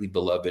you're greatly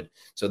beloved."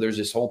 So there's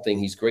this whole thing.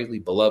 He's greatly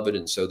beloved.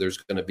 And so there's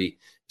going to be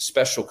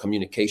special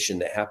communication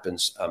that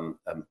happens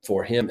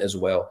for him as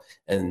well.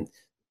 And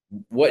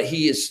what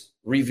he is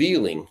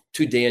revealing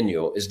to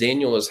Daniel is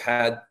Daniel has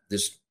had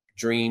this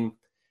dream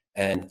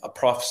and a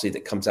prophecy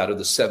that comes out of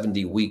the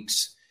 70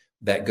 weeks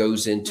that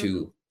goes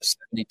into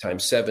 70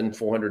 times 7,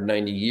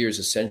 490 years,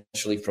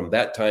 essentially from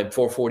that time,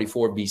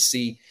 444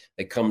 BC,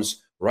 that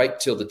comes right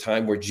till the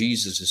time where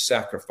Jesus is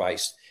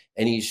sacrificed.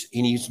 And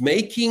he's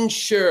making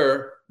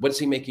sure, what's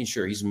he making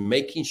sure? He's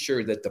making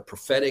sure that the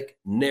prophetic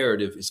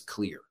narrative is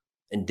clear.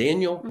 And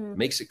Daniel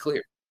makes it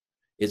clear.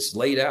 It's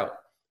laid out.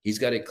 He's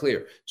got it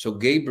clear. So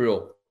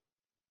Gabriel,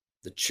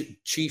 the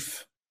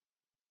chief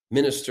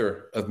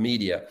minister of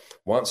media,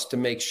 wants to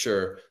make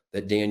sure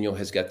that Daniel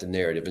has got the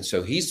narrative. And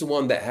so he's the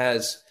one that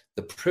has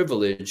the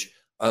privilege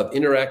of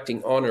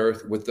interacting on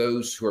earth with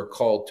those who are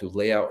called to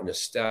lay out and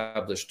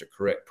establish the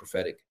correct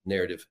prophetic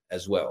narrative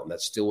as well. And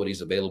that's still what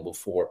he's available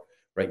for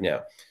right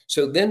now.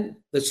 So then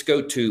let's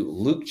go to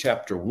Luke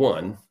chapter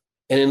 1.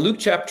 And in Luke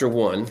chapter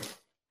 1,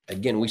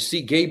 again, we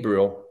see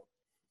Gabriel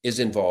is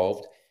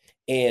involved.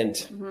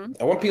 And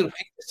I want people to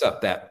pick this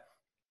up, that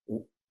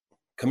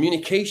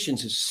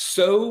communications is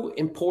so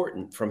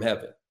important from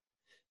heaven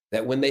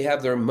that when they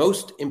have their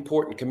most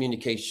important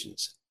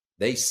communications,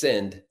 they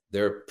send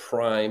their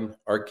prime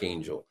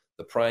archangel,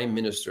 the prime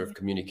minister of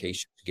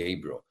communications,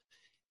 Gabriel.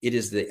 It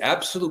is the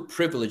absolute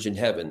privilege in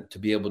heaven to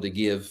be able to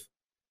give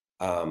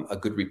a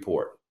good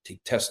report, to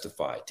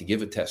testify, to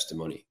give a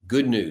testimony,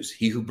 good news.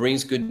 He who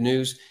brings good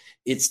news,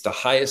 it's the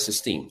highest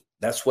esteem.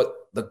 That's what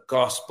the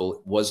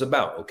gospel was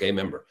about. Okay,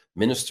 remember,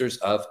 ministers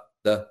of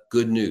the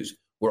good news.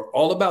 We're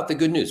all about the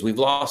good news. We've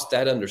lost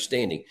that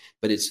understanding,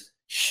 but it's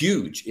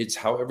huge. It's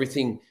how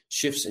everything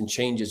shifts and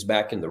changes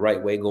back in the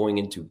right way, going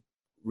into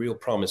real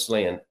promised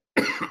land,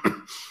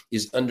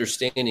 is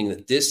understanding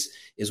that this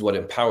is what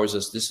empowers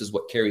us. This is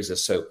what carries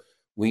us. So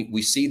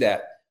we see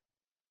that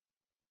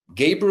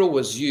Gabriel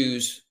was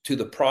used to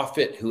the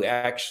prophet who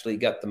actually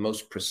got the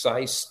most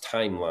precise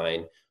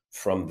timeline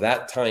from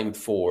that time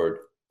forward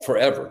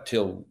forever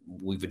till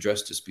we've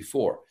addressed this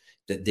before,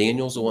 that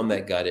Daniel's the one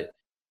that got it.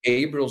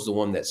 Gabriel's the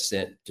one that's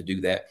sent to do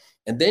that.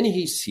 And then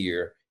he's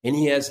here and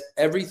he has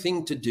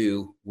everything to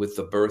do with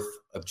the birth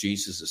of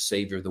Jesus, the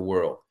Savior of the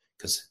world,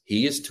 because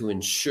he is to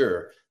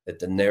ensure that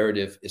the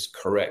narrative is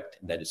correct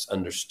and that it's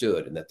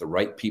understood and that the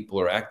right people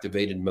are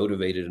activated,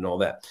 motivated, and all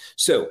that.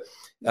 So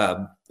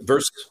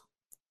verse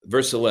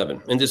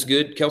 11. And this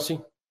good, Kelsey?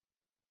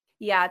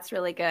 Yeah, it's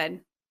really good.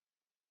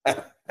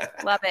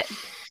 Love it.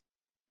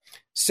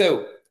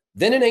 So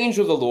then an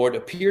angel of the Lord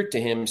appeared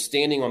to him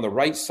standing on the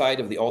right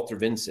side of the altar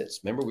of incense.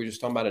 Remember, we were just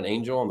talking about an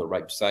angel on the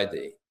right side,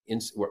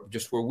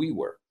 just where we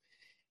were.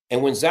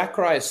 And when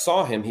Zacharias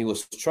saw him, he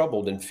was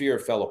troubled and fear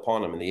fell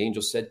upon him. And the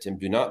angel said to him,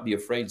 "Do not be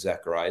afraid,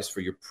 Zacharias, for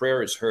your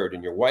prayer is heard.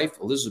 And your wife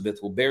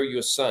Elizabeth will bear you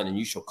a son, and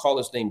you shall call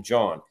his name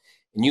John.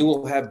 And you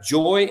will have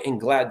joy and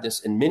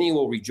gladness, and many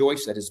will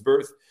rejoice at his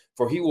birth.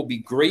 For he will be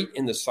great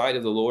in the sight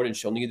of the Lord, and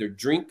shall neither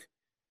drink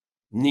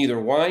neither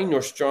wine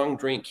nor strong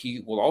drink.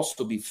 He will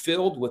also be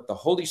filled with the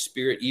Holy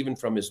Spirit, even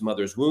from his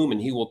mother's womb.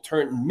 And he will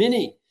turn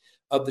many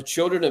of the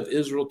children of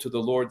Israel to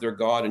the Lord their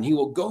God. And he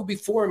will go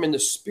before him in the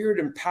spirit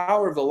and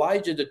power of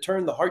Elijah to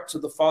turn the hearts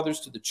of the fathers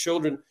to the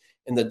children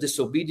and the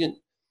disobedient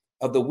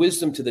of the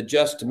wisdom to the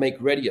just, to make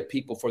ready a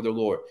people for the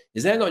Lord."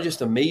 Is that not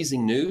just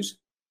amazing news?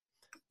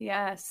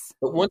 Yes.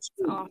 But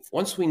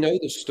once we know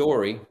the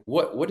story,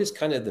 what is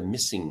kind of the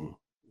missing?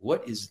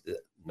 What is the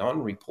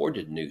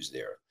non-reported news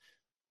there?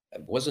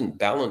 It wasn't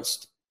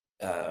balanced,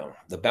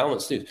 the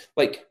balanced news.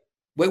 Like,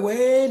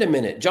 wait a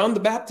minute. John the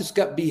Baptist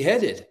got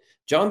beheaded.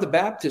 John the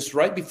Baptist,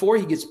 right before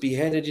he gets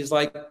beheaded, is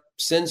like,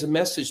 sends a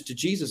message to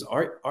Jesus.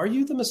 Are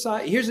you the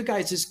Messiah? Here's a guy,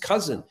 it's his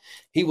cousin.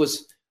 He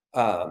was,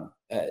 from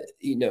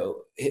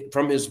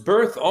his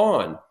birth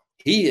on,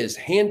 he is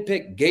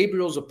handpicked.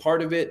 Gabriel's a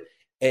part of it.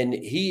 And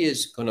he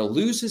is going to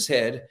lose his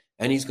head,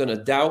 and he's going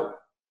to doubt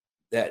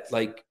that,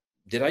 like,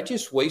 did I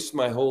just waste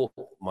my whole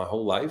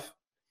life?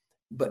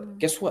 But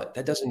guess what?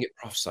 That doesn't get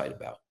prophesied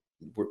about.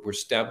 We're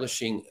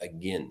establishing,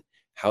 again,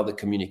 how the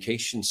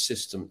communication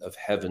system of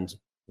heavens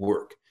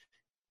work.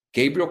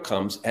 Gabriel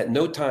comes at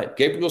no time.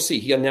 Gabriel,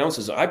 he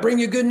announces, "I bring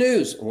you good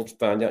news." And we'll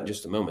find out in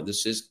just a moment.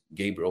 This is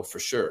Gabriel for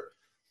sure.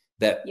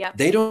 That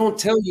They don't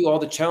tell you all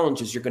the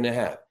challenges you're going to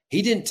have.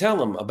 He didn't tell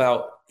them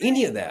about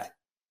any of that.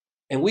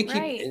 And we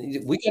Right.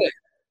 gotta,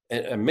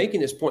 and I'm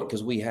making this point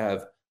because we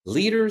have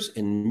leaders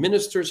and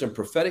ministers and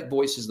prophetic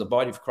voices in the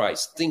body of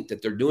Christ think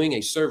that they're doing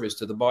a service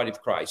to the body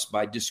of Christ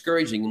by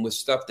discouraging them with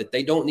stuff that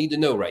they don't need to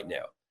know right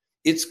now.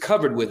 It's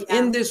covered with,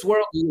 in this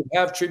world, you will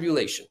have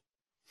tribulation.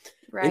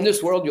 Right. In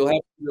this world, you'll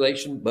have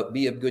tribulation, but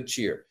be of good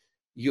cheer.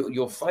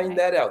 You'll find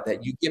that out,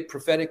 that you get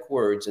prophetic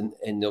words, and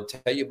they'll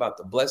tell you about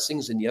the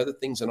blessings and the other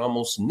things, and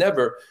almost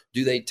never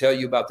do they tell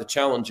you about the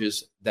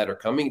challenges that are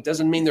coming. It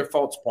doesn't mean they're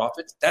false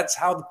prophets. That's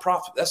how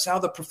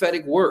the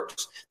prophetic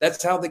works.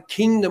 That's how the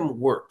kingdom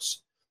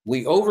works.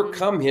 We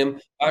overcome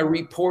him by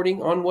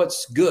reporting on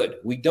what's good.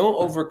 We don't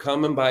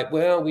overcome him by,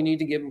 well, we need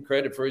to give him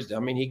credit for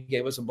he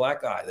gave us a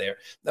black eye there.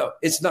 No,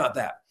 it's not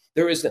that.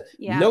 There is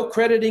no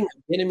crediting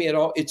the enemy at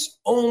all. It's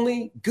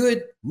only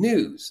good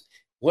news.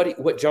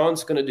 What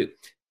John's going to do.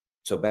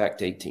 So back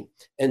to 18.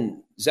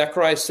 And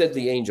Zechariah said to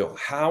the angel,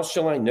 how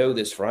shall I know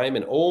this? For I am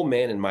an old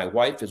man and my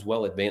wife is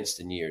well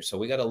advanced in years. So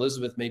we got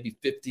Elizabeth, maybe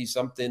 50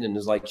 something. And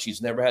is like,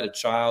 she's never had a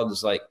child.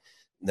 It's like,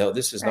 no,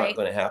 this is not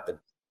going to happen.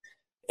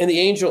 And the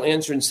angel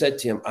answered and said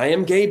to him, I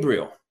am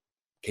Gabriel, in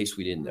case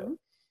we didn't know,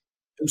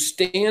 who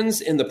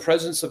stands in the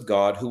presence of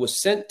God, who was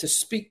sent to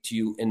speak to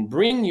you and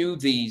bring you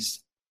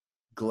these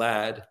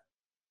glad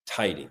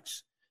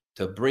tidings,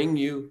 to bring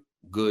you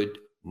good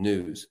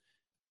news.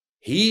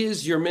 He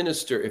is your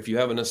minister. If you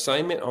have an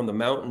assignment on the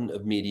mountain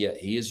of media,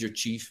 he is your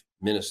chief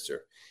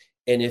minister.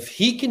 And if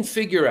he can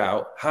figure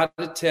out how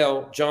to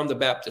tell John the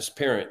Baptist's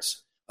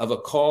parents of a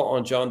call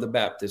on John the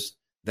Baptist,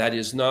 that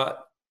is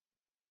not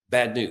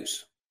bad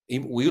news.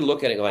 We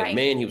look at it like,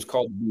 man, he was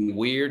called to be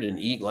weird and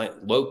eat like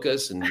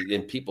locusts,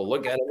 and people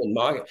look at him and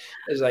mock it.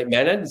 It's like,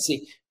 man, I didn't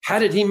see. How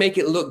did he make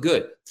it look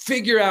good?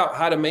 Figure out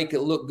how to make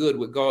it look good,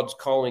 what God's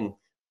calling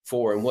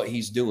for and what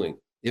he's doing.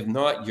 If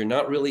not, you're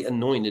not really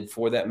anointed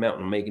for that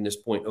mountain. I'm making this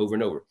point over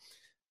and over.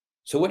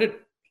 So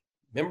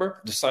remember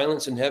the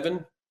silence in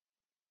heaven?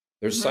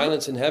 There's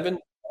silence in heaven.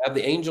 Have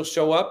the angels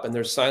show up and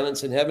there's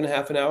silence in heaven,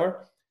 half an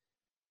hour.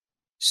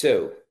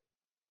 So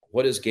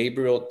what does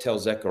Gabriel tell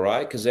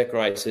Zechariah? Because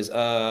Zechariah says,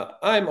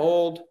 I'm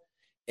old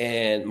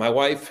and my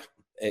wife,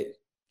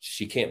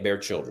 she can't bear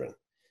children.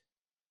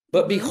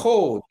 But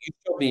behold, you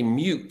shall be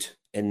mute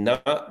and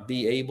not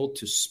be able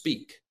to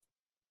speak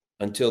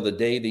until the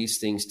day these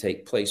things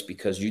take place,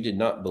 because you did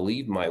not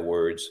believe my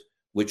words,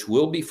 which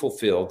will be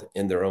fulfilled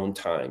in their own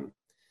time.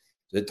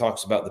 It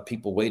talks about the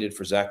people waited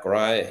for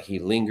Zechariah. He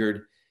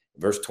lingered.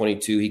 Verse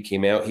 22, he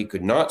came out. He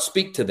could not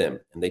speak to them,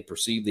 and they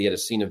perceived they had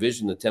seen a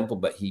vision in the temple,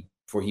 but he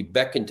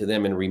beckoned to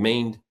them and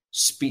remained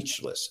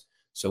speechless.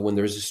 So when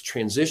there's this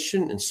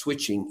transition and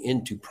switching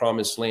into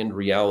promised land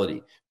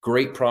reality,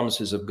 great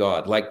promises of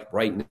God, like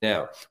right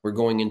now, we're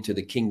going into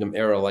the kingdom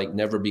era like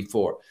never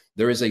before.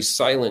 There is a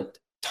silent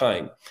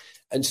time.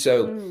 And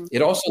so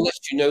it also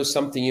lets you know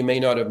something you may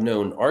not have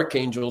known.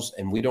 Archangels,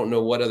 and we don't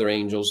know what other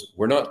angels,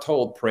 we're not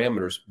told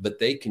parameters, but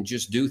they can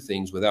just do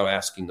things without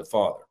asking the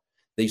Father.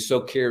 They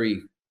so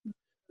carry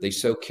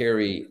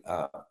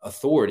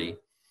authority.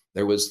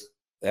 That was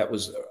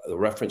a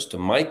reference to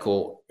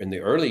Michael in the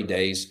early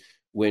days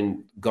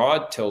when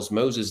God tells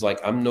Moses,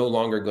 like, I'm no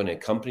longer going to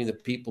accompany the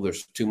people.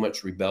 There's too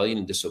much rebellion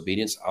and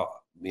disobedience.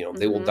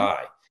 They will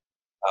die.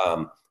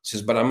 He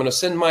says, but I'm going to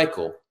send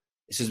Michael.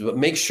 He says, but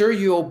make sure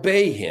you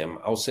obey him.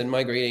 I'll send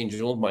my great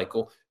angel,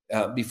 Michael,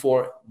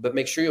 but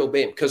make sure you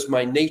obey him because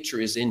my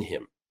nature is in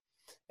him.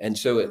 And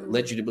so it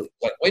led you to believe,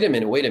 like, wait a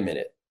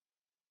minute.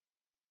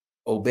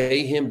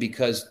 Obey him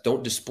because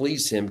don't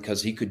displease him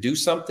because he could do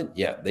something.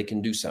 Yeah, they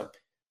can do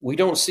something. We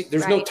don't see,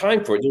 there's no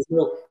time for it.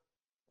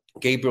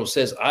 Gabriel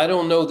says, I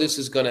don't know this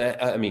is going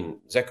to,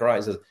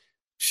 Zechariah says,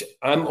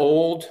 I'm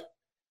old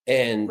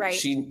and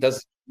she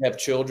doesn't have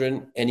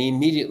children. And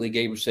immediately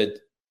Gabriel said,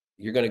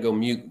 you're going to go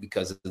mute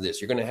because of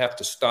this. You're going to have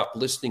to stop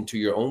listening to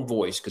your own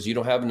voice because you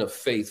don't have enough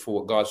faith for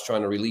what God's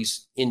trying to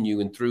release in you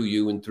and through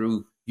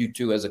you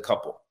two as a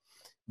couple.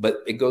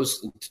 But it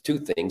goes into two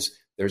things.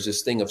 There's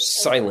this thing of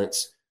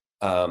silence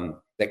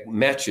that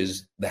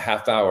matches the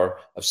half hour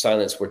of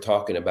silence we're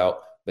talking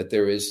about. But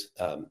there is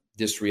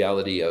this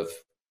reality of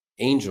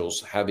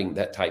angels having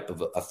that type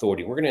of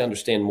authority. We're going to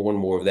understand more and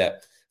more of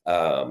that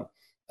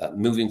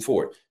moving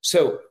forward.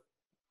 So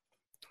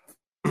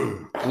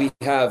we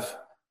have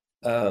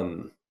a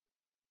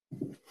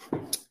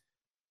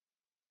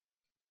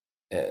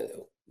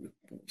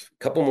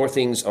couple more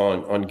things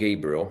on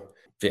Gabriel.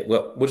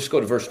 Well, we'll just go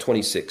to verse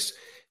 26.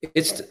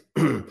 It's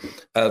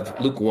of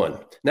Luke 1.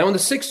 Now in the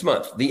 6th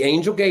month, the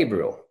angel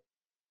Gabriel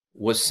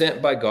was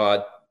sent by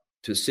God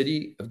to a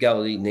city of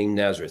Galilee named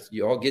Nazareth.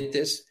 You all get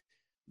this?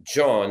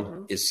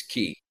 John is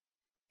key.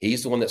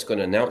 He's the one that's going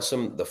to announce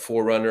him, the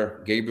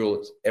forerunner.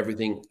 Gabriel is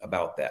everything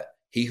about that.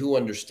 He who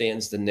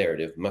understands the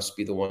narrative must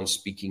be the one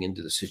speaking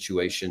into the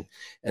situation.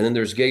 And then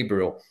there's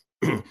Gabriel,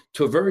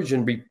 to a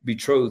virgin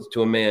betrothed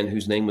to a man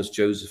whose name was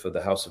Joseph of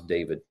the house of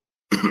David.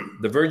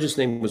 The virgin's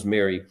name was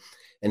Mary.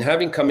 And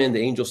having come in, the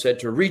angel said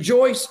to her,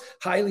 rejoice,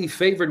 highly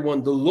favored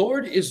one. The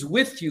Lord is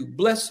with you.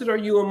 Blessed are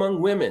you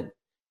among women.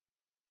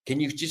 Can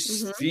you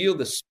just feel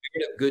the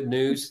spirit of good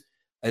news?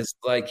 It's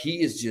like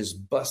he is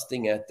just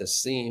busting at the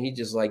seam. He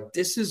just like,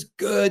 this is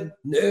good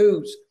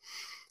news.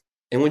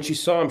 And when she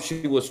saw him,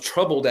 she was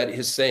troubled at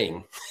his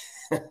saying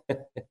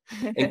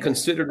and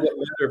considered what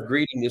manner of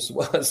greeting this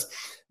was.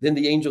 Then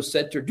the angel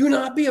said to her, do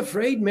not be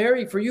afraid,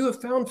 Mary, for you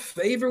have found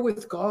favor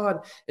with God.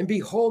 And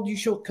behold, you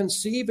shall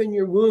conceive in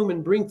your womb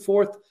and bring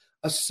forth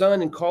a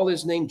son and call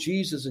his name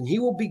Jesus, and he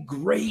will be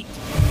great.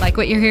 Like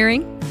what you're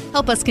hearing?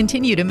 Help us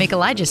continue to make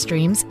Elijah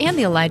Streams and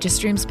the Elijah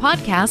Streams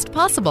podcast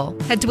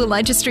possible. Head to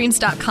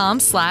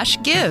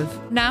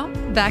ElijahStreams.com/give. Now,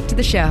 back to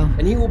the show.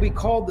 And he will be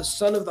called the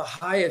Son of the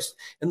Highest,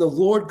 and the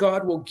Lord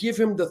God will give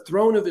him the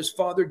throne of his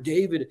father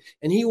David,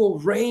 and he will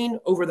reign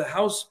over the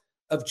house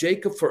of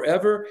Jacob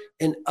forever,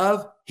 and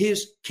of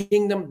his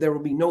kingdom there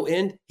will be no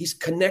end. He's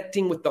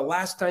connecting with the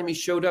last time he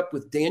showed up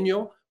with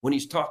Daniel, when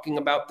he's talking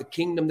about the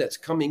kingdom that's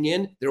coming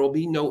in. There will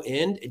be no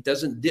end. It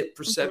doesn't dip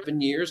for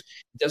 7 years.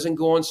 It doesn't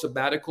go on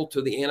sabbatical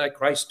to the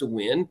Antichrist to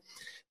win.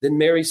 Then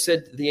Mary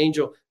said to the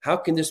angel, how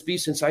can this be,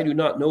 since I do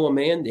not know a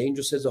man? The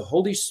angel says, the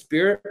Holy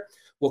Spirit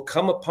will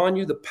come upon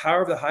you. The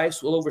power of the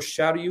highest will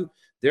overshadow you.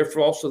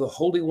 Therefore also the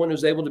Holy One who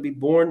is able to be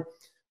born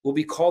will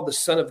be called the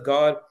Son of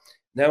God.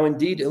 Now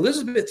indeed,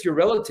 Elizabeth, your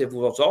relative,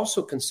 was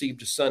also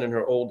conceived a son in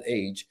her old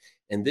age.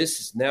 And this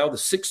is now the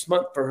 6th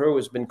month for her who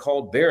has been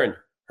called barren.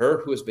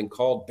 Her who has been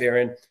called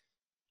barren.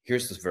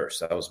 Here's the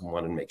verse I was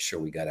wanting to make sure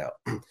we got out.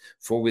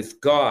 For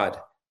with God,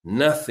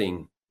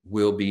 nothing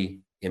will be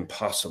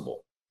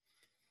impossible.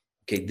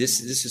 Okay, this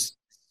is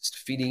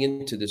feeding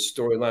into this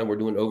storyline we're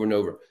doing over and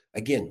over.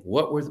 Again,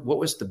 what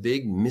was the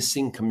big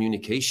missing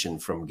communication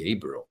from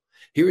Gabriel?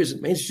 Here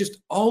is, man, it's just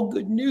all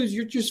good news.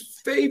 You're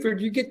just favored.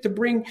 You get to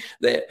bring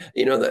the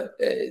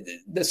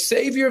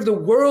Savior of the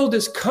world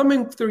is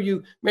coming through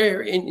you,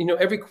 Mary. And,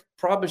 every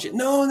problem,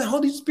 no, the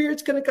Holy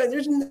Spirit's going to come.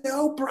 There's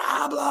no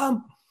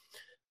problem.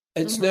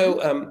 It's and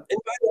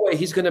by the way,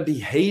 he's going to be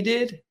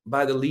hated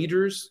by the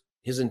leaders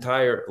his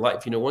entire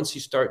life. Once he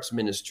starts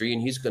ministry,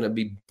 and he's going to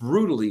be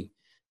brutally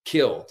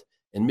killed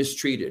and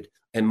mistreated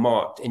and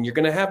mocked. And you're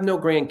going to have no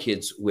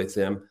grandkids with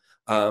him.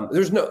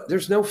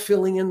 There's no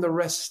filling in the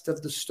rest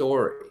of the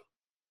story.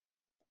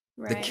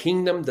 Right. The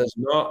kingdom does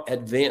not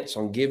advance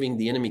on giving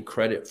the enemy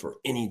credit for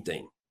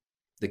anything.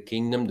 The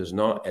kingdom does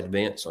not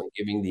advance on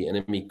giving the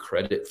enemy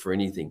credit for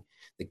anything.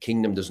 The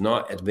kingdom does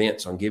not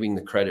advance on giving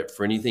the credit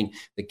for anything.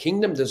 The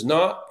kingdom does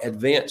not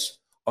advance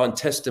on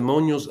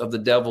testimonials of the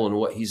devil and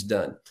what he's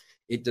done.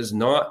 It does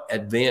not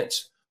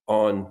advance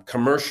on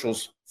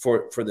commercials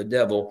for the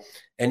devil.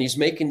 And he's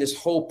making this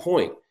whole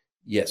point.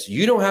 Yes,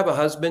 you don't have a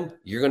husband,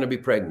 you're going to be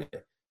pregnant.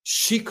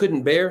 She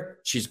couldn't bear,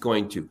 she's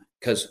going to.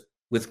 Because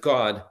with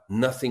God,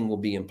 nothing will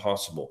be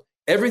impossible.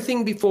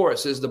 Everything before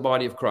us is the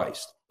body of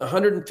Christ.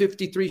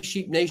 153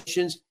 sheep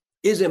nations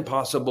is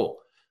impossible.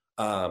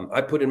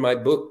 I put in my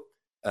book,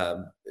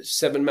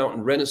 7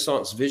 Mountain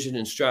Renaissance Vision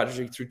and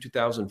Strategy through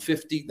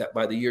 2050, that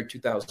by the year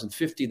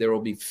 2050, there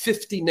will be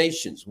 50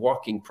 nations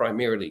walking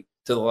primarily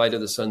to the light of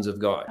the sons of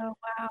God. Oh,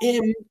 wow.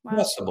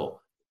 Impossible.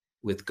 Wow.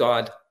 With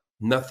God,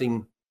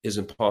 nothing is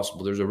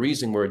impossible. There's a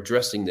reason we're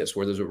addressing this,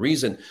 where there's a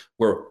reason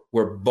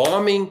we're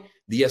bombing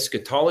the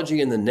eschatology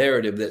and the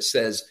narrative that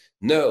says,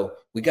 no,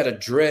 we got to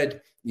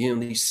dread,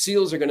 these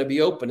seals are going to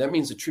be open. That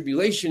means the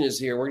tribulation is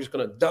here. We're just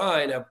going to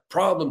die and have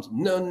problems.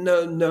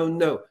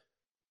 No.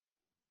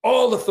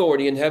 All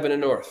authority in heaven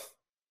and earth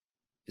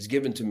is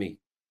given to me,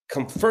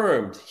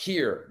 confirmed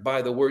here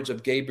by the words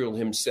of Gabriel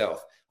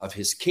himself, of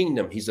his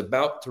kingdom. He's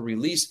about to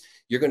release.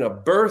 You're going to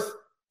birth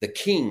the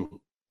king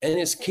and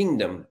his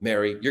kingdom,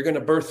 Mary. You're going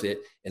to birth it.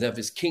 And of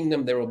his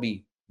kingdom, there will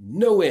be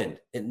no end.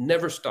 It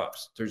never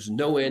stops. There's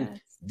no end.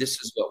 Yes. This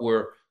is what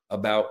we're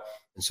about.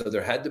 And so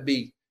there had to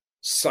be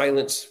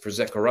silence for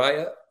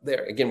Zechariah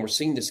there. Again, we're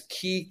seeing this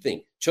key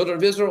thing. Children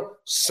of Israel,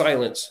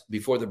 silence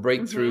before the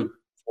breakthrough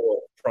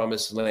for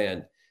promised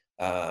land.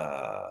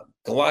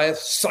 Goliath,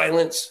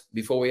 silence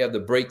before we have the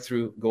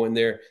breakthrough going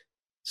there.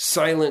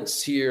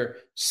 Silence here,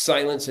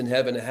 silence in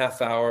heaven, a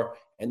half hour.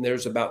 And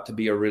there's about to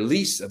be a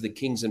release of the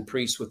kings and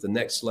priests with the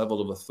next level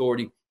of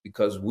authority,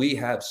 because we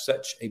have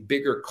such a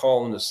bigger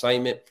call and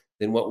assignment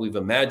than what we've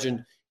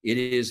imagined. It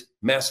is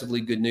massively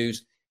good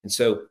news. And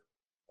so,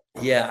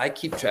 yeah, I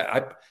keep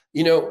track.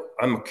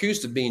 I'm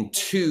accused of being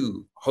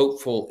too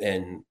hopeful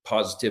and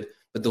positive,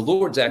 but the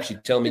Lord's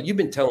actually telling me, you've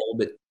been telling a little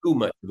bit too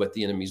much of what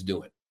the enemy's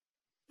doing.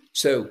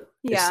 So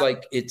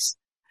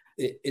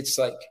It's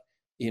like,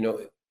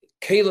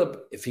 Caleb,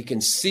 if he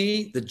can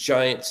see the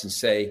giants and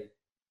say,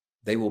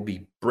 they will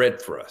be bread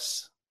for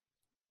us.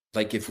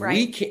 Like if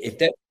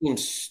that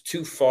seems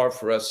too far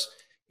for us,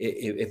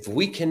 if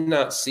we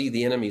cannot see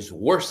the enemy's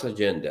worst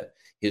agenda,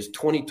 his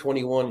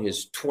 2021,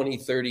 his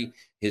 2030,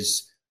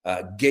 his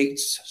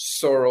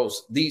Gates, Soros,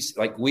 these,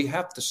 we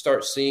have to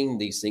start seeing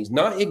these things,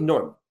 not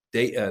ignore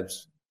them.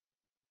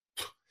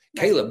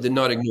 Caleb did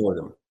not ignore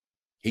them.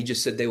 He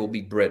just said they will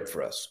be bread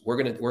for us.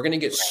 We're gonna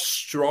get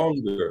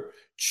stronger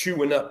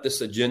chewing up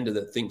this agenda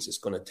that thinks it's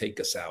going to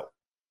take us out.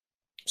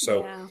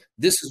 So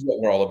This is what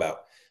we're all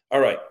about. All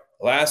right.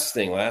 Last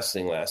thing.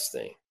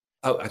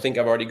 Oh, I think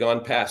I've already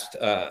gone past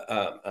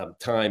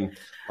time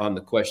on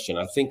the question.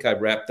 I think I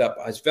wrapped up.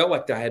 I felt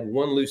like I had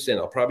one loose end.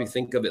 I'll probably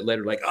think of it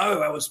later, like,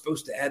 oh, I was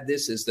supposed to add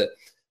this as the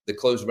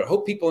closer. But I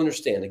hope people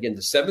understand, again,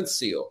 the seventh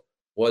seal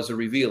was a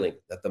revealing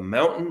that the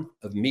mountain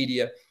of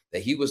media,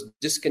 that he was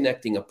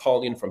disconnecting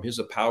Apollyon from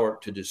his power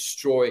to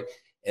destroy,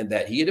 and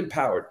that he had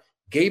empowered.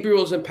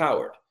 Gabriel is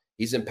empowered.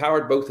 He's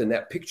empowered both in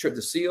that picture of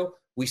the seal.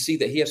 We see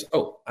that he has,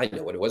 oh, I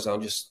know what it was. I'll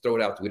just throw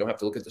it out. We don't have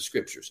to look at the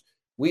scriptures.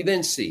 We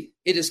then see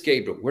it is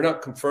Gabriel. We're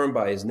not confirmed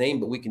by his name,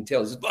 but we can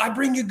tell. He says, I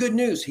bring you good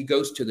news. He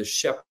goes to the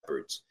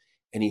shepherds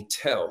and he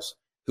tells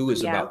who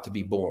is about to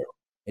be born.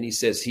 And he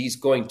says he's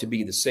going to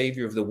be the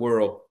savior of the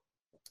world.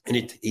 And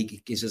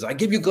he says, I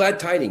give you glad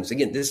tidings.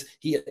 Again,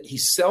 he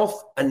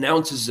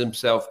self-announces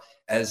himself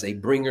as a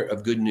bringer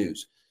of good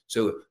news.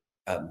 So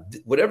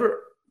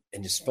whatever,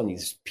 and it's funny,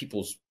 these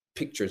people's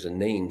pictures and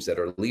names that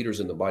are leaders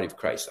in the body of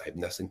Christ. I have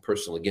nothing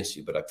personal against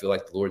you, but I feel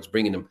like the Lord's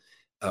bringing them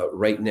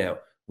right now.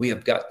 We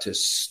have got to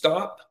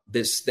stop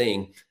this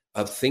thing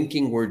of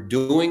thinking we're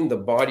doing the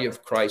body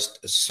of Christ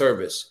a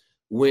service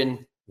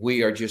when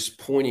we are just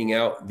pointing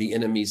out the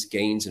enemy's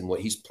gains and what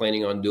he's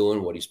planning on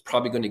doing, what he's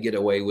probably going to get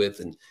away with,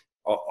 and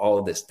all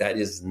of this. That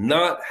is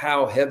not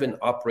how heaven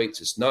operates.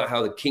 It's not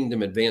how the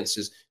kingdom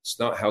advances. It's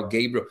not how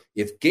Gabriel,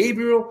 if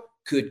Gabriel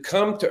could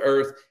come to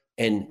earth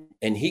and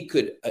he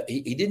could,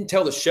 he didn't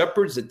tell the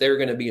shepherds that they're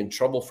going to be in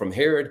trouble from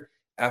Herod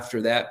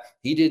after that.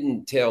 He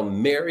didn't tell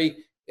Mary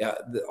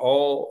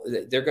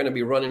they're going to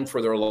be running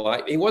for their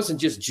life. It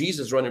wasn't just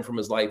Jesus running from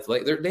his life.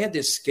 They had to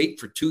escape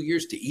for 2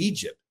 years to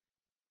Egypt.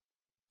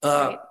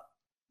 Why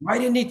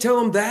didn't he tell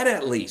them that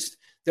at least?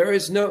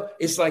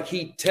 It's like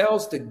he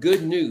tells the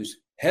good news.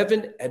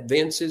 Heaven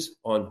advances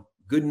on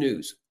good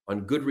news,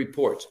 on good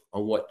reports,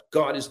 on what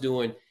God is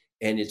doing.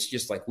 And it's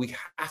just like we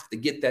have to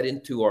get that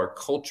into our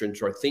culture,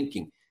 into our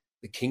thinking.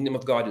 The kingdom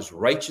of God is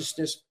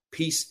righteousness,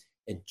 peace,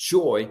 and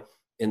joy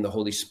in the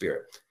Holy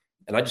Spirit.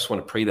 And I just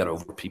want to pray that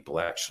over people,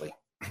 actually.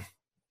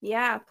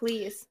 Yeah,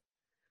 please.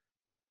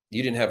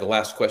 You didn't have the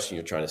last question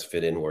you're trying to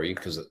fit in, were you?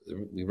 Because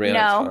we ran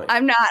out of time. No,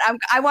 I'm not.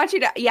 I want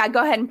you to,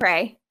 go ahead and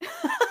pray.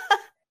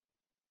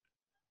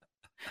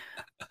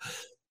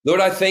 Lord,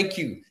 I thank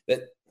you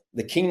that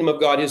the kingdom of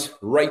God is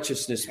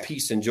righteousness,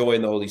 peace, and joy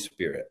in the Holy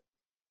Spirit.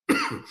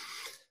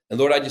 And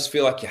Lord, I just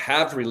feel like you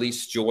have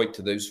released joy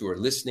to those who are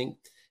listening.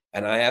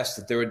 And I ask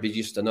that there would be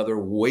just another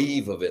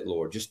wave of it,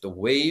 Lord, just a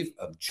wave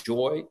of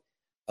joy,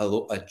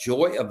 a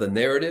joy of the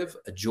narrative,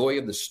 a joy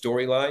of the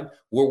storyline.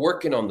 We're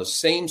working on the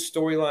same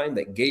storyline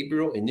that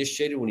Gabriel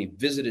initiated when he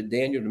visited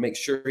Daniel to make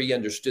sure he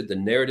understood the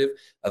narrative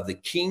of the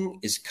king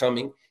is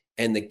coming.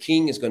 And the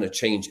king is going to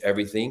change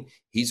everything.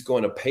 He's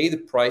going to pay the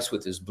price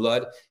with his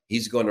blood.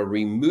 He's going to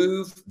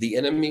remove the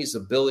enemy's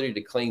ability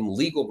to claim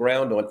legal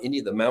ground on any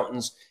of the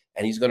mountains.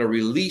 And he's going to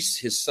release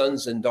his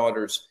sons and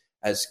daughters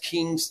as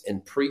kings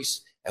and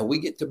priests. And we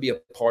get to be a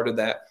part of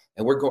that.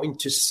 And we're going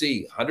to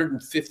see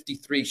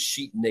 153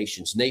 sheep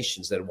nations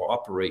that will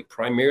operate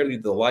primarily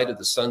the light of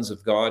the sons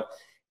of God.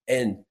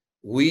 And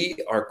we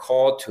are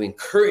called to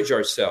encourage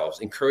ourselves,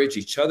 encourage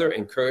each other,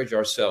 encourage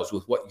ourselves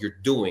with what you're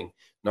doing,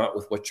 not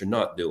with what you're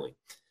not doing.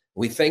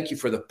 We thank you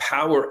for the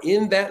power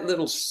in that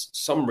little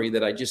summary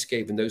that I just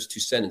gave in those two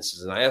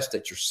sentences. And I ask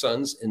that your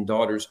sons and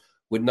daughters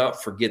would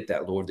not forget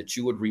that, Lord, that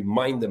you would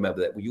remind them of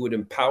that, you would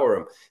empower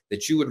them,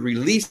 that you would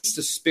release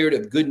the spirit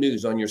of good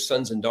news on your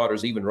sons and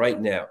daughters even right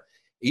now.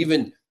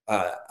 Even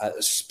a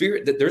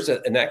spirit that there's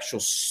an actual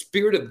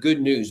spirit of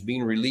good news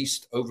being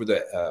released over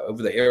the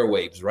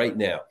airwaves right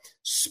now.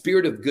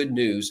 Spirit of good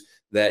news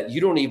that you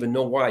don't even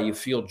know why you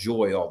feel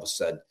joy all of a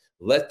sudden.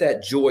 Let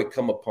that joy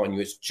come upon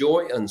you. It's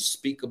joy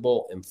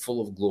unspeakable and full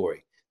of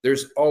glory.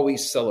 There's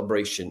always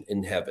celebration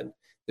in heaven.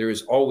 There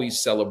is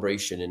always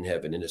celebration in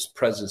heaven. In his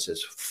presence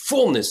is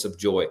fullness of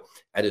joy.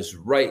 At his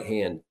right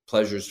hand,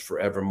 pleasures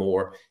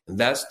forevermore. And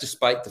that's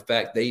despite the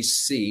fact they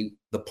see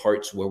the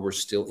parts where we're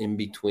still in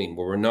between,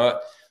 where we're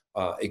not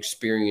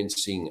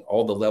experiencing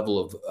all the level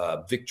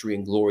of victory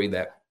and glory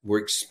that we're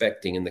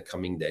expecting in the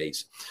coming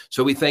days.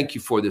 So we thank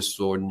you for this,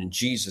 Lord. And in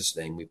Jesus'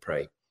 name we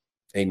pray.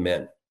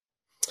 Amen.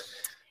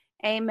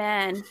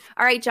 Amen.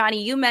 All right,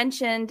 Johnny, you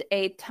mentioned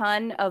a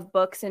ton of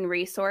books and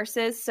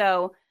resources.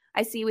 So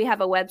I see we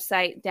have a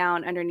website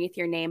down underneath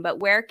your name, but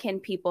where can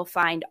people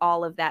find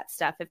all of that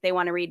stuff if they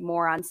want to read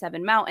more on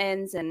Seven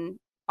Mountains and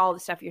all the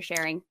stuff you're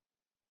sharing?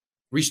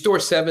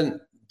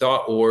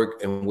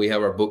 Restore7.org, and we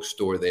have our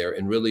bookstore there.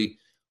 And really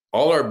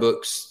all our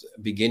books,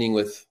 beginning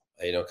with,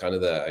 kind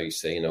of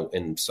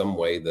in some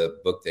way, the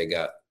book they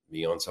got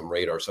me on some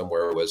radar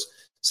somewhere was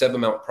Seven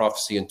Mount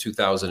Prophecy in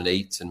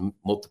 2008. It's in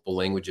multiple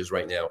languages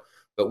right now.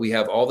 But we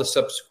have all the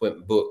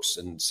subsequent books,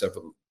 and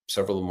several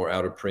of them are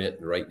out of print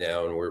right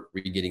now, and we're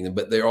re-getting them.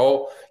 But they're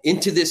all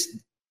into this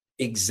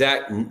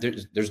exact,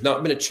 there's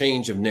not been a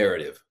change of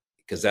narrative,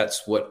 because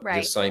that's what the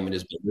assignment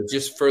has been. There's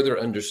just further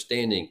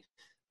understanding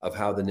of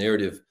how the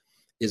narrative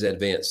is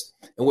advanced.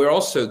 And we're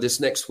also, this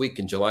next week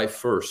in July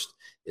 1st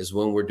is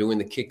when we're doing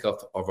the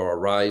kickoff of our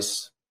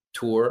Rise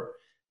tour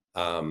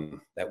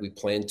that we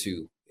plan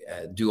to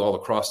do all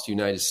across the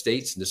United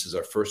States. And this is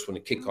our first one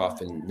to kick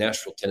off in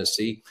Nashville,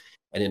 Tennessee.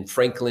 And in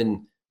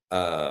Franklin,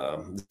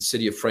 the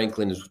city of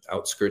Franklin is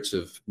outskirts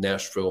of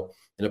Nashville,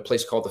 in a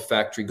place called The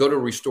Factory. Go to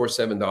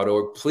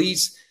restore7.org.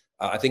 Please,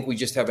 I think we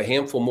just have a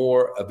handful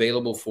more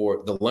available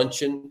for the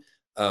luncheon.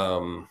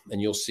 And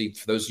you'll see,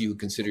 for those of you who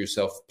consider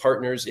yourself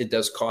partners, it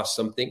does cost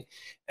something.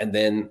 And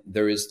then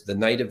there is the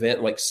night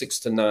event, like 6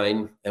 to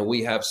 9. And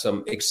we have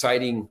some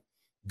exciting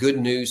good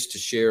news to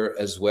share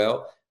as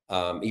well.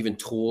 Even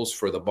tools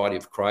for the body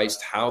of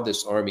Christ, how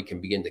this army can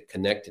begin to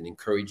connect and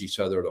encourage each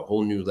other at a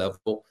whole new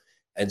level.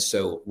 And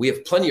so we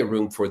have plenty of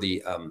room for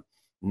the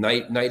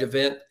night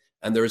event.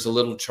 And there's a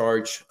little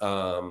charge.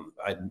 I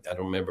don't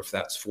remember if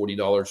that's $40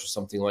 or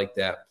something like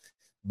that.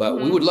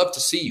 But we would love to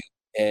see you.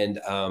 And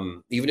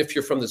even if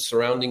you're from the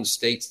surrounding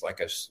states,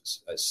 like I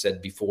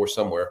said before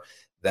somewhere,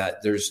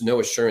 that there's no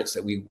assurance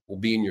that we will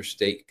be in your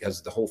state,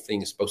 because the whole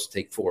thing is supposed to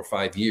take 4 or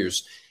 5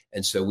 years.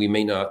 And so we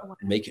may not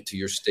make it to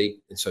your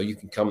state. And so you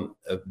can come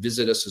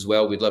visit us as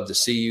well. We'd love to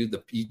see you.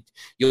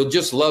 You'll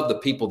just love the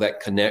people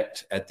that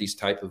connect at these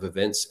type of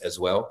events as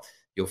well.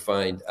 You'll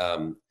find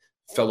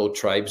fellow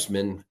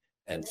tribesmen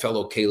and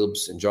fellow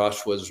Caleb's and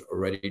Joshua's are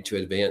ready to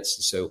advance.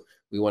 And so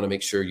we want to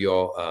make sure you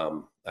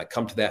all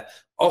come to that.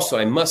 Also,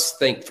 I must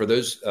thank for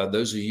those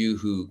of you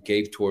who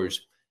gave towards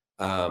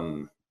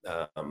our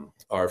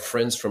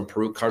friends from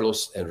Peru,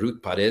 Carlos and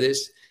Ruth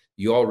Paredes.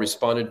 You all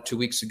responded 2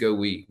 weeks ago.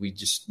 We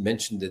just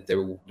mentioned that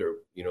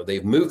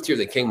they've moved here.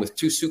 They came with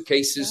 2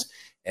 suitcases,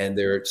 and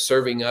they're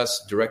serving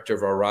us. Director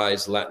of our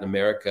Rise Latin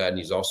America, and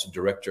he's also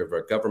director of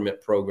our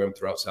government program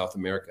throughout South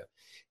America.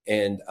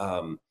 And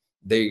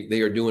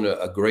they are doing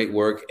a great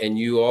work. And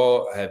you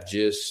all have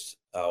just,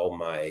 oh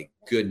my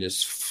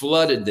goodness,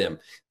 flooded them.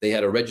 They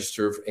had a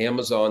register of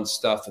Amazon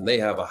stuff, and they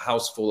have a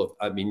house full of.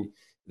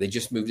 They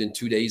just moved in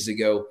 2 days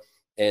ago.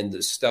 And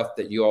the stuff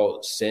that you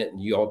all sent,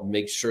 and you all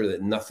make sure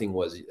that nothing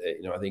was,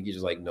 I think you're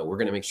just like, no, we're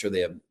going to make sure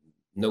they have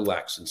no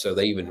lacks. And so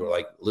they even were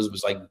like,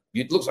 Elizabeth's like,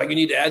 it looks like you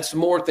need to add some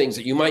more things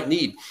that you might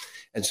need.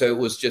 And so it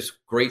was just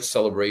great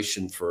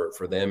celebration for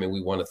them. And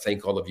we want to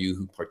thank all of you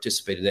who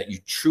participated in that. You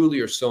truly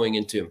are sowing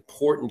into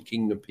important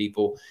kingdom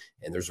people,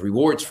 and there's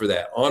rewards for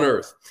that on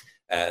earth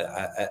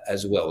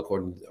as well,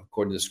 according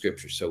to the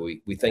scripture. So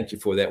we thank you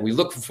for that. We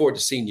look forward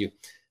to seeing you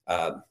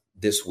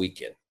this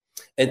weekend.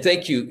 And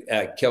thank you,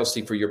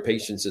 Kelsey, for your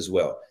patience as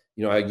well.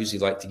 I usually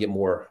like to get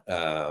more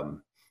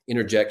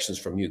interjections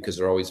from you, because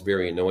they're always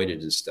very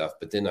anointed and stuff.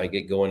 But then I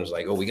get going. It's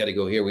like, oh, we got to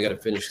go here. We got to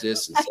finish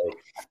this. And so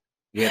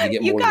we had to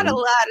get more. You got a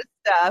lot of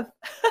stuff.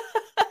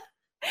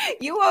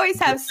 You always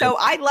have. So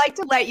I'd like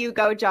to let you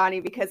go,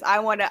 Johnny, because I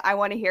want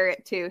to hear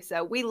it too.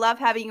 So we love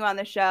having you on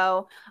the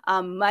show.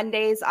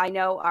 Mondays, I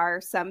know,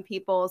 are some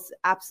people's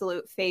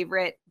absolute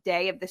favorite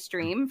day of the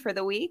stream for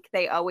the week.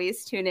 They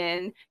always tune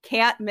in.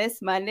 Can't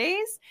miss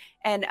Mondays.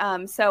 And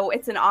so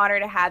it's an honor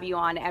to have you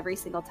on every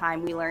single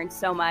time. We learn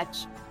so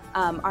much.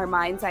 Our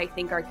minds, I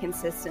think, are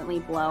consistently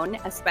blown,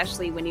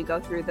 especially when you go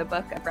through the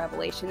book of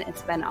Revelation.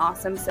 It's been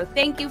awesome. So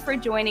thank you for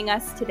joining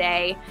us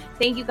today.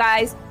 Thank you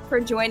guys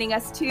for joining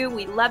us too.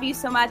 We love you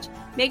so much.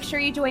 Make sure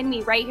you join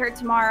me right here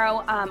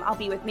tomorrow. I'll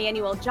be with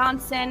Manuel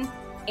Johnson,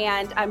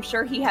 and I'm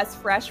sure he has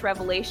fresh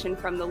revelation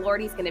from the Lord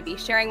he's going to be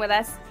sharing with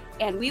us.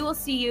 And we will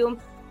see you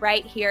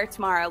right here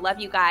tomorrow. Love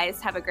you guys.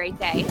 Have a great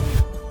day.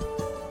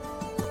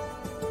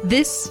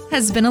 This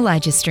has been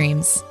Elijah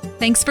Streams.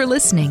 Thanks for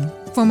listening.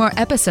 For more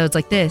episodes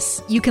like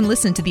this, you can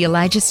listen to the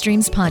Elijah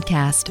Streams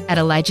podcast at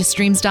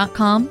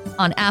ElijahStreams.com,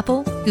 on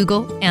Apple,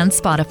 Google, and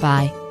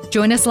Spotify.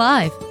 Join us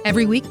live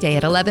every weekday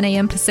at 11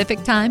 a.m.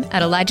 Pacific Time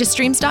at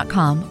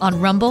ElijahStreams.com, on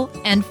Rumble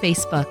and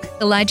Facebook.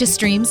 Elijah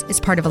Streams is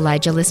part of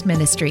Elijah List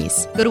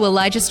Ministries. Go to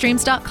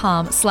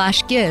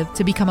ElijahStreams.com/give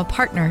to become a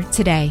partner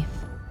today.